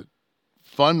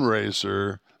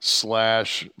fundraiser /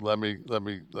 let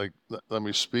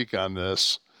me speak on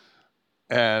this,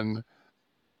 and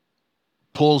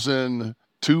pulls in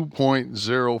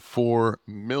 $2.04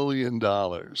 million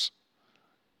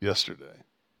yesterday.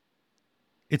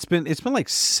 It's been like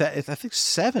I think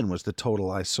 7 was the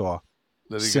total I saw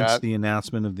since the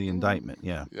announcement of the indictment.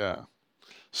 Yeah. Yeah.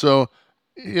 So,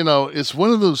 it's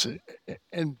one of those,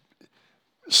 and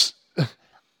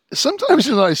sometimes,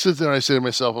 I sit there and I say to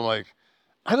myself, I'm like,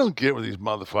 I don't get where these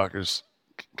motherfuckers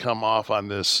come off on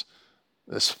this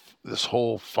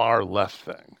whole far left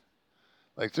thing.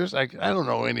 Like, I don't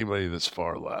know anybody that's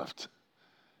far left.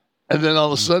 And then all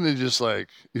of a sudden, you listen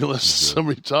to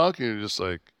somebody talking, you're just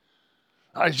like,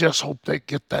 I just hope they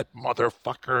get that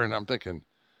motherfucker. And I'm thinking,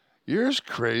 you're as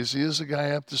crazy as the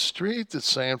guy up the street that's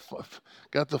saying,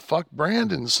 got the fuck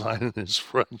Brandon sign in his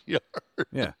front yard.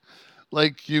 Yeah.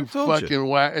 Like you fucking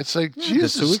whack. It's like,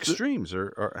 Jesus. The two extremes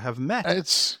have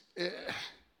met.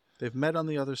 They've met on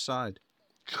the other side.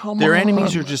 Their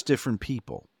enemies are just different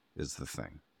people, is the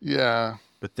thing. Yeah.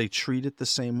 But they treat it the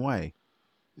same way.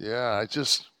 Yeah,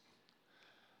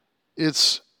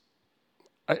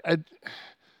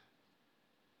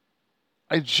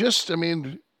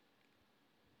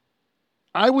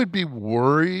 I would be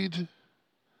worried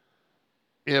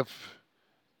if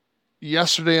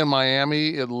yesterday in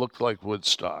Miami it looked like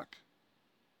Woodstock.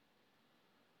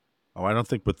 Oh, I don't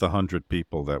think with the 100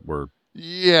 people that were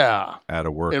out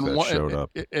of work that showed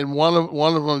up. And one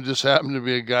of them just happened to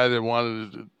be a guy that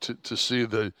wanted to see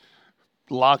the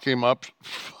lock him up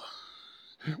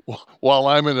while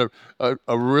I'm in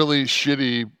a really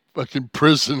shitty fucking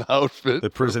prison outfit. The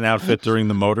prison outfit during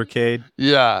the motorcade?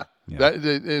 Yeah.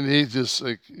 And he just,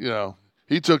 like, you know,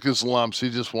 he took his lumps. He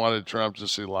just wanted Trump to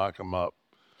see lock him up.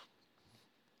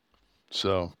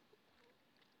 So.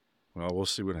 Well, we'll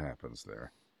see what happens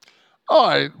there. All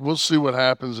right. We'll see what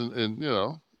happens. And you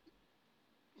know,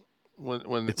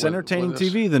 when it's entertaining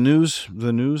TV. The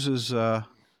news is,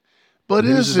 but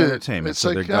is it entertainment? It's so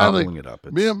like they're kind of gobbling it up.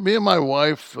 Me and my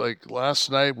wife, like last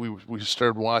night, we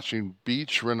started watching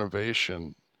beach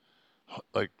renovation,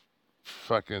 like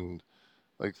fucking,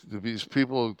 like these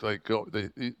people like go. They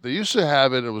used to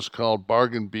have it. It was called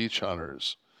Bargain Beach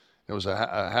Hunters. It was a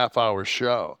half-hour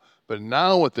show. But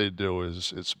now what they do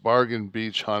is it's Bargain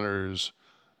Beach Hunters,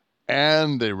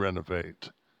 and they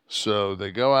renovate. So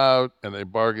they go out and they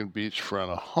bargain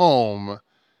beachfront a home.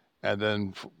 And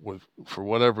then for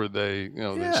whatever they, you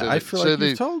know, they say I feel like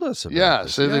you told us about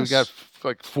this. They've got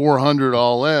like 400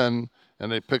 all in,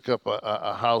 and they pick up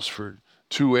a house for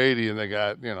 $280, and they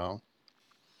got, you know,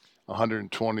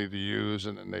 120 to use,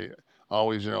 and then they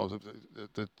always, you know,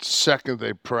 the second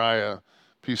they pry a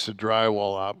piece of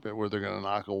drywall up where they're going to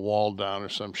knock a wall down or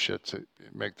some shit to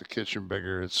make the kitchen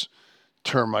bigger, it's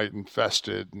termite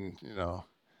infested, and you know,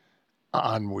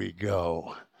 on we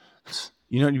go.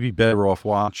 You know, you'd be better off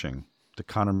watching the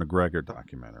Conor McGregor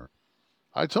documentary.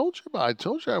 I told you I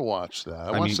watched that.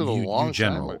 I watched it a long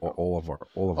time ago. All of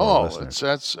our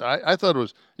listeners. I thought it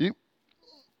was you.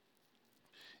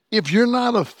 If you're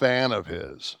not a fan of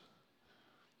his,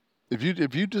 if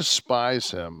you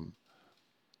despise him,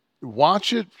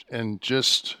 watch it and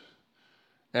just.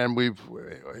 And we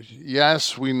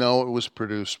know it was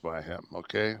produced by him,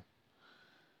 okay?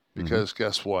 Because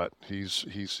guess what? He's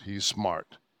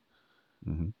smart.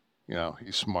 Mm-hmm. You know,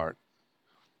 he's smart.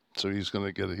 So he's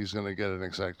gonna get an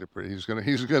executive. He's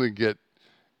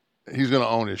gonna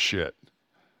own his shit.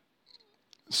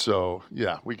 So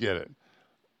yeah, we get it.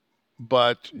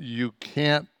 But you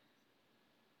can't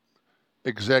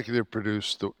executive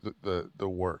produce the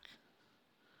work,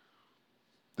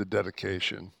 the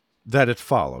dedication. That it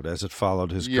followed as it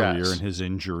followed his career and his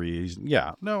injuries.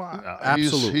 Yeah, no,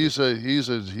 absolutely. He's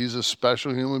a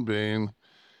special human being,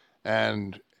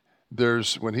 and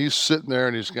when he's sitting there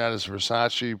and he's got his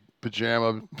Versace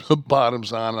pajama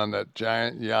bottoms on that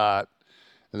giant yacht,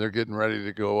 and they're getting ready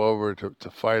to go over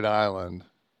to Fight Island,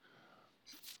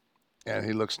 and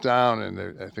he looks down, and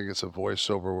I think it's a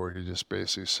voiceover where he just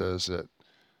basically says that,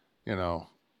 you know,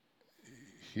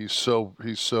 he's so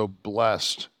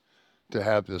blessed to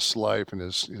have this life, and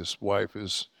his wife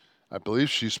is, I believe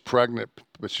she's pregnant,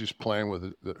 but she's playing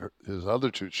with his other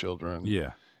two children.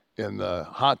 Yeah. In the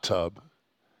hot tub,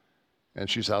 and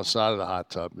she's outside of the hot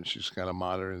tub, and she's kind of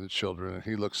monitoring the children. And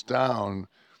he looks down,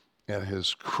 and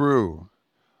his crew,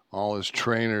 all his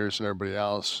trainers and everybody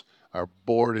else, are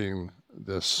boarding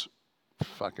this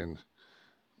fucking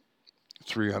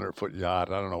 300-foot yacht.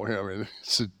 I don't know. I mean,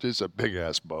 it's a big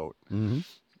ass boat. Mm-hmm.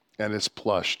 And it's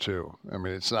plush too. I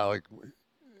mean, it's not like,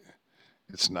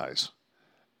 it's nice.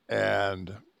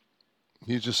 And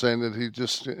he's just saying that he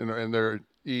just, you know, and they're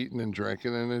eating and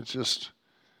drinking, and it's just,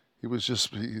 he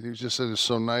just said it's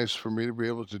so nice for me to be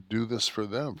able to do this for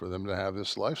them to have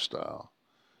this lifestyle.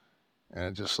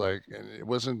 And just like,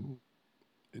 and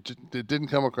it didn't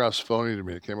come across phony to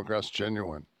me. It came across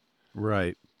genuine.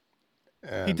 Right.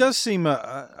 And he does seem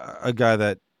a guy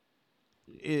that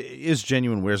is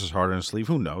genuine, wears his heart on his sleeve.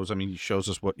 Who knows? I mean, he shows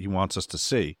us what he wants us to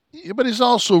see. Yeah, but he's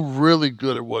also really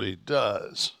good at what he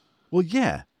does. Well,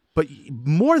 yeah, but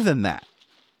more than that.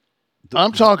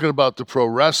 I'm talking about the pro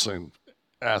wrestling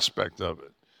aspect of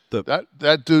it.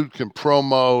 That dude can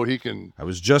promo. He can. I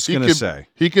was just going to say.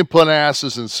 He can put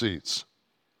asses in seats.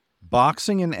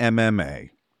 Boxing and MMA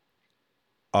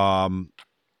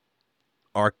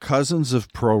are cousins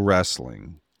of pro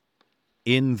wrestling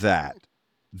in that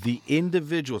the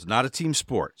individuals, not a team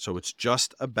sport, so it's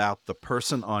just about the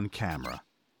person on camera.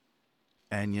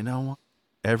 And you know what?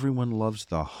 Everyone loves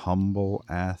the humble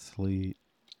athlete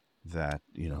that,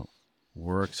 you know,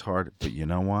 works hard. But you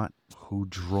know what? Who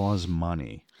draws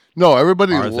money? No,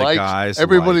 everybody likes that guy.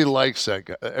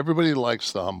 Everybody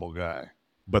likes the humble guy.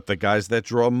 But the guys that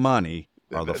draw money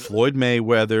are the Floyd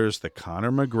Mayweathers, the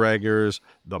Conor McGregors,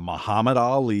 the Muhammad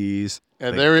Alis.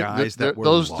 And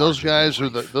those guys are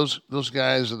those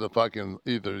guys are the fucking,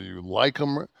 either you like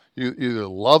them, you either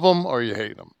love them or you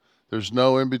hate them. There's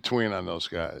no in between on those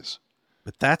guys.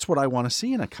 But that's what I want to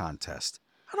see in a contest.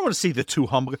 I don't want to see the two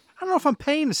humble. I don't know if I'm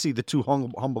paying to see the two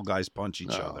humble guys punch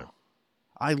each other.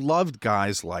 I loved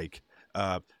guys like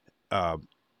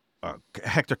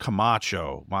Hector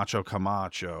Camacho, Macho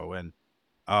Camacho, and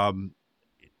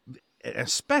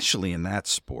especially in that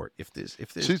sport. If there's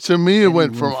see, to me, it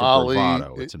went from Ali.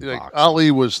 Bravado, it's in boxing.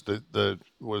 Ali was the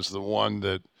one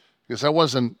that, because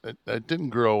I didn't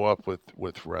grow up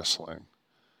with wrestling.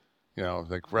 You know,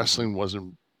 like wrestling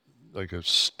wasn't like a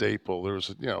staple. There was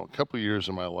a couple of years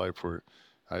in my life where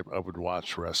I would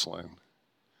watch wrestling.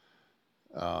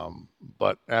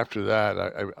 But after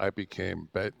that, I became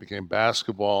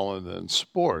basketball and then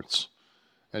sports,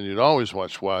 and you'd always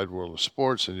watch Wide World of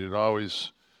Sports, and you'd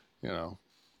always, you'd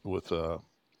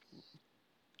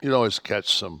always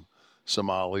catch some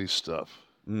Ali stuff,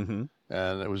 and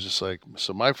it was just like,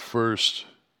 so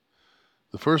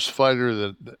the first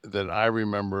fighter that I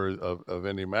remember of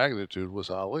any magnitude was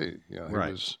Ali. He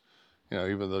was,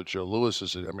 even though Joe Louis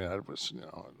is, I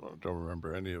don't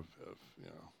remember any of.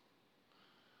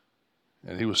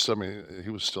 And he was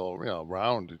still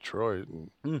around Detroit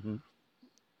and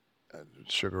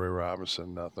Sugar Ray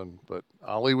Robinson, nothing. But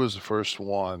Ali was the first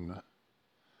one.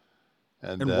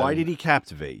 And why did he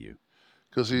captivate you?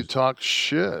 Because he talked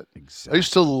shit. Exactly. I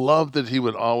used to love that he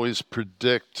would always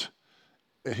predict.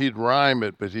 He'd rhyme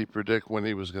it, but he'd predict when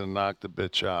he was going to knock the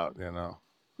bitch out.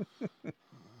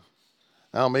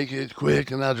 I'll make it quick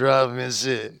and I'll drive him in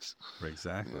 6.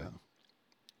 Exactly.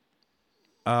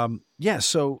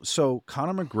 So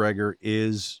Conor McGregor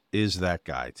is that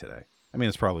guy today. I mean,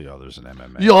 it's probably others in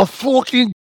MMA. You're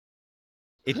fucking.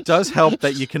 It does help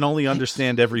that you can only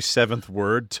understand every 7th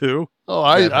word too. Oh,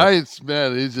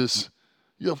 man, he's just,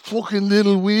 you fucking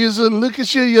little weasel. Look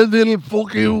at you little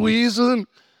fucking weasel.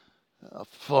 I'll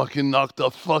fucking knock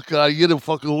the fuck out. Get the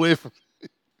fuck away from me.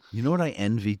 You know what I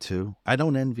envy too? I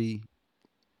don't envy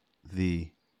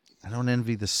the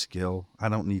skill. I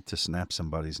don't need to snap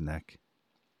somebody's neck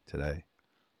today.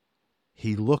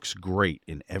 He looks great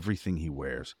in everything he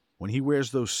wears. When he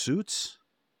wears those suits,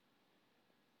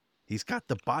 he's got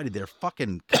the body. They're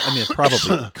fucking,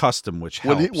 probably custom, which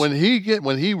helps. When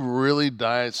he really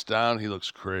diets down, he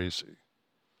looks crazy.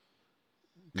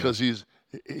 Because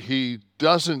he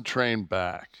doesn't train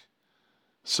back.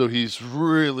 So he's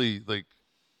really like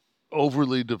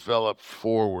overly developed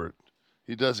forward.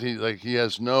 He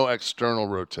has no external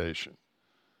rotation.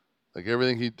 Like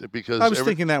everything because I was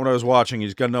thinking that when I was watching,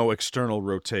 he's got no external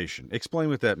rotation. Explain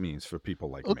what that means for people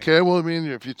like me. Okay, well, I mean,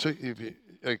 if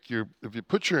you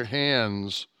put your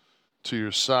hands to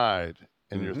your side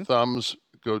and your thumbs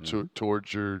go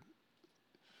towards your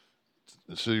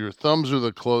thumbs are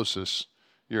the closest.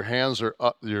 Your hands are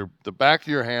up. The back of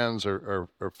your hands are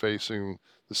facing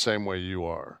the same way you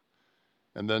are,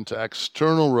 and then to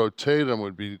external rotate them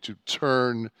would be to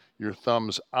turn your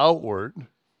thumbs outward,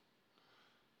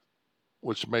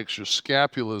 which makes your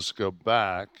scapulas go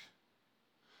back,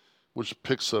 which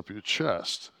picks up your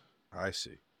chest. I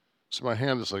see. So my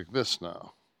hand is like this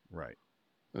now. Right.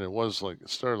 And it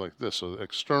started like this. So the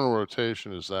external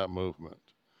rotation is that movement.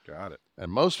 Got it.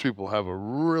 And most people have a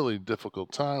really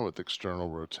difficult time with external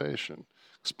rotation,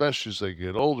 especially as they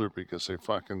get older because they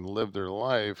fucking live their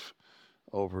life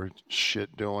over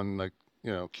shit doing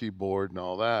keyboard and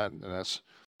all that. And that's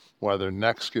why their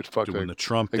necks get fucked. Doing the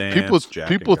Trump dance, people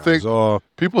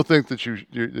think that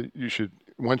you should,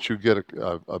 once you get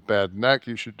a bad neck,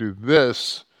 you should do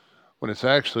this, when it's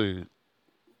actually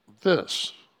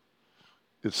this.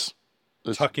 It's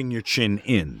tucking your chin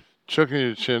in. Tucking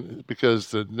your chin,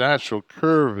 because the natural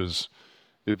curve is,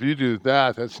 if you do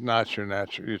that, that's not your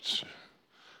natural. It's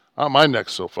my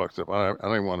neck's so fucked up. I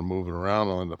don't even want to move it around.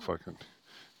 I'll end up fucking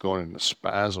going into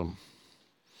spasm.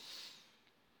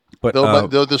 But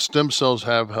though the stem cells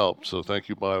have helped, so thank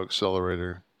you,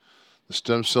 BioAccelerator. The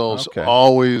stem cells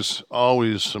always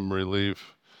some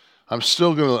relief. I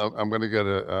saw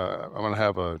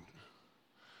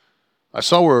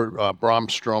where Braun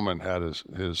Strowman had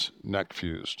his neck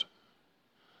fused.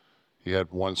 He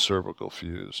had one cervical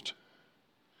fused.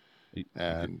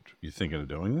 And you thinking of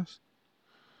doing this?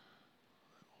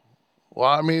 Well,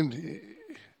 I mean,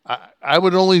 I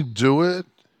would only do it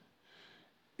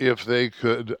if they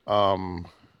could.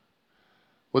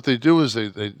 What they do is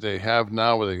they have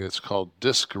now it's called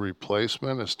disc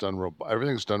replacement. It's done.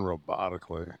 Everything's done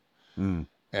robotically, and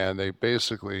they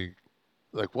basically,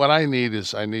 like, what I need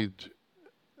is I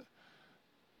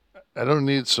don't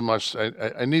need so much.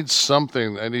 I need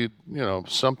something. I need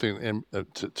something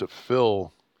to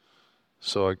fill,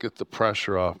 so I get the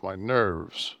pressure off my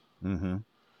nerves. Mm-hmm.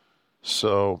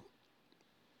 So,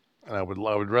 and I would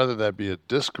rather that be a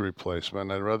disc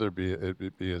replacement. I'd rather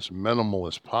it be as minimal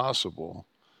as possible.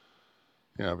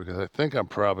 because I think I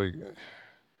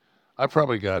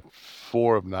probably got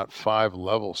 4 if not 5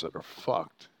 levels that are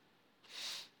fucked.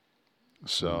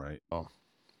 So, right.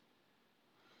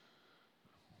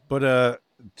 But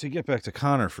to get back to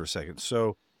Connor for a second,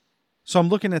 so I'm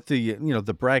looking at the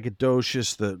the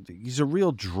braggadocious. He's a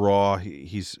real draw.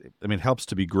 It helps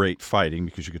to be great fighting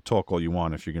because you could talk all you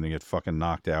want if you're going to get fucking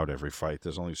knocked out every fight.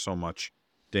 There's only so much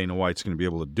Dana White's going to be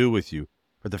able to do with you.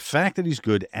 But the fact that he's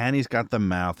good and he's got the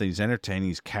mouth and he's entertaining,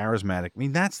 he's charismatic.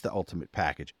 That's the ultimate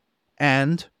package.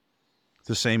 And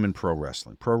the same in pro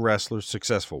wrestling. Pro wrestlers,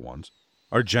 successful ones,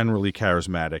 are generally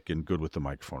charismatic and good with the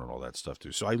microphone and all that stuff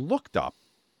too. So I looked up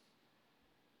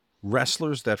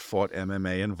wrestlers that fought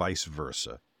MMA and vice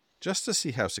versa, just to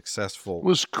see how successful. It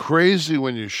was crazy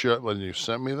when you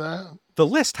sent me that. The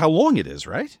list, how long it is,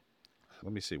 right?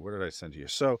 Let me see. Where did I send you?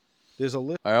 So there's a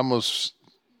list. I almost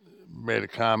made a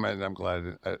comment, and I'm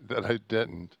glad that I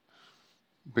didn't,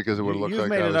 because it would look like you've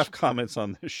made enough comments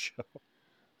on this show.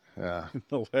 Yeah, in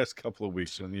the last couple of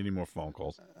weeks. So you need more phone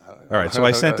calls. All right, so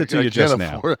I sent it to you just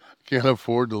now. Can't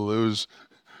afford to lose.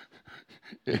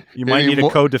 You might need a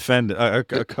co-defendant,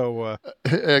 a co.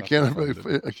 I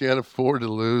can't afford to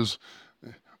lose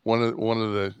one of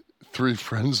the 3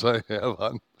 friends I have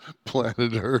on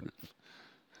planet Earth.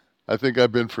 I think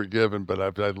I've been forgiven, but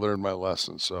I've learned my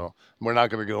lesson. So we're not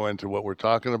going to go into what we're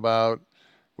talking about.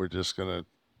 We're just going to,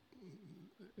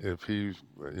 if he,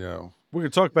 we're going to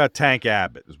talk about Tank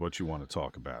Abbott is what you want to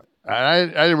talk about. I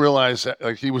didn't realize that,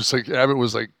 Abbott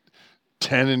was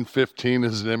 10-15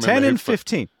 as an MMA.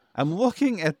 10-15. I'm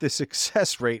looking at the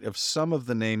success rate of some of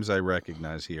the names I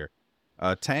recognize here.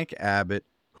 Tank Abbott,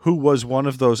 who was one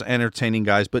of those entertaining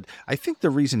guys, but I think the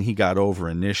reason he got over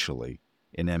initially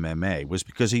in MMA was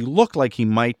because he looked like he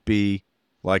might be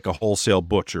like a wholesale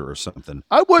butcher or something.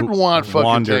 I wouldn't want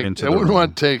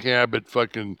Tank Abbott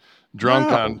fucking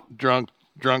drunk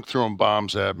throwing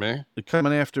bombs at me.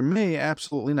 Coming after me,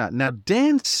 absolutely not. Now,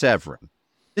 Dan Severn,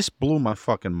 this blew my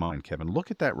fucking mind, Kevin.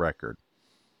 Look at that record.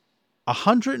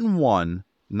 101,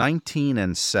 19,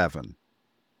 and 7.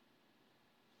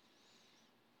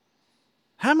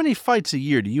 How many fights a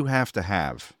year do you have to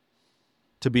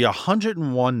be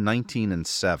 101, 19, and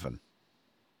 7?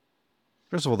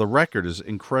 First of all, the record is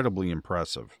incredibly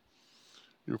impressive.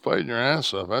 You're fighting your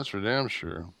ass off, that's for damn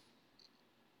sure.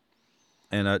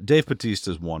 And Dave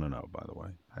Bautista's 1-0, by the way.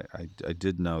 I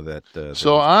did know that.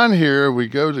 So on here, we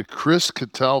go to Chris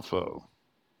Catalfo.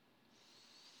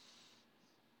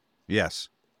 Yes.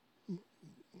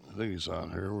 I think he's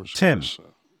on here. Tim.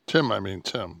 Tim.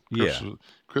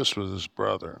 Chris was his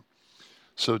brother.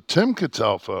 So Tim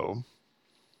Catalfo,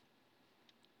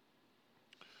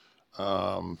 if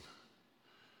I'm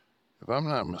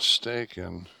not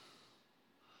mistaken,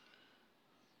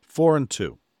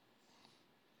 4-2.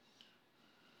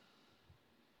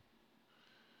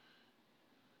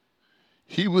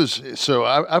 He was, so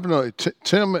I've known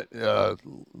Tim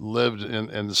lived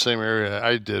in the same area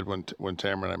I did when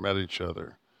Tamara and I met each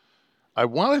other. I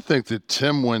want to think that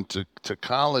Tim went to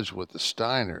college with the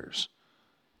Steiners.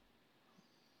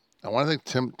 I want to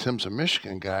think Tim's a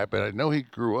Michigan guy, but I know he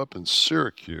grew up in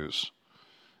Syracuse,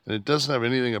 and it doesn't have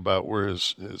anything about where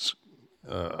his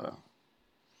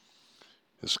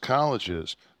college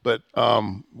is. But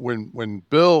when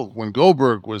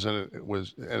Goldberg was in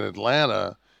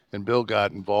Atlanta. And Bill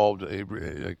got involved,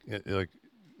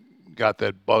 got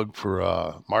that bug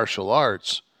for martial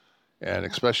arts, and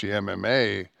especially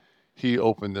MMA. He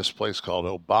opened this place called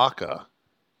Obaka,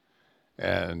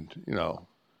 and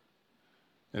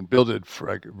and Bill did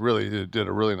did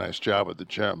a really nice job at the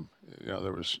gym.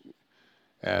 There was,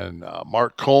 and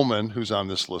Mark Coleman, who's on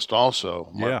this list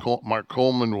also. Mark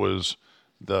Coleman was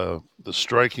the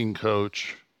striking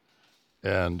coach,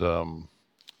 and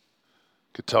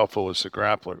Catalfo was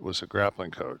a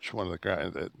grappling coach. One of the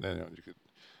guys that they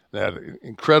had an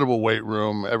incredible weight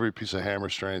room, every piece of hammer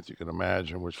strength you could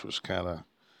imagine, which was kind of,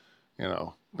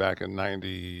 back in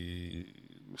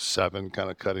 '97, kind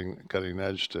of cutting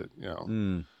edge to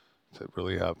to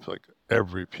really have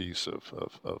every piece of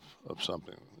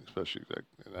something, especially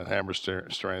that hammer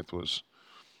strength was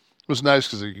nice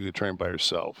because you could train by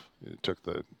yourself. It took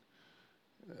the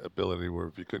ability where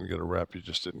if you couldn't get a rep, you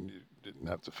just didn't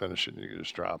have to finish it, and you could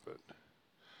just drop it.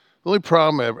 The only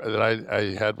problem that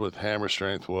I had with hammer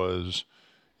strength was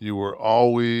you were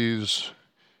always,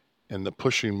 in the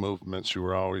pushing movements, you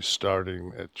were always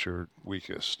starting at your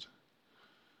weakest.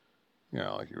 You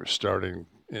were starting,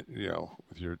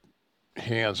 with your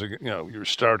hands, you were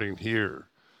starting here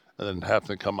and then having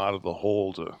to come out of the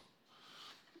hole to.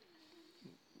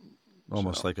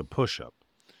 Almost like a push-up.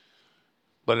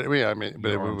 But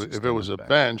if it was a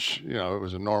bench, it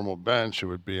was a normal bench, it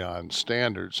would be on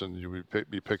standards, and you would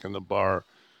be picking the bar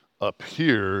up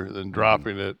here, then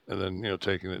dropping it, and then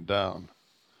taking it down.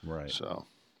 Right. So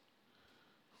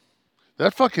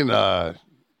that fucking my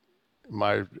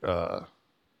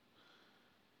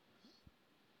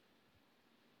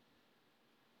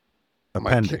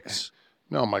appendix.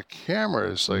 My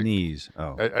camera is like knees.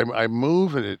 Oh, I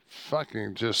move and it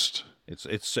fucking just.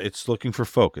 It's looking for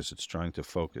focus. It's trying to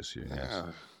focus you. Yes. Yeah.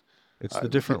 It's the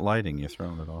different lighting. You're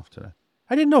throwing it off today.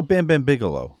 I didn't know Bam Bam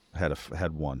Bigelow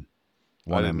had one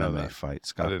MMA fight.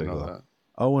 Scott I didn't Bigelow. know that.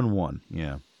 0-1.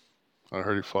 Yeah. I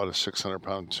heard he fought a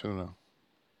 600-pound tuna.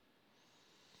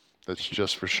 That's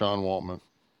just for Sean Waltman.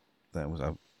 That was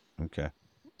okay.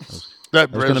 I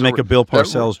was going to make a Bill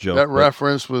Parcells joke. That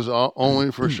reference was only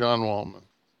for Sean Waltman.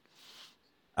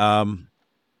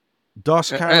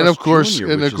 Dos Caras and of course, Jr.,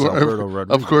 which is Alberto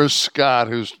Rodriguez. Of course, Scott,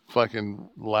 who's fucking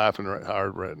laughing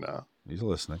hard right now. He's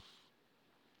listening.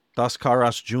 Dos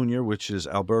Caras Jr., which is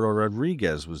Alberto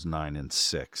Rodriguez, was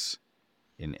 9-6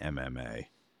 in MMA.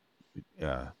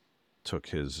 Took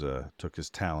his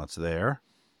talents there,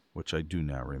 which I do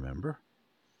now remember.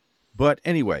 But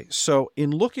anyway, so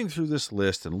in looking through this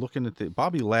list and looking at the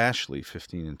Bobby Lashley,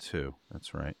 15-2.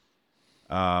 That's right.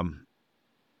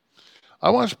 I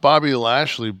watched Bobby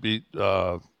Lashley beat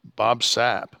Bob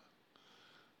Sapp.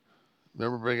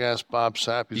 Remember big ass Bob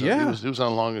Sapp? He was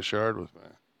on Longest Yard with me.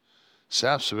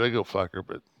 Sapp's a big old fucker,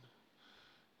 but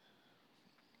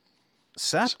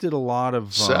Sapp did a lot of.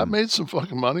 Sapp made some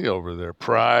fucking money over there,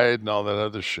 Pride and all that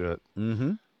other shit.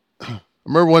 Mm-hmm. I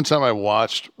remember one time I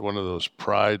watched one of those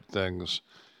Pride things,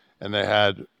 and they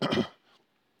had like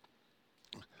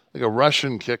a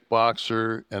Russian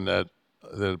kickboxer and that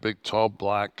big tall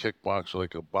black kickboxer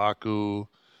like a Baku,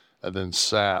 and then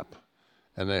Sapp,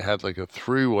 and they had like a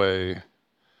three-way,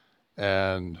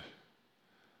 and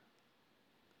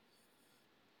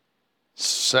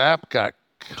Sapp got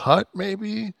cut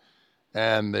maybe,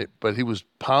 but he was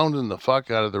pounding the fuck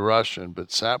out of the Russian, but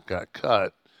Sapp got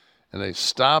cut, and they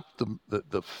stopped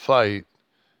the fight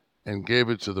and gave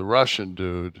it to the Russian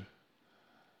dude,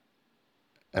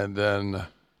 and then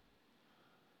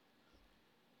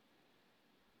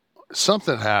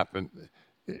something happened.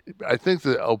 I think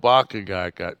the Obaka guy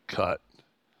got cut,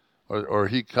 or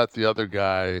he cut the other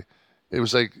guy. It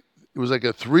was like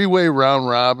a three-way round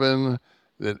robin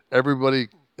that everybody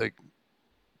like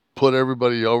put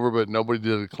everybody over, but nobody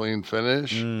did a clean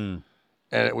finish. And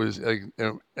it was like,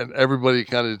 and everybody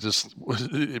kind of just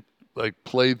like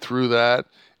played through that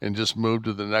and just moved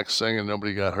to the next thing, and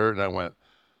nobody got hurt. And I went,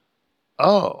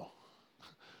 oh,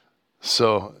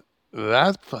 so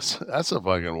that's a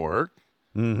fucking work.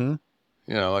 Mm-hmm.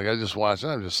 Like I just watched it.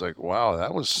 I'm just like, wow,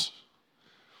 that was,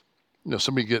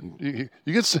 somebody getting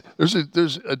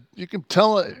you can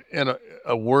tell in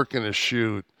a work in a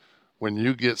shoot when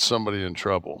you get somebody in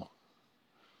trouble.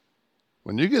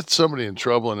 When you get somebody in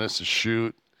trouble and it's a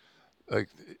shoot, like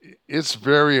it's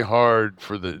very hard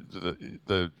for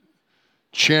the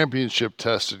championship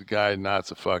tested guy not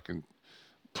to fucking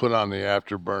put on the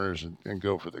afterburners and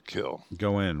go for the kill.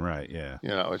 Go in, right? Yeah.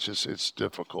 It's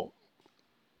difficult.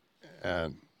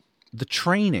 And the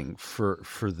training for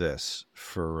this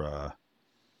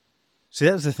see,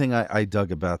 that was the thing I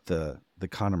dug about the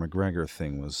Conor McGregor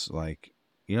thing, was like,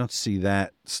 you don't see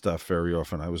that stuff very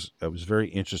often. I was very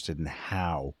interested in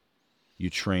how you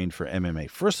trained for MMA.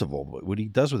 First of all, what he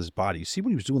does with his body. You see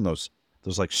when he was doing those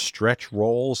like stretch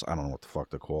rolls. I don't know what the fuck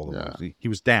to call them. Yeah. He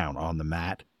was down on the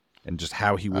mat, and just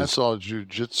how he was. That's all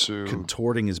jiu-jitsu,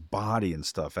 contorting his body and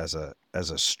stuff as a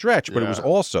stretch, but it was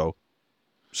also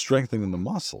strengthening the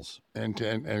muscles and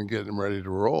getting him ready to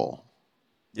roll.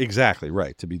 Exactly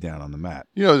right, to be down on the mat.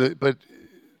 But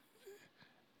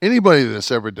anybody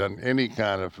that's ever done any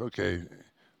kind of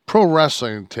pro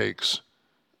wrestling takes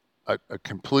a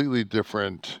completely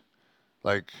different.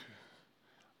 Like,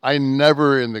 I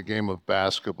never in the game of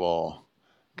basketball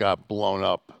got blown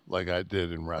up like I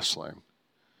did in wrestling,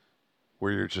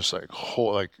 where you're just like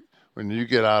when you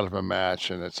get out of a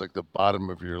match and it's like the bottom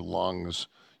of your lungs.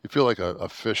 You feel like a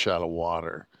fish out of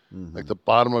water. Mm-hmm. Like the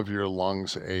bottom of your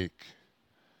lungs ache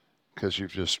because you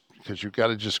got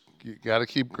to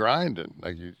keep grinding.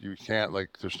 Like you can't,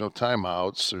 like, there's no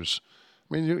timeouts.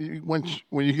 When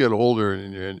you get older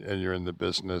and you're in the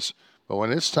business, but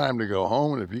when it's time to go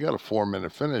home, and if you got a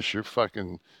 4-minute finish,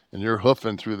 you're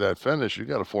hoofing through that finish. You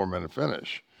got a 4-minute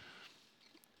finish,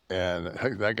 and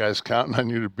that guy's counting on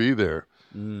you to be there.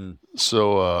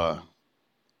 So.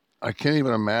 I can't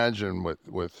even imagine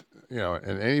with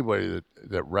and anybody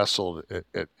that wrestled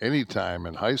at any time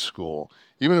in high school,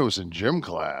 even if it was in gym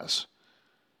class.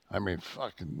 I mean,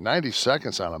 fucking 90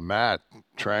 seconds on a mat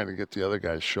trying to get the other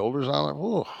guy's shoulders on it.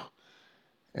 Ooh.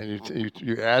 And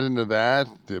you add into that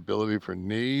the ability for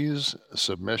knees,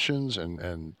 submissions,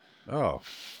 and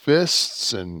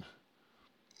fists, and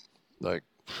like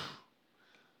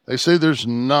they say there's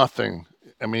nothing,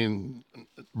 I mean,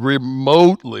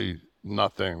 remotely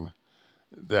nothing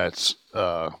that's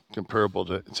comparable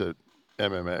to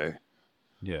MMA.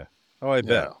 Yeah. Oh, I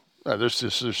bet. There's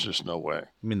just no way. I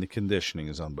mean, the conditioning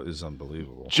is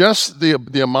unbelievable. Just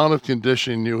the amount of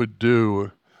conditioning you would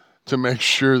do to make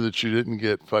sure that you didn't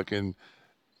get fucking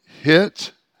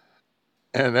hit,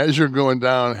 and as you're going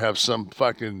down, have some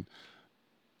fucking,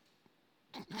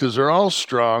 because they're all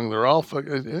strong, they're all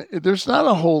fucking, there's not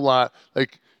a whole lot,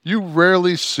 like, you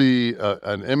rarely see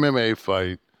an MMA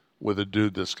fight with a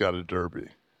dude that's got a derby.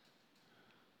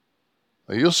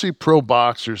 Like, you'll see pro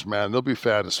boxers, man, they'll be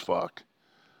fat as fuck.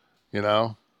 You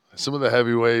know? Some of the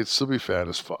heavyweights, they'll be fat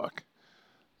as fuck.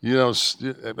 You don't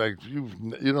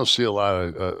you don't see a lot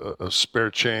of spare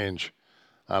change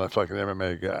on a fucking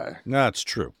MMA guy. No, it's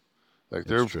true. Like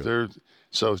they're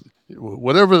so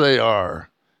whatever they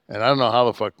are, and I don't know how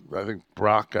the fuck. I think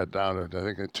Brock got down to, I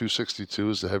think 262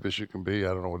 is the heaviest you can be. I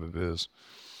don't know what it is,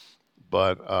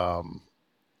 but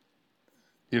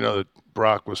you know that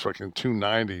Brock was fucking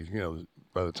 290. You know,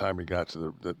 by the time he got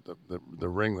to the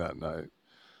ring that night,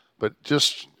 but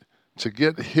just to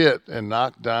get hit and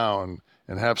knocked down.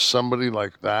 And have somebody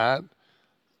like that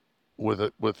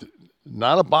with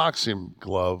not a boxing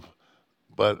glove,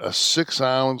 but a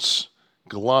 6-ounce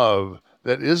glove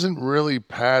that isn't really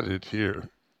padded here,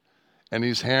 and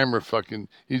he's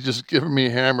just giving me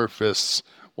hammer fists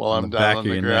while I'm down on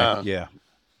the ground. Yeah,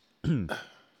 you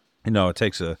know, it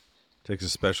takes a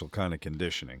special kind of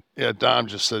conditioning. Yeah, Dom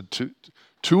just said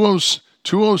 206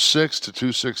 to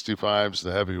 265 is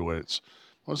the heavyweights.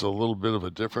 There's a little bit of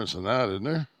a difference in that, isn't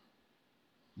there?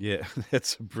 Yeah,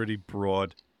 that's a pretty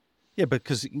broad. Yeah,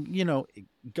 because, you know,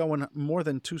 going more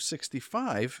than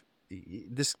 265,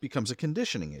 this becomes a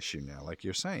conditioning issue now, like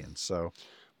you're saying. So,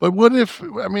 but what if,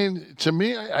 I mean, to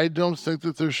me, I don't think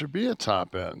that there should be a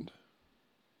top end.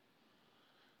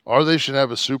 Or they should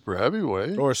have a super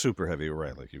heavyweight. Or a super heavyweight,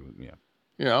 right? Like you, yeah.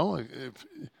 You know,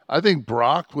 I think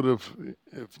Brock if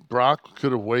Brock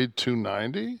could have weighed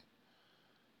 290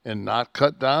 and not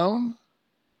cut down.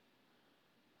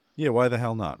 Yeah, why the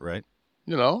hell not, right?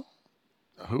 You know,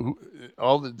 then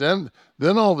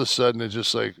all of a sudden it's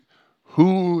just like,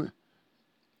 who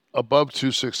above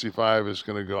 265 is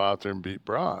going to go out there and beat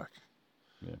Brock?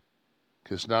 Yeah,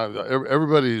 because now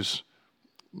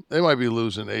they might be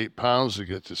losing 8 pounds to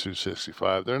get to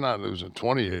 265. They're not losing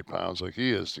 28 pounds like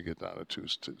he is to get down to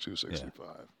 265. Yeah.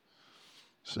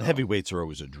 So. The heavyweights are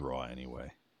always a draw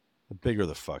anyway. The bigger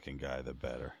the fucking guy, the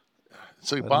better.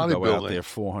 It's like bodybuilding. Go out there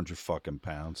 400 fucking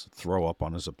pounds, throw up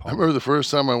on his opponent. I remember the first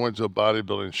time I went to a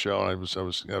bodybuilding show, and I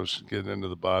was getting into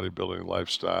the bodybuilding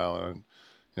lifestyle, and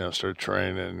started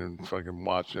training and fucking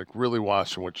watching. Like, really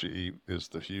watching what you eat is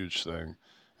the huge thing,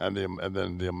 and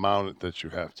then the amount that you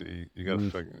have to eat. You got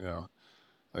to figure,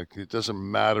 like, it doesn't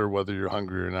matter whether you're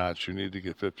hungry or not. You need to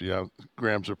get 50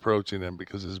 grams of protein in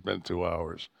because it's been 2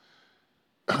 hours.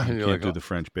 You can't do the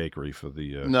French bakery for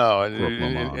the no,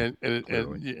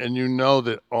 and you know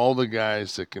that all the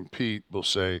guys that compete will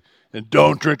say, and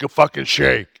don't drink a fucking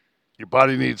shake. Your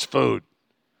body needs food.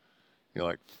 You're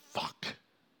like, fuck.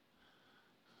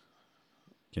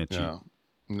 Can't cheat.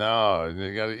 No,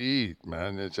 you got to eat,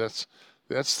 man. That's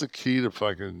the key to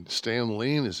fucking staying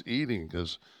lean is eating.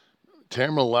 Because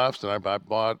Tamara left, and I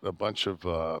bought a bunch of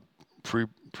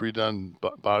pre-done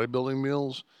bodybuilding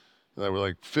meals. They were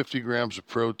like 50 grams of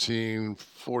protein,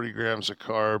 40 grams of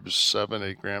carbs,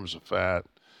 7-8 grams of fat,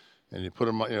 and you put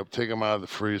them, take them out of the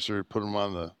freezer, put them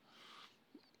on the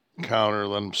counter,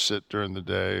 let them sit during the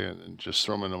day, and just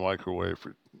throw them in the microwave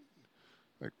for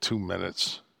like 2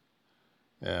 minutes.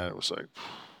 And it was like,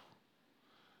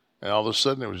 and all of a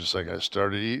sudden it was just like I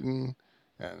started eating,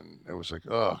 and it was like,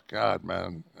 oh God,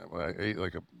 man! I ate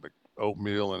like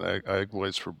oatmeal and egg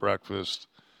whites for breakfast.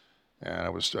 And I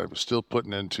was still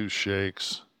putting in 2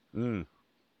 shakes, and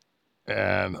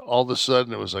all of a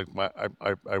sudden it was like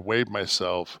I weighed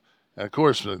myself, and of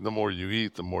course the more you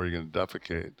eat, the more you're going to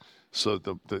defecate. So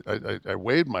I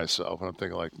weighed myself, and I'm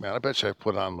thinking like, man, I bet you I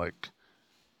put on like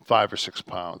 5 or 6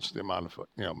 pounds, the amount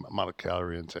of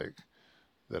calorie intake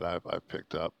that I've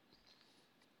picked up.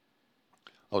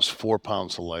 I was 4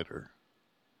 pounds lighter.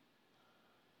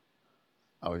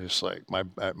 I was just like,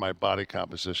 my body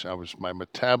composition, my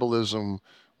metabolism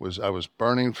I was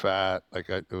burning fat. Like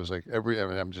it was like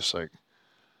I'm just like,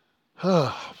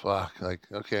 oh, fuck. Like,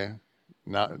 okay,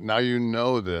 now you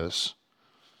know this.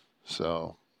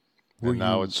 So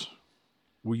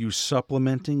Were you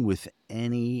supplementing with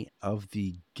any of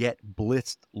the Get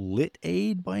Blitzed Lit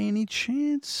Aid by any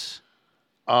chance?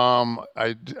 I'm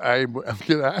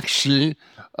gonna actually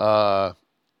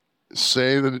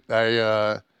say that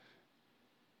I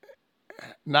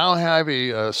now have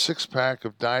a 6-pack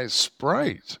of Diet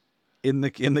Sprite in the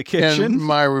kitchen, in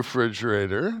my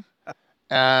refrigerator,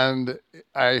 and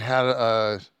I had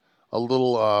a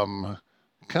little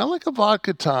kind of like a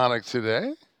vodka tonic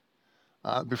today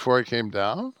before I came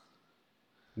down.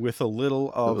 With a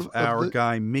little of our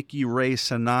guy Mickey Ray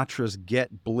Sinatra's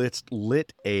Get Blitzed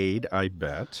Lit Aid, I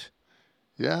bet.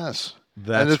 Yes.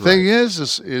 That's and the thing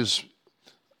is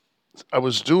I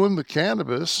was doing the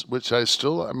cannabis, which I'm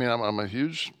a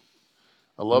huge,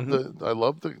 I love the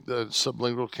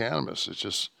sublingual cannabis. It's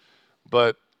just,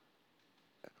 but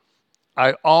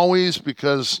I always,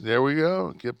 because there we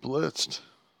go, get blitzed.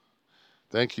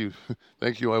 Thank you.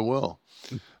 I will.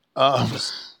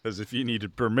 As if you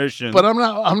needed permission. But I'm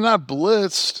not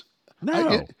blitzed.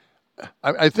 No.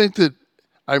 I think that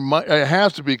I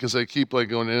have to be, because I keep like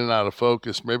going in and out of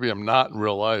focus. Maybe I'm not in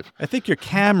real life. I think your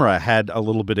camera had a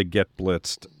little bit of Get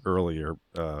Blitzed earlier.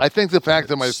 I think the fact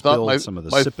that my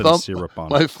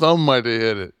thumb might have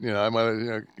hit it. I might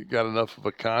have got enough of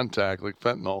a contact like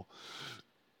fentanyl.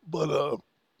 But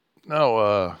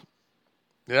no,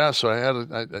 yeah. So I had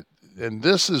and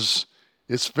this is.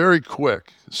 It's very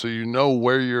quick, so you know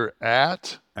where you're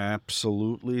at.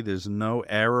 Absolutely, there's no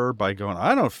error by going,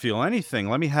 I don't feel anything.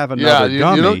 Let me have another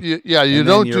gummy. You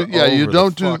don't do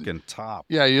top.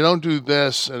 Yeah, you don't do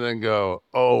this and then go,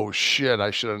 oh shit,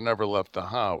 I should have never left the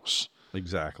house.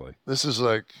 Exactly. This is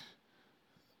like,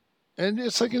 and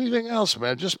it's like anything else,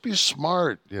 man. Just be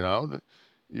smart.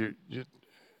 You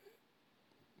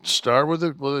start with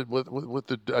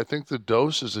the. I think the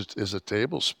dose is a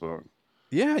tablespoon.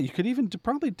 Yeah, you could even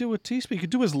probably do a teaspoon. You could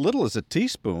do as little as a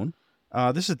teaspoon.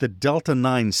 This is the Delta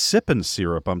 9 sippin'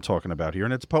 syrup I'm talking about here,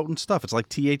 and it's potent stuff. It's like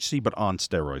THC, but on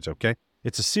steroids, okay?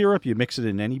 It's a syrup. You mix it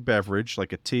in any beverage,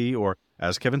 like a tea or,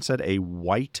 as Kevin said, a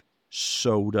white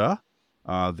soda.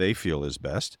 They feel is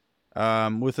best,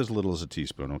 with as little as a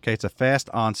teaspoon, okay? It's a fast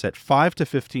onset, 5 to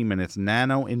 15 minutes,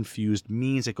 nano-infused,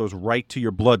 means it goes right to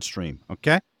your bloodstream,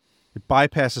 okay? It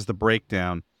bypasses the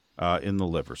breakdown in the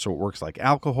liver, so it works like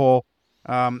alcohol.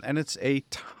 And it's a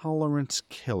tolerance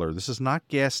killer. This is not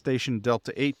gas station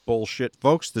Delta 8 bullshit,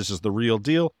 folks. This is the real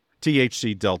deal.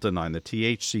 THC Delta 9, the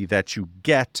THC that you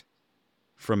get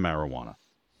from marijuana.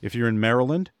 If you're in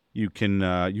Maryland, you can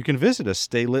visit a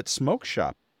Stay Lit smoke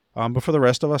shop. But for the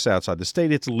rest of us outside the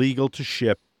state, it's legal to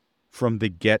ship from the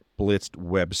Get Blitzed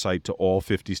website to all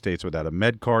 50 states without a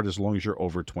med card as long as you're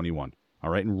over 21. All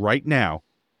right, and right now,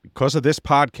 because of this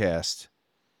podcast,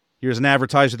 here's an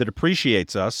advertiser that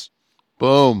appreciates us.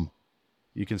 Boom.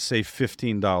 You can save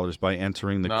 $15 by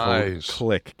entering the code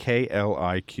CLIQ,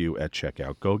 K-L-I-Q, at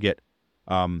checkout. Go to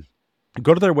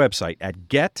their website at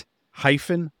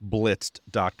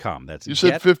get-blitzed.com. That's You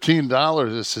said $15.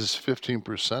 This is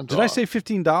 15% off. Did I say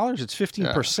 $15? It's 15%.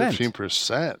 Yeah,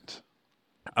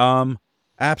 15%.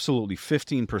 Absolutely,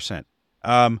 15%.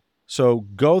 So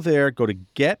go there, go to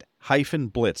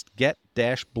get-blitzed,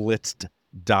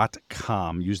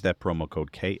 get-blitzed.com. Use that promo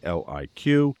code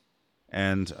KLIQ.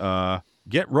 And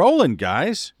get rolling,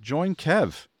 guys. Join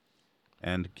Kev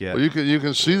and get. Well, you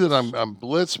can see that I'm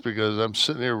blitzed because I'm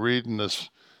sitting here reading this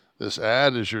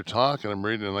ad as you're talking. I'm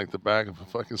reading like the back of a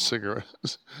fucking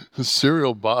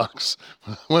cereal box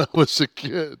when I was a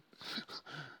kid.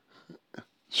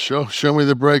 Show me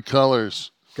the bright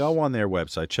colors. Go on their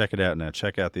website. Check it out now.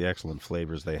 Check out the excellent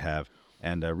flavors they have.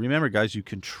 And remember, guys, you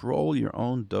control your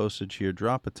own dosage here.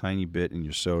 Drop a tiny bit in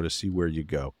your soda. See where you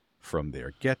go. From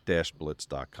there,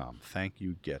 get-blitz.com. Thank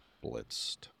you, Get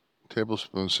Blitzed.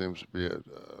 Tablespoon seems to be it.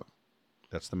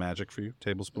 That's the magic for you?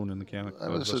 Tablespoon in the can?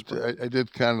 I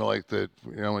did kind of like that,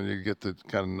 when you get the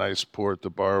kind of nice pour at the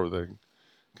bar where they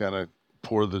kind of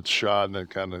pour the shot and then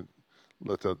kind of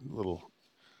let that little,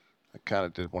 I kind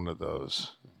of did one of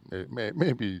those.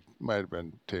 Maybe might have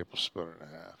been a tablespoon and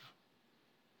a half.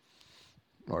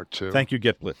 Or two. Thank you,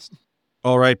 Get Blitzed.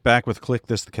 All right, back with Click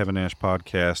This, the Kevin Nash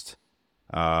podcast.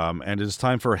 And it's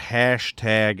time for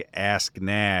hashtag Ask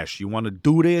Nash. You want to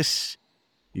do this?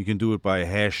 You can do it by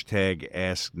hashtag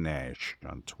Ask Nash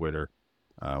on Twitter.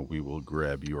 We will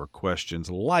grab your questions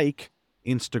like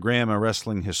Instagram a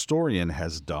wrestling historian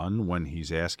has done when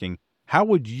he's asking, how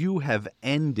would you have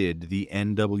ended the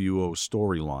NWO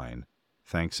storyline?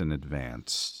 Thanks in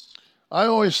advance. I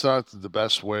always thought that the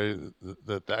best way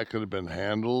that could have been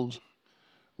handled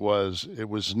was it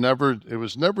was never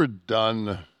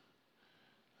done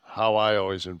how I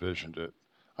always envisioned it.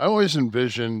 I always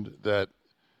envisioned that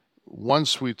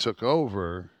once we took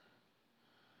over,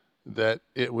 that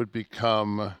it would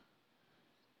become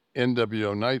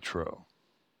NWO Nitro.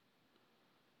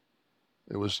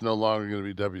 It was no longer going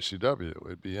to be WCW. It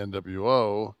would be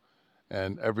NWO,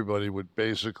 and everybody would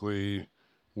basically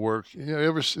work.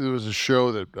 There was a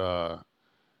show that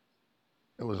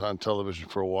it was on television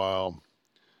for a while,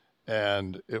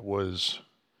 and it was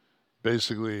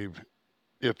basically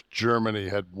if Germany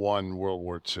had won World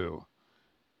War II.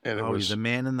 And it was The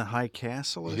Man in the High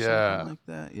Castle or something like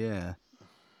that? Yeah.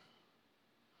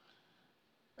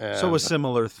 And so a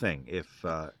similar thing if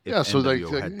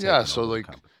NWO had taken over the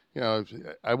company.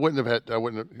 I wouldn't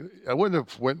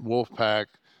have went Wolfpack.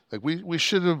 Like we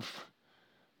should have.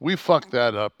 We fucked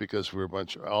that up because we were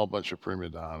a bunch of prima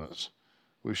donnas.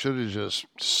 We should have just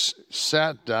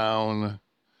sat down.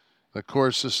 Of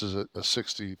course, this is a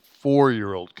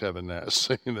 64-year-old Kevin Nash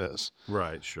saying this.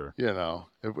 Right, sure.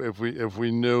 If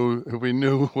we knew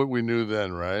what we knew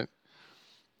then, right?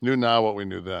 Knew now what we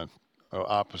knew then.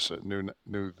 Opposite. Knew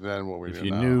then what we knew now. If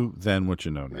you knew then what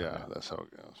you know now. Yeah, that's how it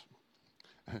goes.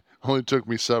 Only took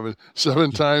me seven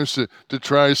times to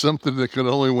try something that could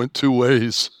only went two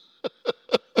ways.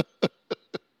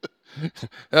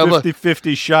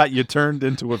 50-50 shot you turned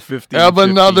into a 50. Have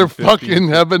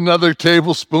another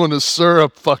tablespoon of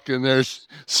syrup fucking there,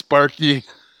 Sparky.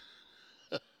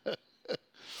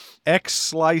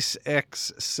 X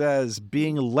says,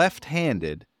 being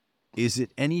left-handed, is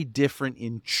it any different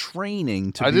in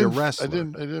training to be a wrestler? I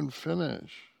didn't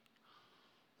finish.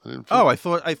 I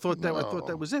thought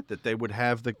that was it. That they would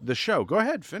have the show. Go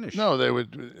ahead, finish. No,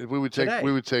 we would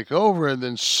take over, and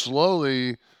then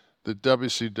slowly the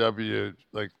WCW,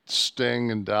 like Sting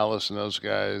and Dallas and those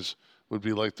guys, would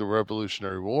be like the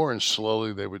Revolutionary War, and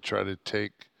slowly they would try to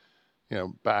take,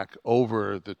 back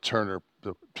over the Turner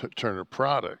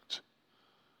product.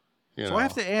 So I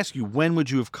have to ask you, when would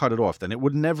you have cut it off? Then it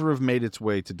would never have made its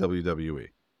way to WWE.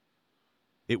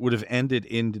 It would have ended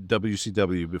in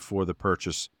WCW before the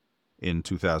purchase in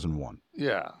 2001.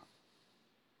 Yeah.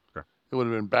 Okay. It would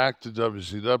have been back to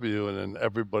WCW, and then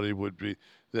everybody would be.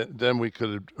 Then we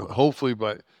could have, hopefully,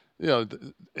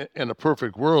 in a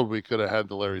perfect world, we could have had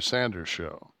the Larry Sanders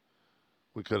Show.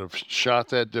 We could have shot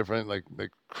that different, like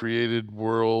created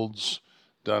worlds,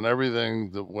 done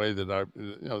everything the way that I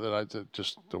did,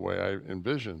 just the way I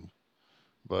envisioned.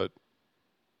 But,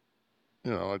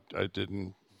 I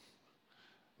didn't.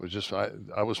 It was just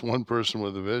I was one person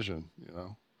with a vision,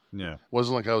 Yeah. It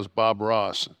wasn't like I was Bob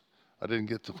Ross. I didn't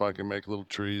get to fucking make little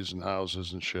trees and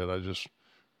houses and shit. I just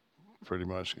pretty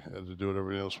much had to do what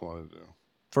everybody else wanted to do.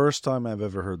 First time I've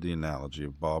ever heard the analogy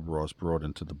of Bob Ross brought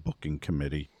into the booking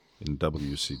committee in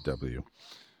WCW.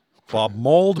 Bob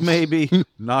Mould, maybe,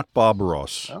 not Bob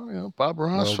Ross. Oh, Bob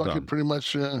Ross fucking pretty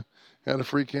much had a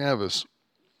free canvas.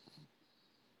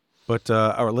 But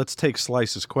all right, let's take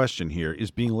Slice's question here.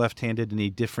 Is being left-handed any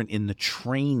different in the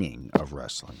training of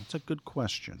wrestling? That's a good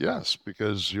question. Yes,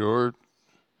 because I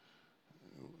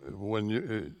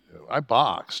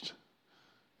boxed,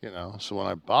 so when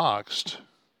I boxed,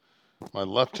 my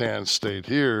left hand stayed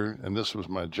here, and this was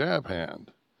my jab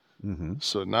hand. Mm-hmm.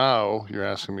 So now you're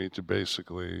asking me to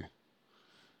basically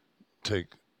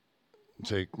take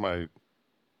my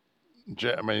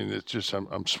jab. I mean, it's just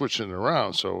I'm switching it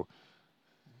around. So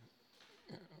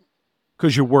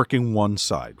because you're working one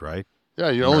side, right? Yeah,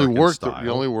 you only work the right.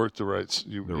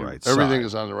 The right everything side.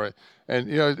 is on the right, and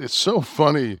it's so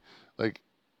funny. Like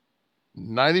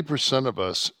 90% of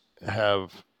us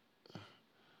have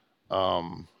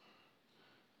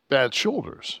bad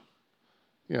shoulders,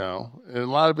 and a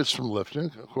lot of it's from lifting.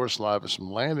 Of course, a lot of it's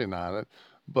from landing on it,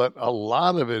 but a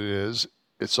lot of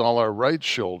it's all our right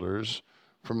shoulders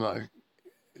from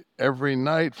every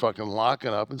night fucking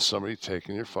locking up and somebody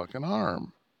taking your fucking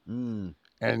arm. Mm.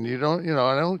 And I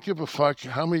don't give a fuck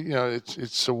how many,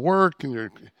 it's a work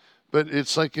but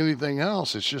it's like anything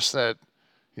else. It's just that,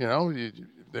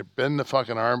 they bend the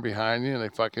fucking arm behind you and they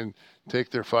fucking take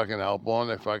their fucking elbow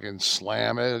and they fucking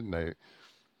slam it and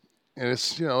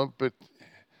it's, but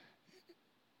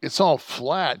it's all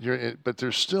flat. But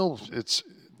there's still, it's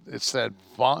that,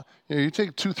 you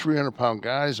take 200-300-pound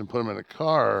guys and put them in a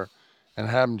car and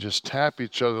have them just tap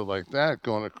each other like that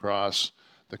going across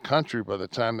the country. By the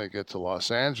time they get to Los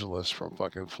Angeles from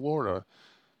fucking Florida,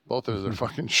 both of their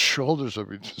fucking shoulders will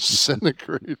be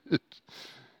disintegrated.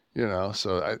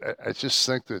 So I just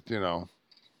think that,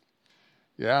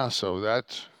 so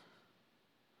that.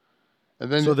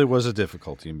 And then, so there was a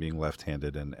difficulty in being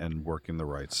left-handed and working the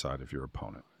right side of your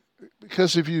opponent.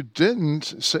 Because if you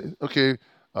didn't say, okay,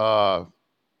 bang,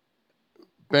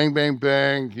 bang,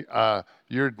 bang,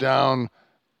 you're down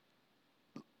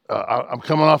I'm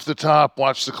coming off the top.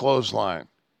 Watch the clothesline.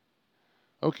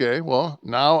 Okay, well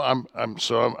now I'm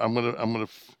gonna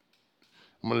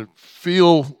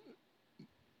feel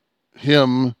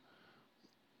him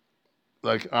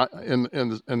like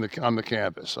on the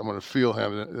canvas. I'm gonna feel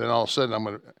him, and then all of a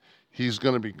sudden he's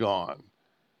gonna be gone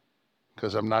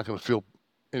because I'm not gonna feel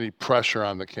any pressure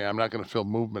on the canvas. I'm not gonna feel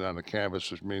movement on the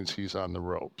canvas, which means he's on the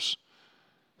ropes.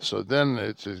 So then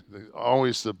it's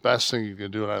always the best thing you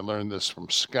can do, and I learned this from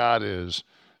Scott, is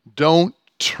don't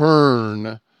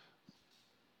turn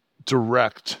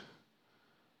direct.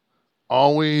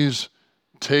 Always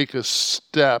take a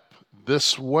step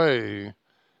this way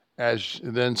as you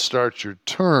then start your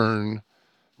turn,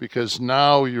 because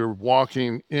now you're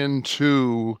walking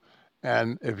into,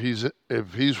 and if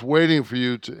he's waiting for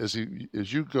you to as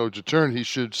you go to turn, he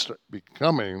should be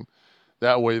coming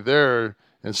that way there.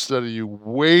 Instead of you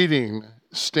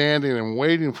standing and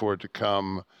waiting for it to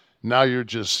come, now you're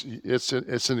just, it's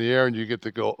in the air and you get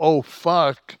to go, oh,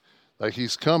 fuck, like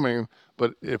he's coming.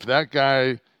 But if that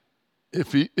guy,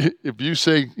 if you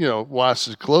say, watch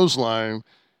the clothesline,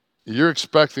 you're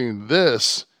expecting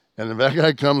this, and if that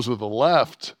guy comes with a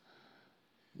left,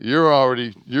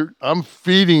 I'm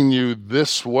feeding you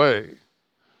this way.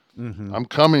 Mm-hmm. I'm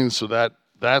coming, so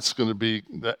that's going to be,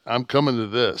 I'm coming to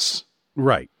this.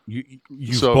 Right.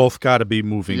 You've both got to be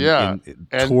moving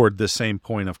toward the same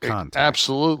point of contact.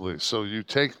 Absolutely. So you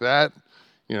take that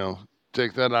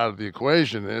out of the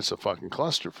equation, and it's a fucking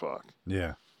clusterfuck.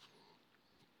 Yeah.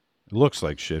 It looks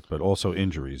like shit, but also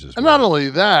injuries as well. And not only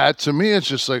that, to me, it's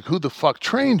just like, who the fuck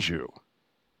trained you?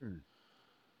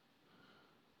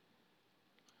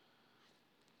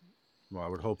 Well, I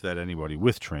would hope that anybody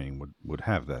with training would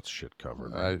have that shit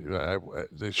covered.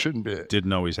 They shouldn't be.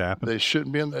 Didn't always happen. They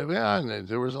shouldn't be. And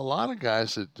there was a lot of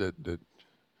guys that that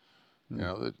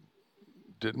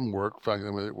didn't work.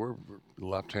 They were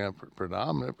left-hand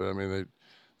predominant, but I mean,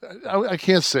 I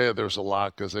can't say that there was a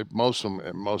lot because most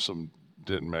of them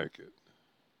didn't make it.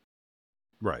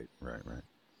 Right.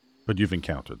 But you've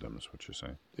encountered them, is what you're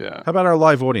saying. Yeah. How about our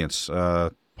live audience?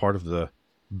 Part of the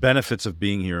benefits of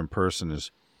being here in person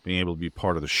is being able to be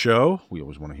part of the show. We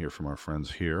always want to hear from our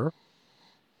friends here,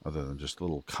 other than just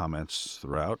little comments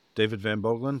throughout. David Van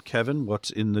Bogelen, Kevin, what's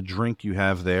in the drink you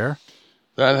have there?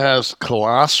 That has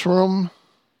colostrum.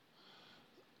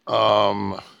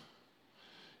 It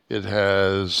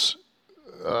has,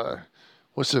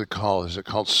 what's it called? Is it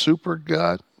called Super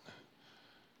Gut?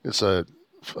 It's a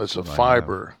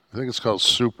fiber. I think it's called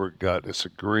Super Gut. It's a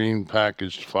green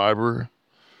packaged fiber.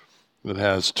 It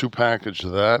has 2 packages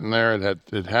of that in there.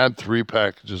 It had 3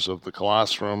 packages of the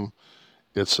colostrum.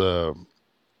 It's a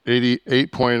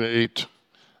 88.8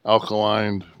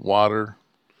 alkaline water,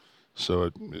 so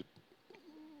it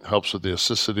helps with the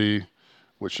acidity,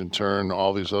 which in turn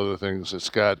all these other things.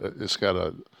 It's got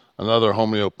another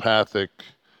homeopathic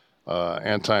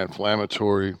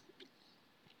anti-inflammatory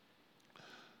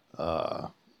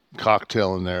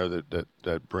cocktail in there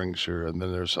that brings your, and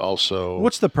then there's also,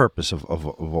 what's the purpose of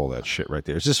all that shit right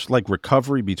there? Is this like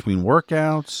recovery between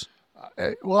workouts?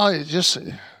 Well, it just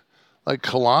like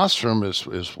colostrum is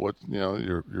what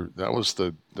your that was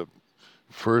the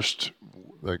first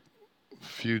like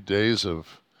few days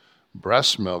of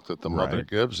breast milk that the mother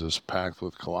gives is packed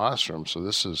with colostrum. So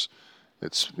this is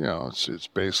it's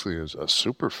basically a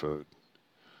superfood.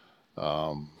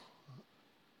 I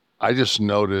just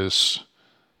notice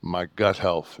my gut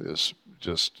health is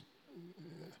just,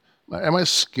 and my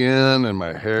skin and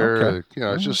my hair. Okay.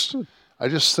 It's just, I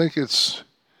just think it's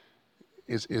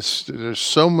there's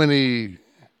so many.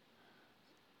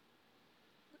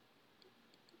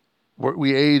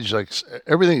 We age, like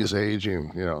everything is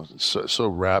aging, so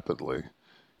rapidly,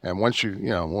 and once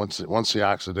once the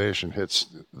oxidation hits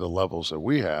the levels that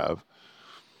we have,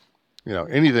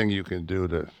 anything you can do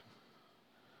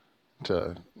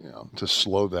to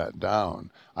slow that down.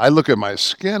 I look at my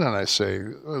skin and I say,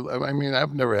 I mean,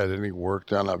 I've never had any work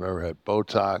done. I've never had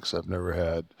Botox. I've never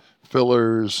had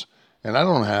fillers, and I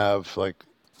don't have like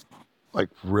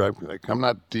I'm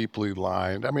not deeply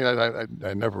lined. I mean,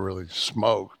 I never really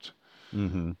smoked.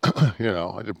 Mm-hmm.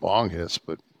 I did bong hits,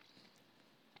 but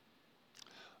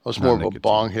I was more of a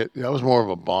bong hit. I was more of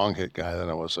a bong hit guy than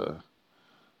I was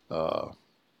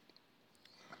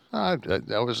I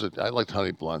liked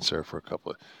honey blunts there for a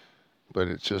couple of, but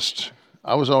it's just,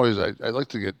 I like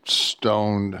to get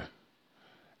stoned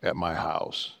at my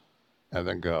house and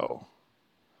then go.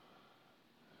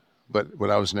 But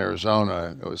when I was in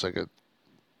Arizona, it was like a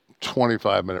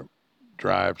 25-minute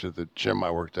drive to the gym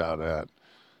I worked out at,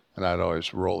 and I'd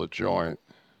always roll a joint,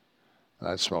 and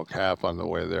I'd smoke half on the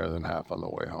way there, then half on the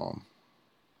way home.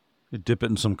 You dip it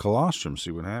in some colostrum,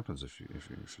 see what happens if you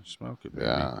smoke it. Maybe.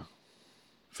 Yeah.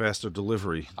 Faster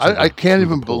delivery. I can't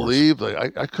even believe,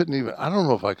 like, I couldn't even, I don't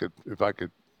know if I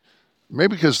could,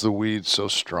 maybe because the weed's so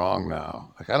strong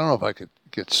now. Like, I don't know if I could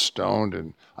get stoned,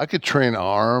 and I could train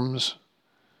arms.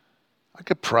 I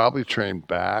could probably train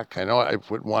back. I know I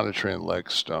would want to train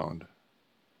legs stoned.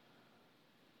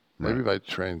 Maybe if I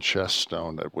trained chest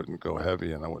stoned, I wouldn't go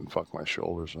heavy and I wouldn't fuck my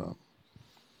shoulders up.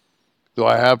 Though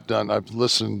I've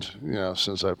listened,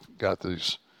 since I've got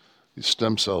these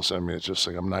stem cells in me. It's just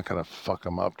like I'm not going to fuck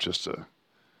them up just for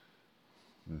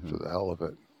the hell of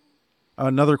it.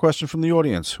 Another question from the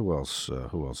audience. Who else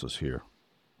is here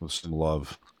with some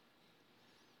love?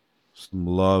 Some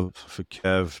love for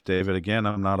Kev. David, again,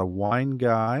 I'm not a wine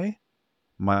guy.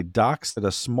 My doc said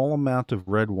a small amount of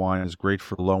red wine is great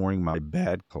for lowering my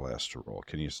bad cholesterol.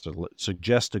 Can you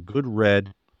suggest a good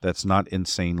red that's not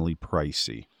insanely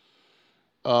pricey?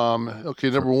 Okay,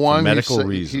 number one, medical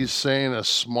reasons. He's saying a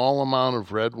small amount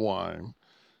of red wine.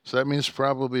 So that means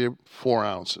probably 4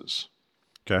 ounces.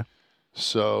 Okay.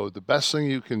 So the best thing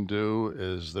you can do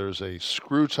is there's a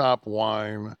screw top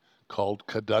wine called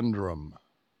Cadundrum.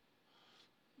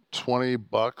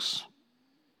 $20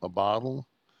 a bottle.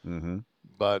 Mm-hmm.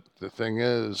 But the thing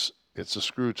is, it's a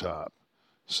screw top.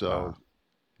 So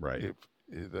right.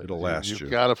 It'll last you.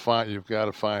 You've got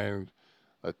to find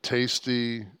a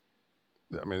tasty.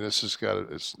 I mean, it's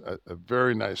a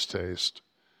very nice taste,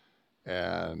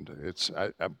 and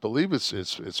I believe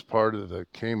it's part of the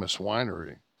Camus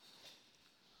winery.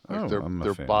 Like their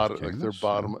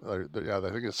bottom. I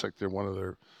think it's like they're one of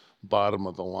their bottom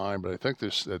of the line, but I think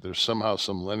there's somehow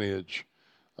some lineage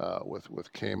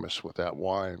with Camus with that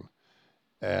wine,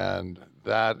 and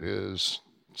that is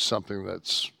something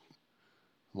that's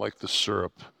like the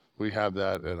syrup. We have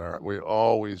that we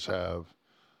always have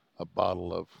a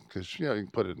bottle of, because you can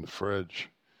put it in the fridge.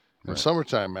 In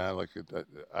summertime, man, like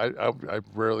I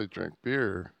rarely drink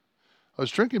beer. I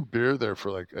was drinking beer there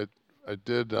for I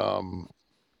did. I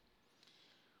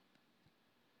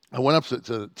went up to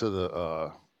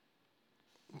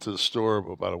the store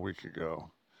about a week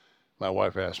ago. My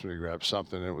wife asked me to grab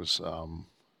something. It was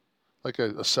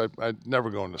I'd never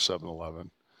go into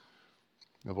 7-Eleven.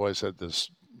 I've always had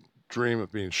this dream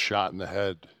of being shot in the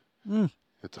head.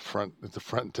 At the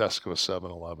front desk of a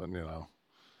 7-Eleven,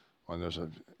 when there's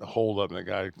a hold up and a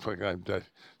guy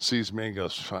sees me and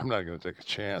goes, I'm not going to take a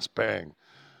chance. Bang.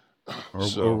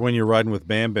 Or when you're riding with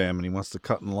Bam Bam and he wants to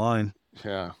cut in line.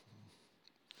 Yeah.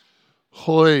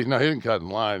 Holy, no, he didn't cut in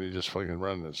line. He just fucking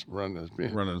running his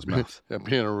mouth. Yeah,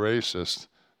 being a racist.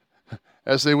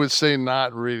 As they would say,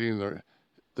 not reading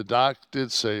the doc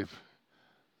did say.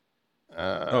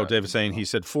 David's saying he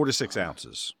said 4 to 6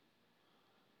 ounces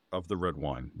of the red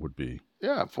wine would be.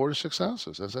 Yeah, 4 to 6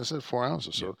 ounces. As I said, 4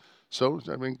 ounces. Yeah. So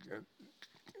I mean,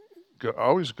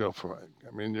 always go for it.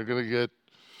 I mean, you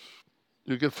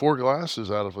get 4 glasses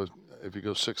out of it. If you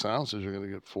go 6 ounces, you're going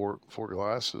to get four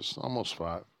glasses, almost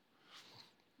 5.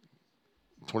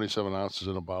 27 ounces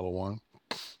in a bottle of wine.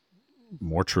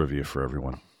 More trivia for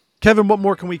everyone. Kevin, what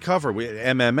more can we cover?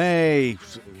 MMA,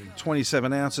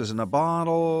 27 ounces in a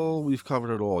bottle. We've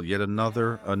covered it all. Yet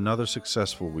another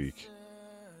successful week.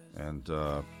 And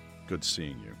good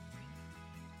seeing you.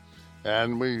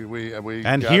 And we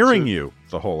and hearing you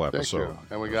the whole episode. Thank you.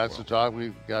 And we got to talk.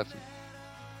 We got to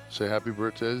say happy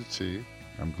birthday to T.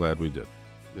 I'm glad we did.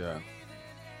 Yeah.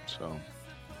 So.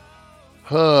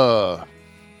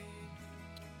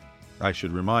 I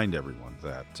should remind everyone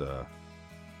that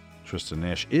Tristan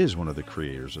Nash is one of the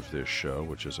creators of this show,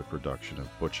 which is a production of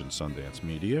Butch and Sundance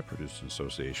Media, produced in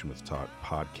association with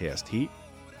Podcast Heat.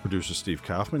 Producer Steve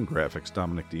Kaufman, graphics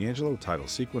Dominic D'Angelo, title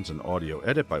sequence and audio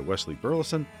edit by Wesley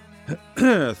Burleson,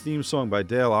 theme song by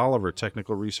Dale Oliver,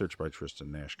 technical research by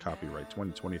Tristan Nash, copyright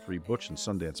 2023 Butch and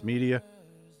Sundance Media.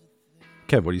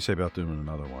 Kev, what do you say about doing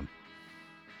another one?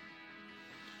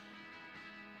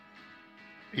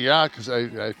 Yeah, because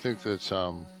I think that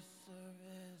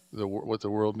what the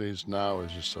world needs now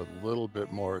is just a little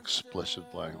bit more explicit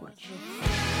language.